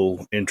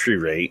low entry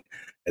rate,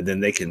 and then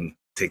they can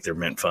take their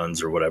mint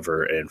funds or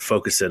whatever and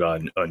focus it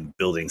on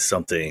building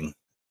something,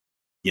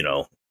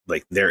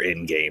 like their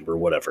in game or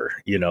whatever.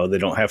 They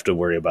don't have to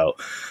worry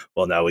about,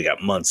 well, now we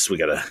got months, we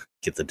got to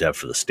get the dev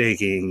for the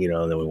staking,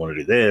 then we want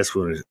to do this.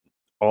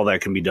 All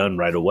that can be done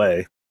right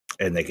away,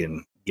 and they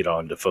can get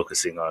on to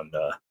focusing on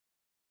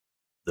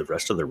the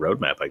rest of the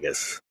roadmap, I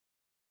guess.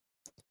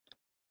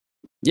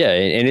 Yeah,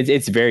 and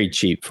it's very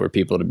cheap for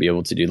people to be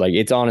able to do. Like,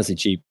 it's honestly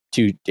cheap.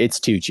 It's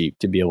too cheap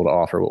to be able to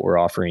offer what we're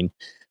offering.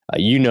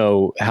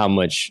 How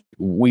much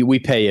we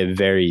pay a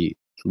very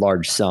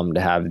large sum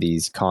to have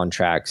these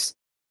contracts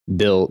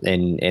built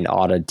and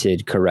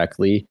audited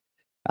correctly.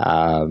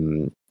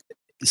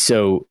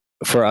 So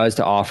for us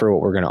to offer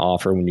what we're going to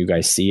offer when you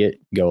guys see it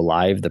go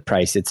live, the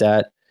price it's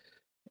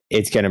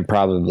going to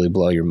probably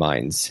blow your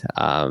minds.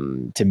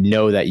 To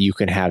know that you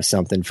can have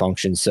something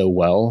function so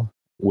well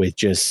with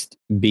just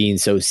being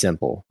so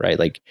simple, right?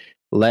 Like,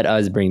 let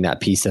us bring that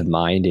peace of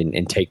mind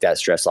and take that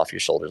stress off your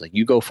shoulders. Like,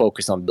 you go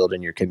focus on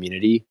building your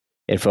community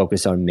and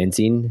focus on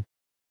minting,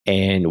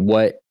 and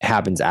what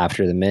happens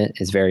after the mint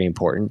is very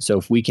important. So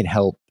if we can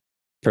help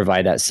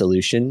provide that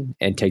solution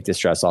and take the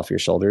stress off your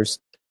shoulders,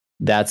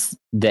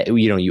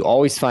 you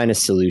always find a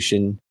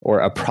solution or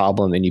a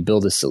problem and you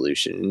build a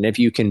solution. And if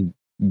you can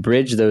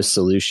bridge those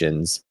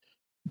solutions,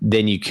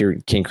 then you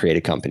can create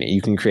a company.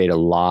 You can create a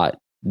lot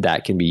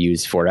that can be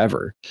used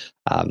forever.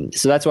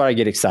 So that's what I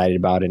get excited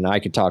about. And I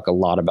could talk a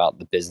lot about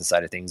the business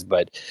side of things,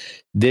 but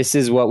this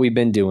is what we've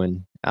been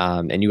doing.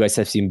 And you guys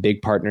have seen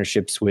big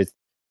partnerships with,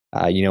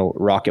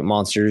 Rocket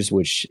Monsters,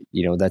 which,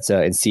 that's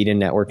and Seedon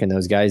Network and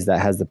those guys that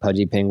has the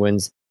Pudgy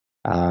Penguins,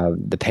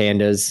 the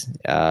Pandas,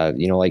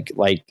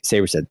 like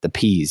Saber said, the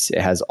Peas.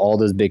 It has all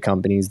those big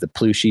companies, the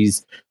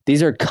Plushies.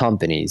 These are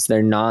companies.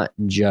 They're not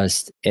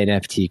just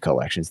NFT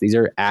collections. These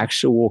are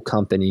actual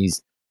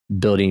companies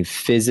building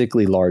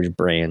physically large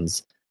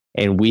brands.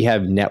 And we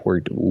have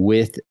networked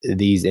with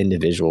these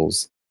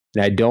individuals.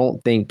 And I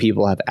don't think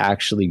people have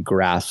actually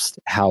grasped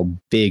how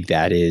big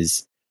that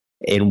is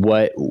and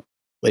what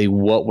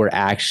we're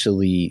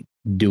actually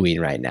doing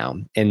right now.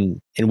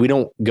 And we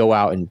don't go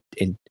out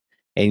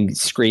and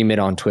scream it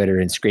on Twitter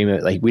and scream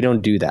it. Like, we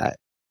don't do that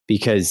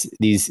because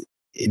these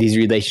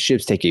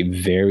relationships take a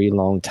very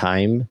long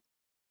time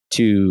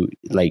to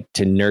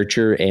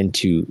nurture and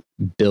to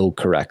build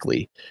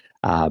correctly.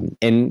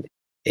 And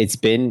it's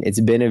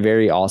been a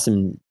very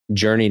awesome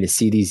journey to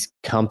see these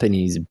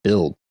companies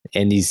build.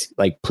 And these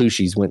like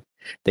Plushies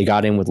they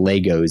got in with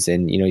Legos,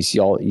 and you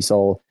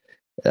saw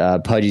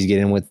Pudgy's get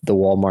in with the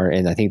Walmart,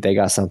 and I think they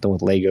got something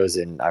with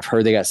Legos, and I've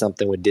heard they got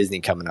something with Disney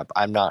coming up.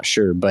 I'm not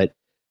sure, but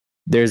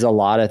there's a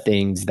lot of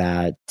things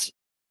that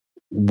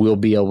we'll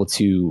be able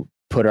to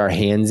put our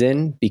hands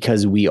in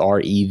because we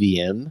are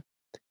EVM.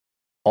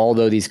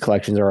 Although these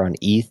collections are on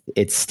ETH,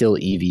 it's still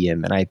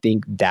EVM. And I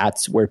think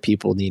that's where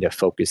people need to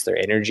focus their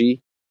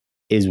energy,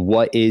 is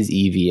what is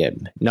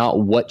EVM?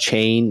 Not what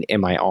chain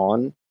am I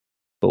on,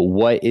 but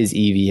what is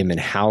EVM and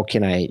how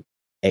can I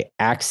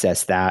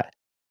access that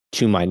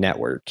to my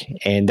network?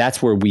 And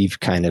that's where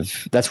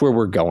that's where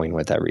we're going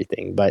with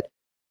everything. But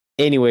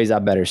anyways, I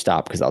better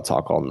stop because I'll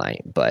talk all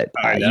night. But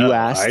you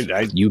asked,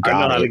 you got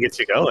I know how it. to get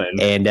you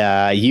going.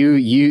 And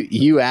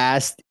you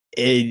asked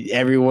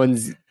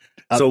everyone's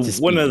up So to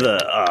speed. one of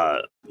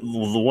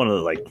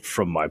the like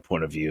from my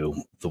point of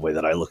view, the way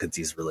that I look at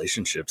these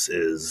relationships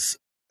is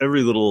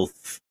every little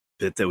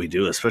bit that we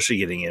do, especially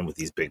getting in with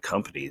these big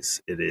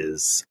companies, it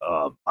is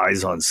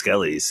eyes on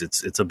Skellies.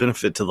 It's a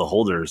benefit to the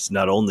holders.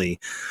 Not only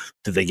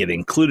do they get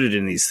included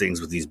in these things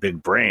with these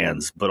big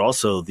brands, but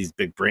also these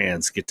big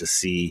brands get to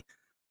see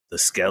the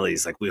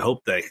Skellies. Like we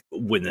hope that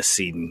when the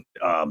scene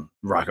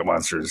Rocket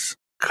Monsters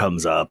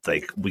comes up,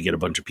 like we get a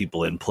bunch of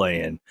people in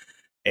playing,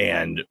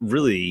 and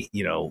really,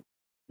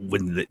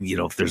 when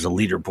if there's a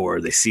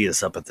leaderboard, they see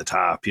us up at the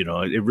top.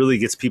 It really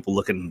gets people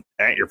looking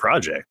at your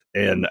project,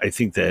 and I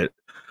think that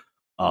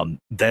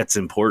that's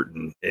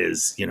important.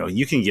 Is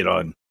you can get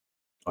on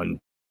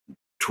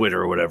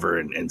Twitter or whatever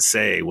and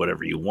say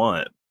whatever you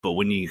want, but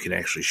when you can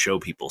actually show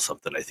people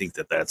something, I think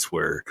that that's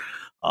where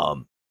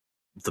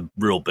the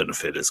real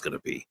benefit is going to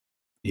be.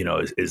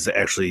 Is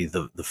actually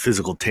the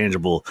physical,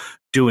 tangible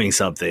doing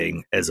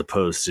something as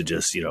opposed to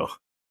just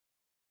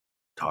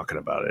talking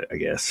about it. I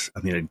guess.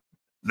 I mean,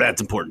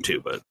 that's important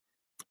too, but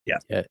yeah.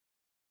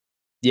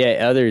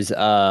 Others,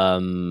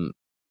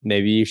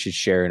 maybe you should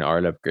share an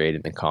art upgrade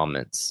in the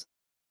comments.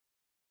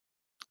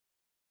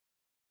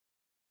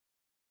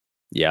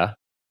 Yeah.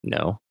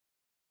 No.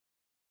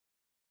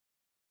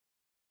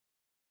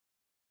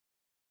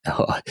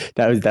 Oh,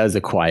 that was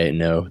a quiet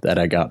no that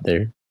I got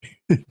there.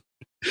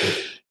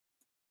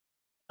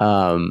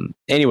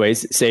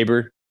 Anyways,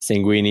 Saber,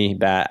 Sanguini,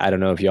 Bat. I don't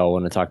know if y'all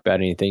want to talk about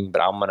anything,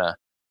 but I'm gonna,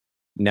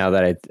 now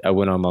that I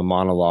went on my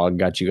monologue,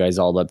 got you guys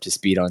all up to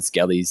speed on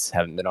Skellies.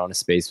 Haven't been on a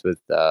space with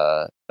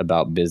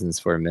about business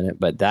for a minute,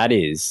 but that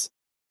is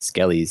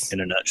Skellies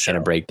in a nutshell,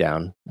 and a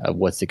breakdown of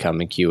what's to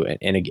come in Q.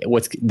 And again,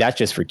 that's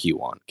just for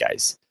Q1,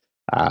 guys.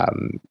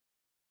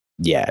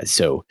 Yeah,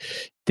 so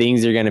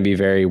things are going to be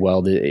very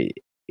well,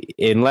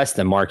 unless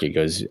the market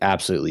goes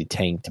absolutely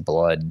tanked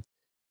blood.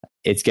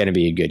 It's going to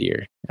be a good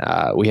year.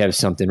 We have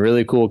something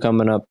really cool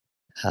coming up.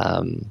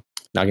 Not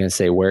going to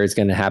say where it's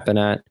going to happen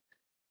at,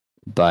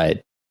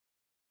 but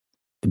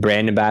the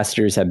brand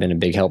ambassadors have been a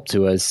big help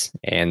to us,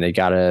 and they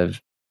got to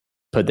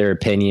put their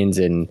opinions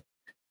and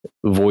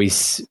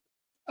voice,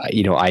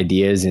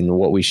 ideas and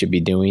what we should be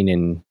doing.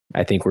 And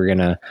I think we're going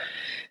to,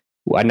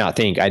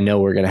 I know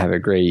we're going to have a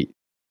great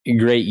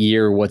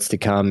year, what's to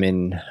come,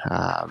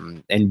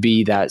 and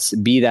be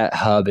that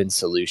hub and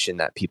solution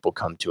that people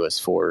come to us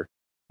for,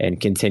 and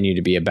continue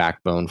to be a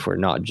backbone for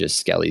not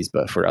just Skellies,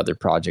 but for other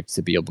projects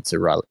to be able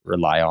to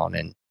rely on.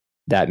 And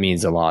that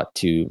means a lot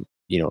to,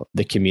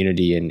 the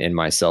community and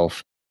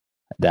myself,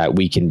 that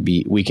we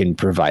can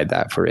provide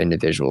that for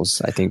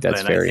individuals. I think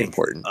that's very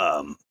important.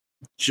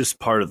 Just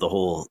part of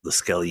the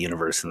Skelly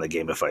universe and the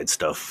gamified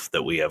stuff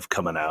that we have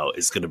coming out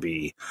is going to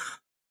be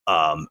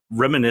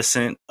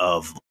reminiscent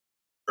of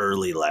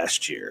early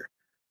last year,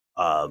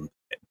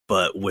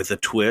 but with a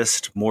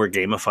twist, more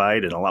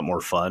gamified and a lot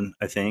more fun.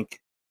 I think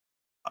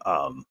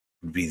would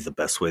be the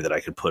best way that I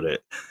could put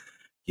it.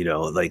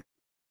 Like,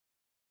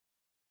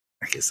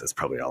 I guess that's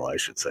probably all I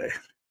should say.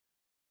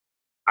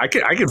 I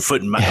can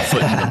foot in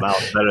the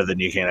mouth better than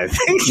you can, I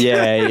think.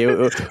 Yeah,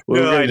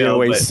 we're going to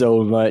away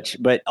so much,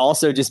 but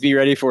also just be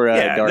ready for Dark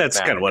Matter. That's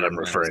kind of what I'm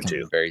referring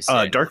to.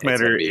 Dark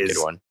Matter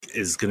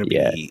is going to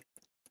be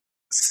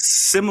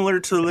similar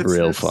to Elixir,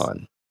 real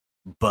fun,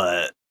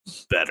 but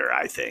better.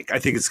 I think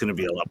it's going to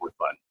be a lot more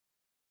fun.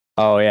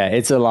 Oh yeah,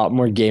 it's a lot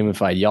more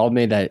gamified. Y'all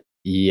made that.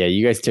 Yeah,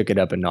 you guys took it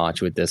up a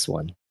notch with this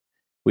one.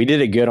 We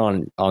did it good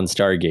on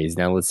Stargaze.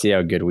 Now let's see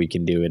how good we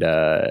can do it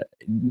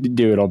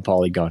on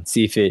Polygon.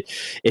 See if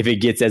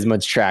it gets as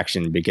much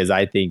traction, because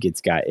I think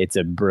it's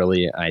a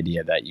brilliant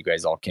idea that you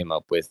guys all came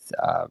up with.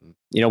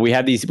 We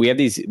have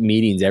these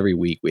meetings every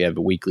week. We have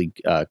weekly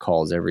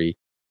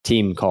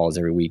team calls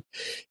every week,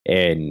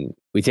 and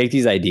we take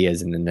these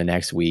ideas, and then the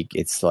next week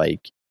it's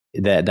like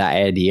that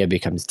idea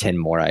becomes 10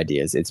 more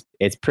ideas.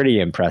 It's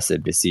pretty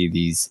impressive to see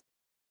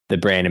the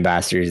brand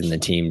ambassadors and the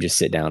team just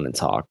sit down and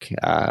talk.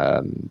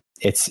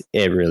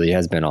 It really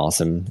has been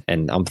awesome,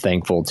 and I'm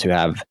thankful to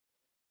have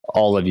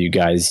all of you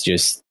guys.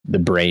 Just the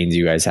brains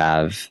you guys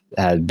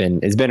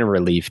it's been a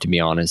relief, to be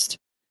honest.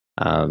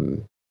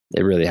 It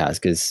really has,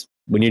 because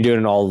when you're doing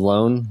it all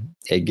alone,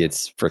 it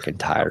gets freaking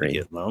tiring.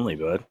 You get lonely,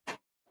 bud.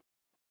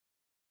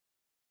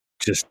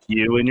 Just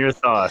you and your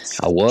thoughts.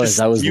 I was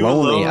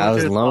lonely. I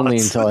was lonely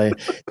until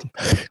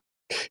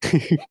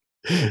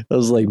I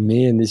was like,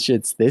 man, this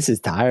is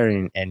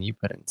tiring, and you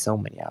put in so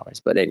many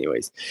hours. But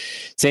anyways,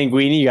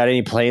 Sanguini, you got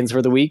any plans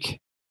for the week?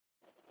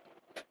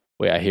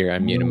 Wait, I hear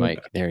I'm muting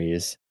Mike. There he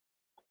is.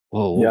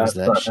 Whoa, what was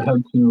that shit?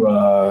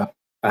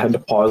 I had to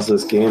pause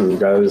this game. You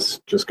guys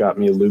just got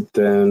me looped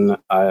in.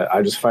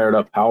 I just fired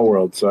up Power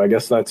World, so I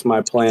guess that's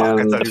my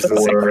plan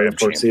for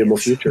foreseeable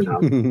future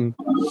now.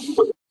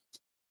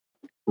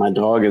 My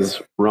dog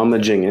is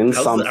rummaging in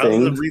something.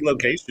 How's the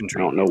relocation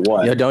tree? I don't know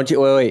what. Yo, don't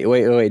you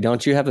wait?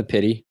 Don't you have a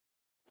pity?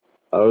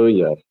 Oh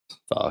yeah.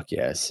 Fuck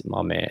yes,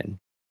 my man.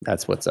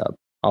 That's what's up.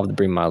 I'll have to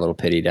bring my little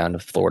pity down to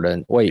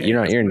Florida. Wait,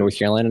 you're in North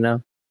Carolina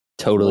now?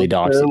 Totally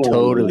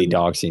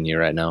doxing you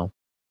right now.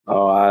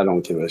 Oh, I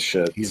don't give a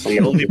shit. He's the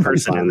only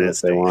person in Find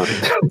this what they want.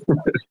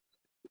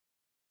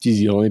 She's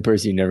the only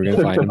person you're never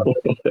gonna find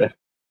him.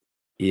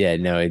 Yeah,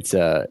 no, it's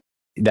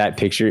that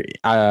picture.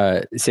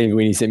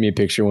 Sanguini sent me a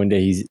picture one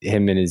day.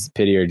 Him and his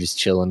pity are just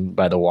chilling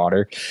by the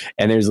water,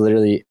 and there's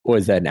literally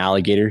an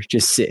alligator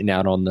just sitting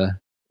out on the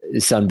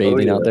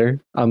sunbathing out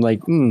there. I'm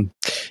like,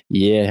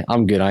 yeah,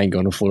 I'm good. I ain't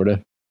going to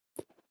Florida.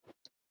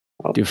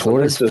 Dude,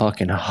 Florida's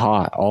fucking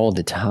hot all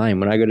the time.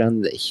 When I go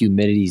down, the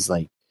humidity's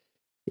like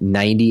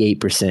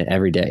 98%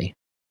 every day.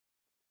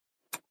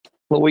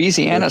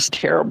 Louisiana's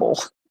terrible.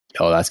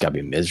 Oh, that's got to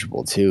be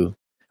miserable too.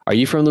 Are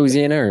you from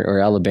Louisiana or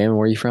Alabama?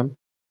 Where are you from?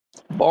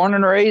 Born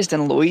and raised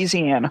in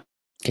Louisiana.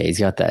 Okay, he's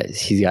got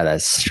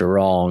that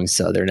strong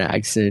Southern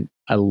accent.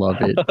 I love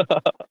it.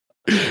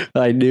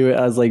 I knew it.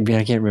 I was like,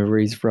 man, I can't remember where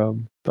he's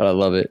from, but I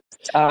love it.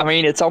 I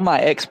mean, it's on my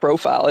X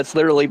profile. It's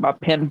literally my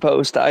pin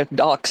post. I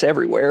dox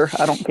everywhere.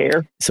 I don't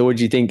care. So what'd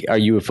you think? Are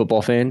you a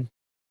football fan?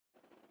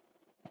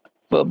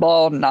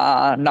 Football?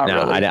 Nah, not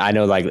really. I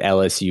know like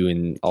LSU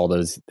and all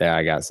those there.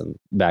 I got some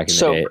back in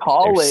the day. So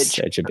college,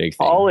 such a big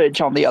thing.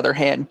 College, on the other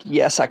hand,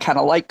 yes, I kind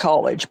of like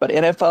college, but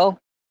NFL,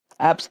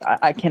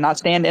 I cannot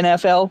stand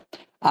NFL.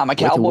 I'm a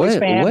Cowboys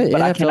fan,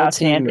 but I cannot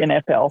stand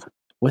NFL.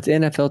 What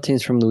NFL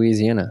teams from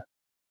Louisiana?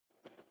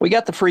 We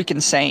got the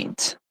freaking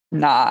Saints.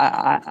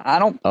 Nah, I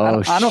don't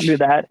do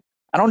that.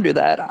 I don't do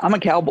that. I'm a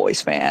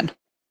Cowboys fan.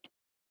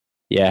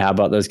 Yeah, how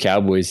about those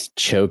Cowboys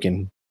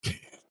choking?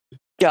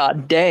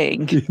 God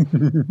dang.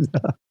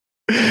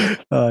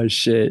 Oh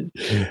shit.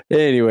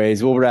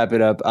 Anyways, we'll wrap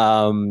it up.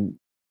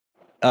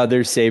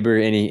 There's Saber.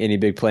 Any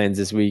big plans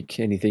this week?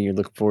 Anything you're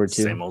looking forward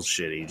to? Same old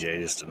shit, EJ.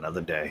 Just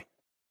another day.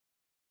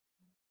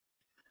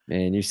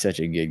 Man, you're such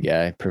a good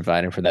guy,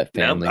 providing for that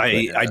family.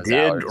 I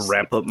did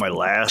wrap up my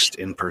last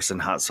in-person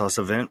hot sauce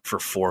event for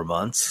 4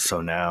 months,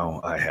 so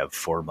now I have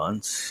 4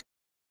 months.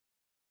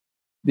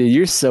 Dude,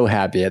 you're so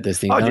happy at this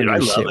thing. Oh, dude, I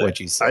love shit it. What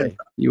you say?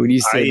 When you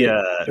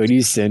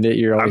send it,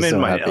 you're always I'm in so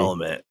my happy.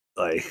 element.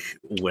 Like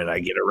when I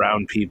get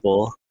around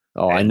people.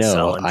 Oh, I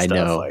know.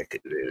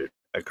 Like, dude,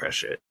 I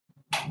crush it.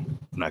 I'm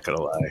not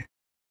gonna lie.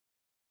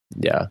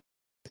 Yeah.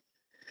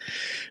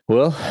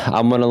 Well,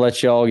 I'm gonna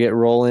let y'all get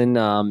rolling.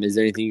 Is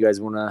there anything you guys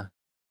want to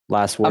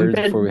last words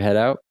before we head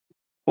out?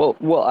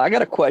 Well, I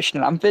got a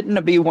question. I'm fitting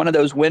to be one of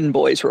those win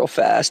boys real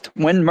fast.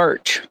 Win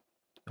merch.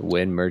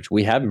 Win merch.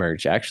 We have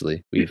merch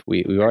actually.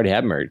 We already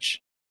have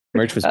merch.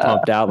 Merch was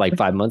pumped out like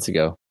 5 months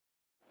ago.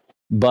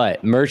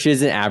 But merch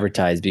isn't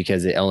advertised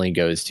because it only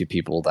goes to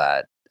people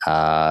that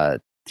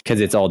because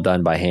it's all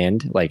done by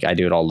hand. Like I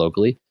do it all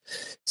locally.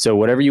 So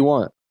whatever you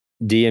want,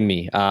 DM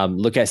me.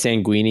 Look at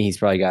Sanguini. He's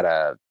probably got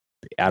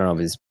I don't know if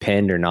it's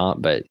pinned or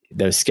not, but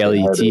those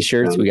Skelly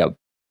t-shirts, we got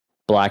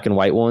black and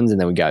white ones, and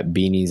then we got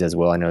beanies as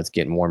well. I know it's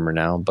getting warmer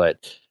now, but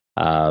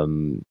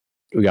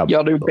we got.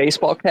 Y'all do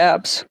baseball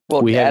caps?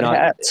 Well, we have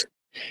hats.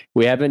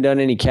 We haven't done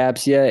any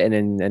caps yet, and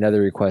then another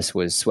request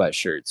was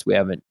sweatshirts. We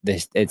haven't.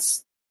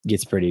 It's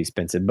gets pretty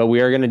expensive, but we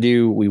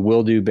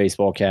will do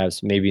baseball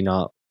caps. Maybe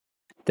not.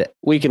 That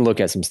we can look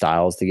at some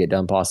styles to get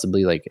done,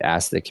 possibly like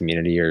ask the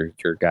community or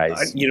your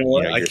guys. You know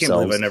what? I can't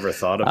believe I never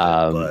thought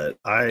of it,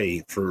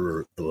 but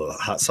for the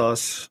hot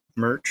sauce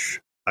merch,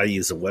 I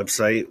use a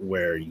website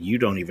where you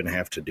don't even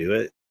have to do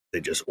it. They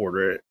just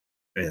order it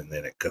and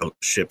then it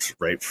ships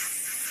right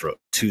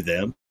to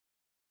them.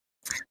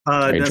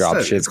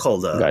 It's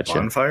called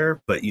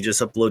Bonfire, but you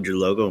just upload your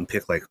logo and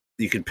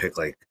you can pick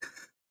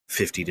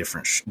 50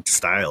 different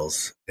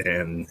styles,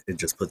 and it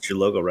just puts your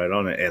logo right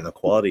on it, and the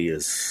quality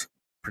is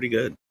pretty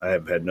good. I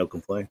have had no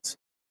complaints.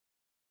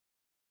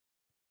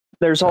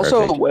 There's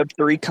also a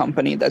Web3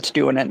 company that's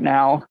doing it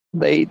now.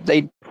 They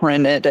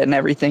print it and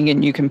everything,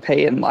 and you can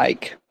pay in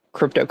like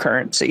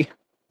cryptocurrency.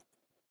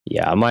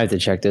 Yeah, I might have to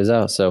check those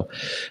out. So,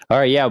 all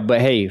right, yeah,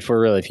 but hey, for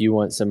real, if you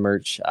want some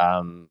merch,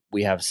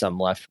 we have some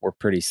left. We're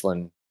pretty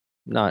slim,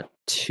 not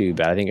too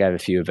bad. I think I have a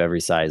few of every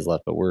size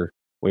left, but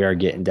we are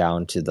getting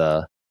down to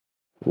the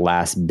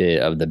last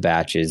bit of the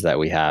batches that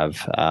we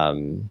have.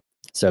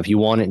 So if you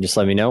want it, just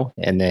let me know.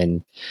 And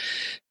then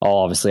I'll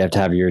obviously have to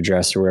have your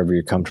address or wherever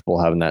you're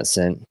comfortable having that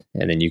sent.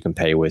 And then you can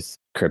pay with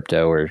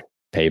crypto or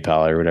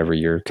PayPal or whatever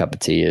your cup of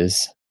tea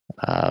is.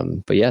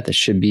 But yeah, this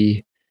should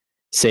be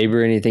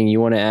Saber. Anything you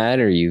want to add,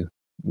 or are you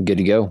good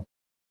to go?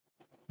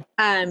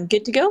 I'm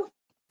good to go.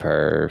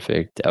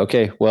 Perfect.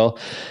 Okay. Well,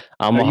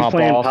 I'm going to hop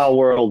off. Pal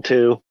World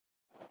 2?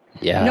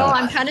 Yeah. No,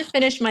 I'm trying to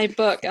finish my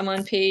book. I'm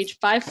on page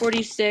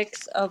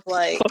 546 of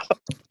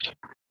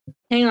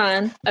hang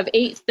on, of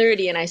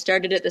 830, and I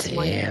started it this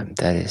morning. Damn,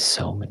 that is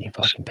so many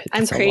fucking pages.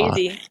 I'm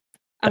crazy.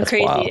 I'm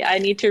crazy. Wild. I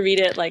need to read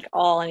it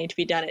all. I need to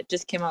be done. It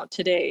just came out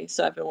today,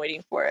 so I've been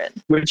waiting for it.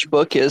 Which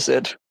book is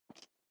it?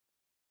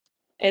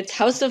 It's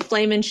House of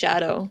Flame and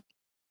Shadow.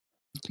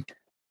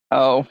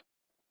 Oh.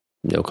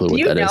 No clue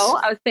what that is.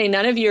 I would say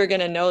none of you are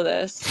going to know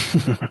this.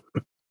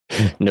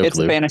 No it's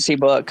clue. A fantasy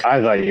book.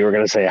 I thought you were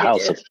going to say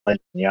House of Flame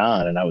and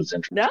Jan, and I was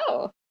interested.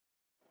 No.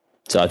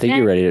 So I think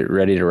you're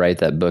ready to write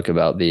that book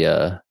about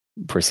the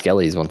for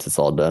Skelly's once it's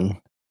all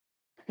done.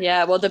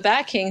 Yeah, well, the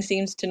Bat King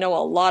seems to know a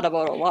lot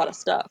about a lot of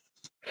stuff.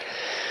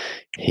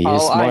 He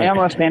is smart. I am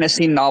a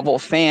fantasy novel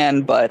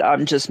fan, but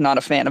I'm just not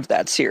a fan of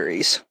that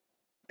series.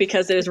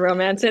 Because there's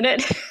romance in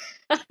it?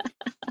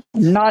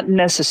 Not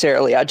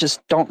necessarily. I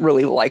just don't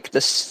really like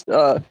this.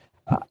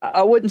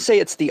 I wouldn't say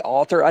it's the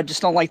author. I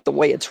just don't like the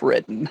way it's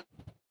written,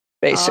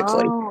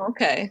 basically. Oh,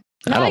 okay.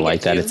 I don't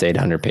like that you. it's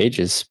 800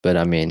 pages, but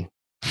I mean...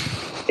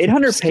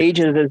 800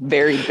 pages is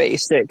very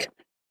basic.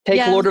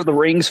 Take Lord of the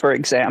Rings, for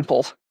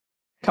example.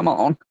 Come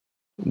on.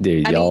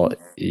 Dude, y'all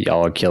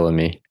are killing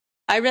me.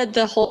 I read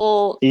the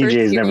whole...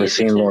 EJ's never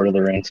seen Lord of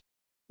the Rings.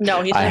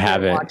 No, he's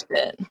never watched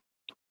it.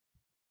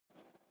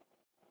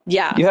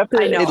 Yeah, you have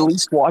to at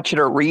least watch it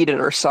or read it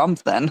or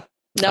something.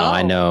 No,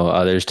 I know.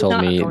 Others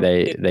told me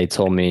they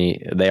told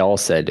me they all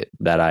said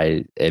that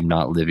I am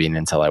not living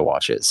until I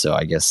watch it. So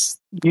I guess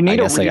you need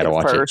to read I gotta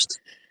watch first.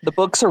 The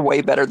books are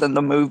way better than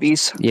the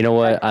movies. You know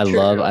what? I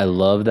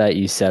love that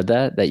you said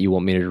that you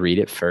want me to read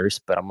it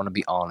first. But I'm gonna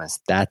be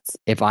honest. That's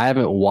if I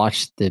haven't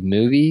watched the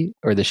movie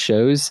or the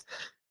shows.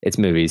 It's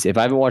movies. If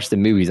I haven't watched the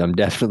movies, I'm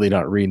definitely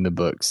not reading the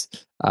books.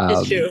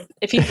 It's true.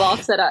 If he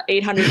balks at an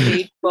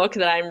 800-page book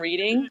that I'm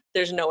reading,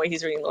 there's no way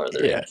he's reading Lord of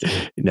the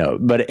Rings. No,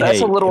 but that's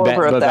a little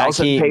over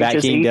 1,000 pages.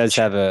 Bat King does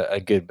have a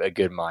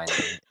good mind,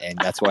 and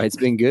that's why it's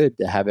been good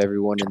to have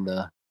everyone in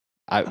the.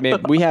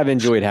 We have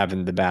enjoyed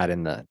having the Bat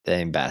and the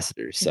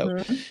ambassadors, so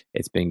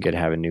it's been good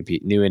having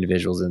new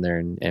individuals in there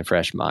and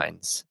fresh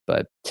minds.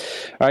 But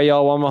all right,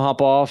 y'all, I'm gonna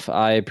hop off.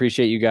 I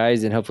appreciate you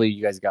guys, and hopefully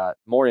you guys got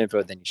more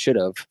info than you should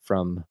have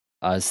from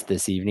us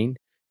this evening.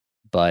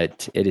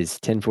 But it is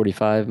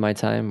 10:45 my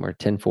time, or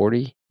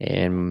 10:40,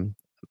 and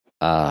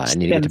I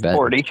need to get to bed.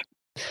 10:40.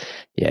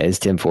 Yeah, it's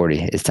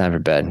 10:40. It's time for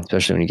bed,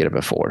 especially when you get up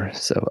at 4.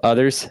 So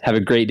others, have a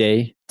great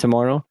day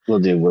tomorrow. We'll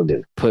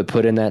do.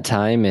 Put in that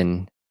time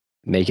and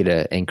make it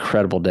an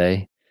incredible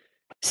day.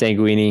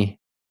 Sanguini,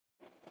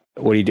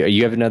 what do you do?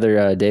 You have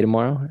another day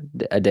tomorrow?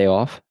 A day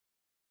off?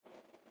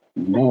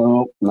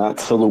 No, not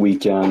till the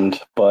weekend.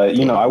 But,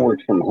 I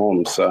work from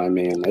home, so, I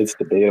mean, it's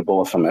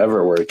debatable if I'm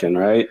ever working,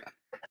 right?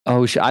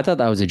 Oh, I thought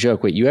that was a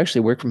joke. Wait, you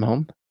actually work from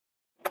home?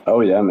 Oh,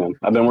 yeah, man.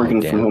 I've been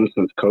working from home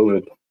since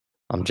COVID.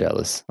 I'm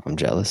jealous. All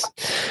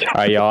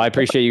right, y'all. I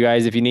appreciate you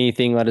guys. If you need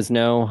anything, let us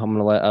know. I'm going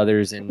to let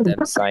others and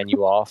them sign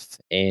you off.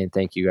 And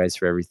thank you guys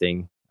for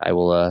everything. I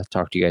will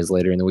talk to you guys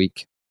later in the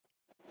week.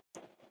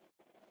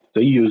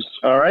 See you.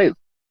 All right,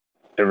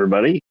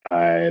 everybody.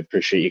 I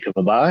appreciate you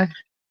coming by.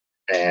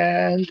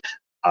 And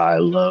I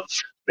love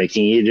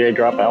making EJ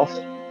drop out.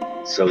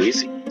 So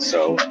easy.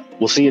 So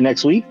we'll see you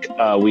next week.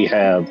 We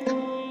have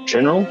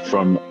General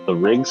from the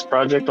Riggs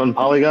project on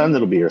Polygon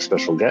that'll be our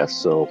special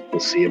guest, so we'll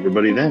see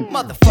everybody then.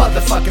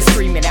 Motherfuckers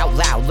screaming out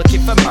loud,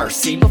 looking for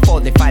mercy before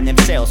they find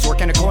themselves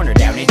working a corner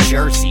down in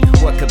Jersey.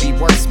 What could be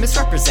worse?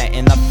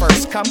 Misrepresenting the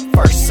first come,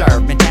 first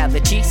serve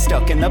mentality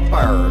stuck in the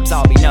burbs.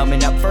 I'll be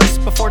numbing up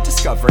first before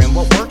discovering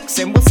what works,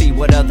 and we'll see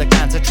what other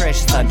kinds of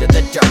treasures under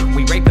the dirt.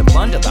 We rape and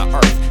plunder the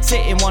earth,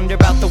 sit and wonder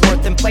about the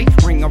worth and play,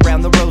 ring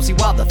around the rosy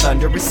while the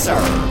thunder is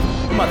served.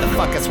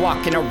 Motherfuckers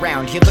walking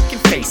around here looking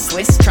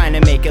faceless, trying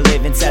to make a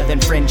living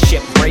selling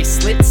friendship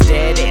bracelets.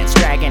 Dead ends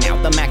dragging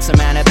out the max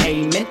amount of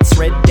payments.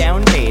 Red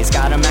down days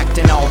got them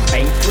acting all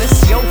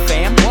bankless. Yo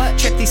fam, what?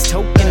 Check these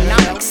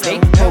tokenomics. They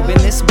probing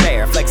this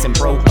bear, flexing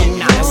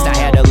broken honest. I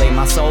had to lay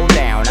my soul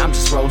down, I'm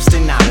just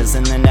roasting otters.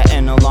 And then to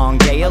end a long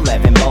day,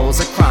 11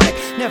 bowls of chronic.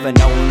 Never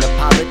known to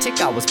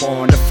politic, I was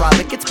born to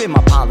frolic. It's been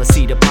my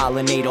policy to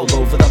pollinate all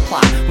over the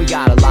plot. We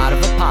got a lot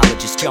of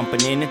apologists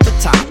jumping in at the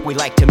top. We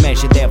like to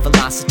measure their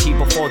velocity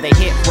before they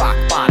hit rock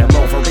bottom.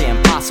 Over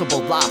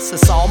impossible loss,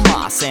 it's all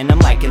moss, and I'm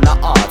liking the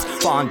odds.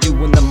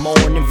 Fondue in the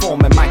morning,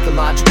 forming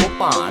mycological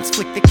bonds.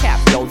 Flick the cap,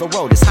 yo, the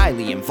road is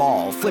highly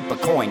involved. Flip a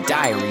coin,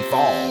 diary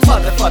falls.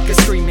 Motherfuckers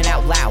screaming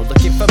out loud,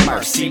 looking for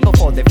mercy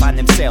before they find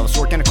themselves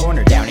working a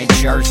corner down in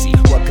Jersey.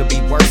 What could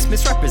be worse?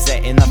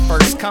 Misrepresenting the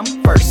first come,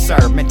 first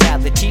serve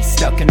mentality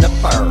stuck in the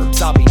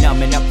burbs. I'll be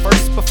numbing up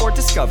first before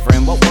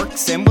discovering what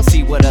works, and we'll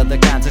see what other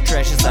kinds of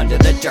treasures under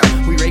the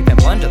dirt. We rape and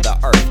plunder the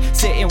earth,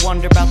 sit and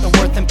wonder about the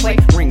worth and play,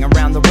 ring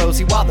around the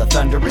rosy while the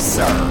thunder is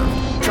served.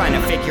 Trying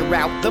to figure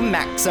out the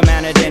max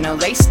amount of dinner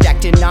lace,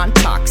 stacked in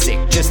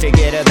non-toxic, just to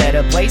get a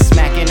better place.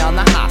 Smacking on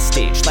the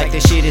hostage, like the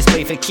shit is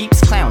play for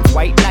keeps. Clowns,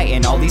 white knight,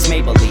 and all these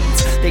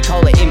Maybellines. They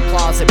call it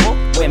implausible,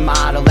 when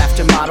model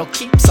after model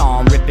keeps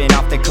on ripping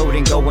off the coat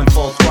and going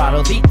full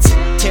throttle beats.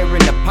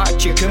 Tearing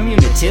apart your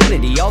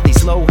community, all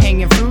these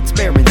low-hanging fruits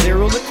bearing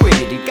zero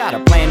liquidity. Got a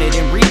planet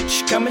in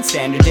reach, coming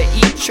standard to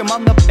each. I'm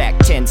on the back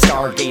 10,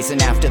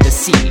 stargazing after the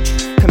siege.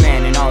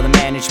 Commanding all the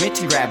management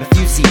to grab a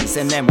few Z's,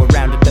 and then we'll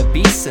round up the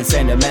beasts and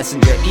send a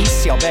messenger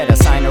east. Y'all better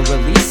sign a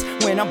release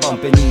when I'm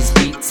bumping these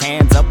beats.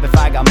 Hands up if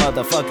I got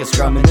motherfuckers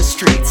drumming the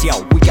streets.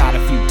 Yo, we got a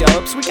few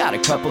dubs, we got a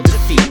couple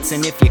defeats,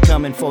 and if you're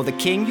coming for the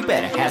king, you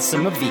better have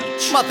some of each.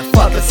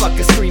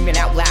 Motherfuckers screaming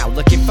out loud,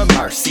 looking for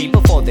mercy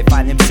before they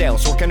find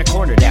themselves working a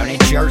corner down in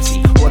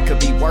Jersey. What could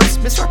be worse?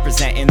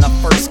 Misrepresenting the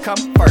first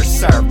come, first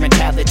serve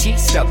mentality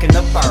stuck in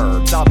the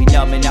burbs. I'll be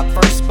numbing up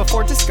first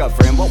before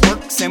discovering what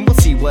works, and we'll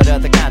see what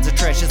other kinds of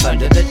treasures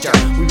under the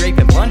dirt. We rape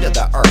and plunder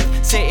the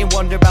earth, sit and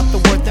wonder about the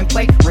worth and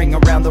play, ring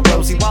around the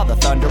rosy while the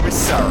thunder is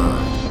served.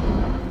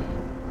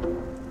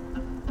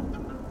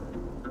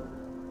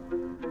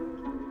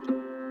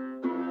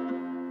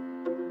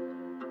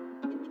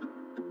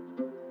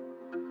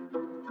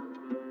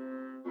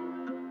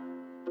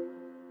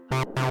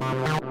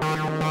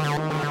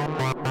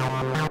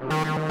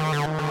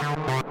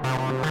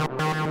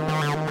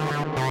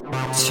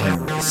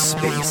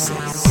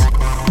 TerraSpaces.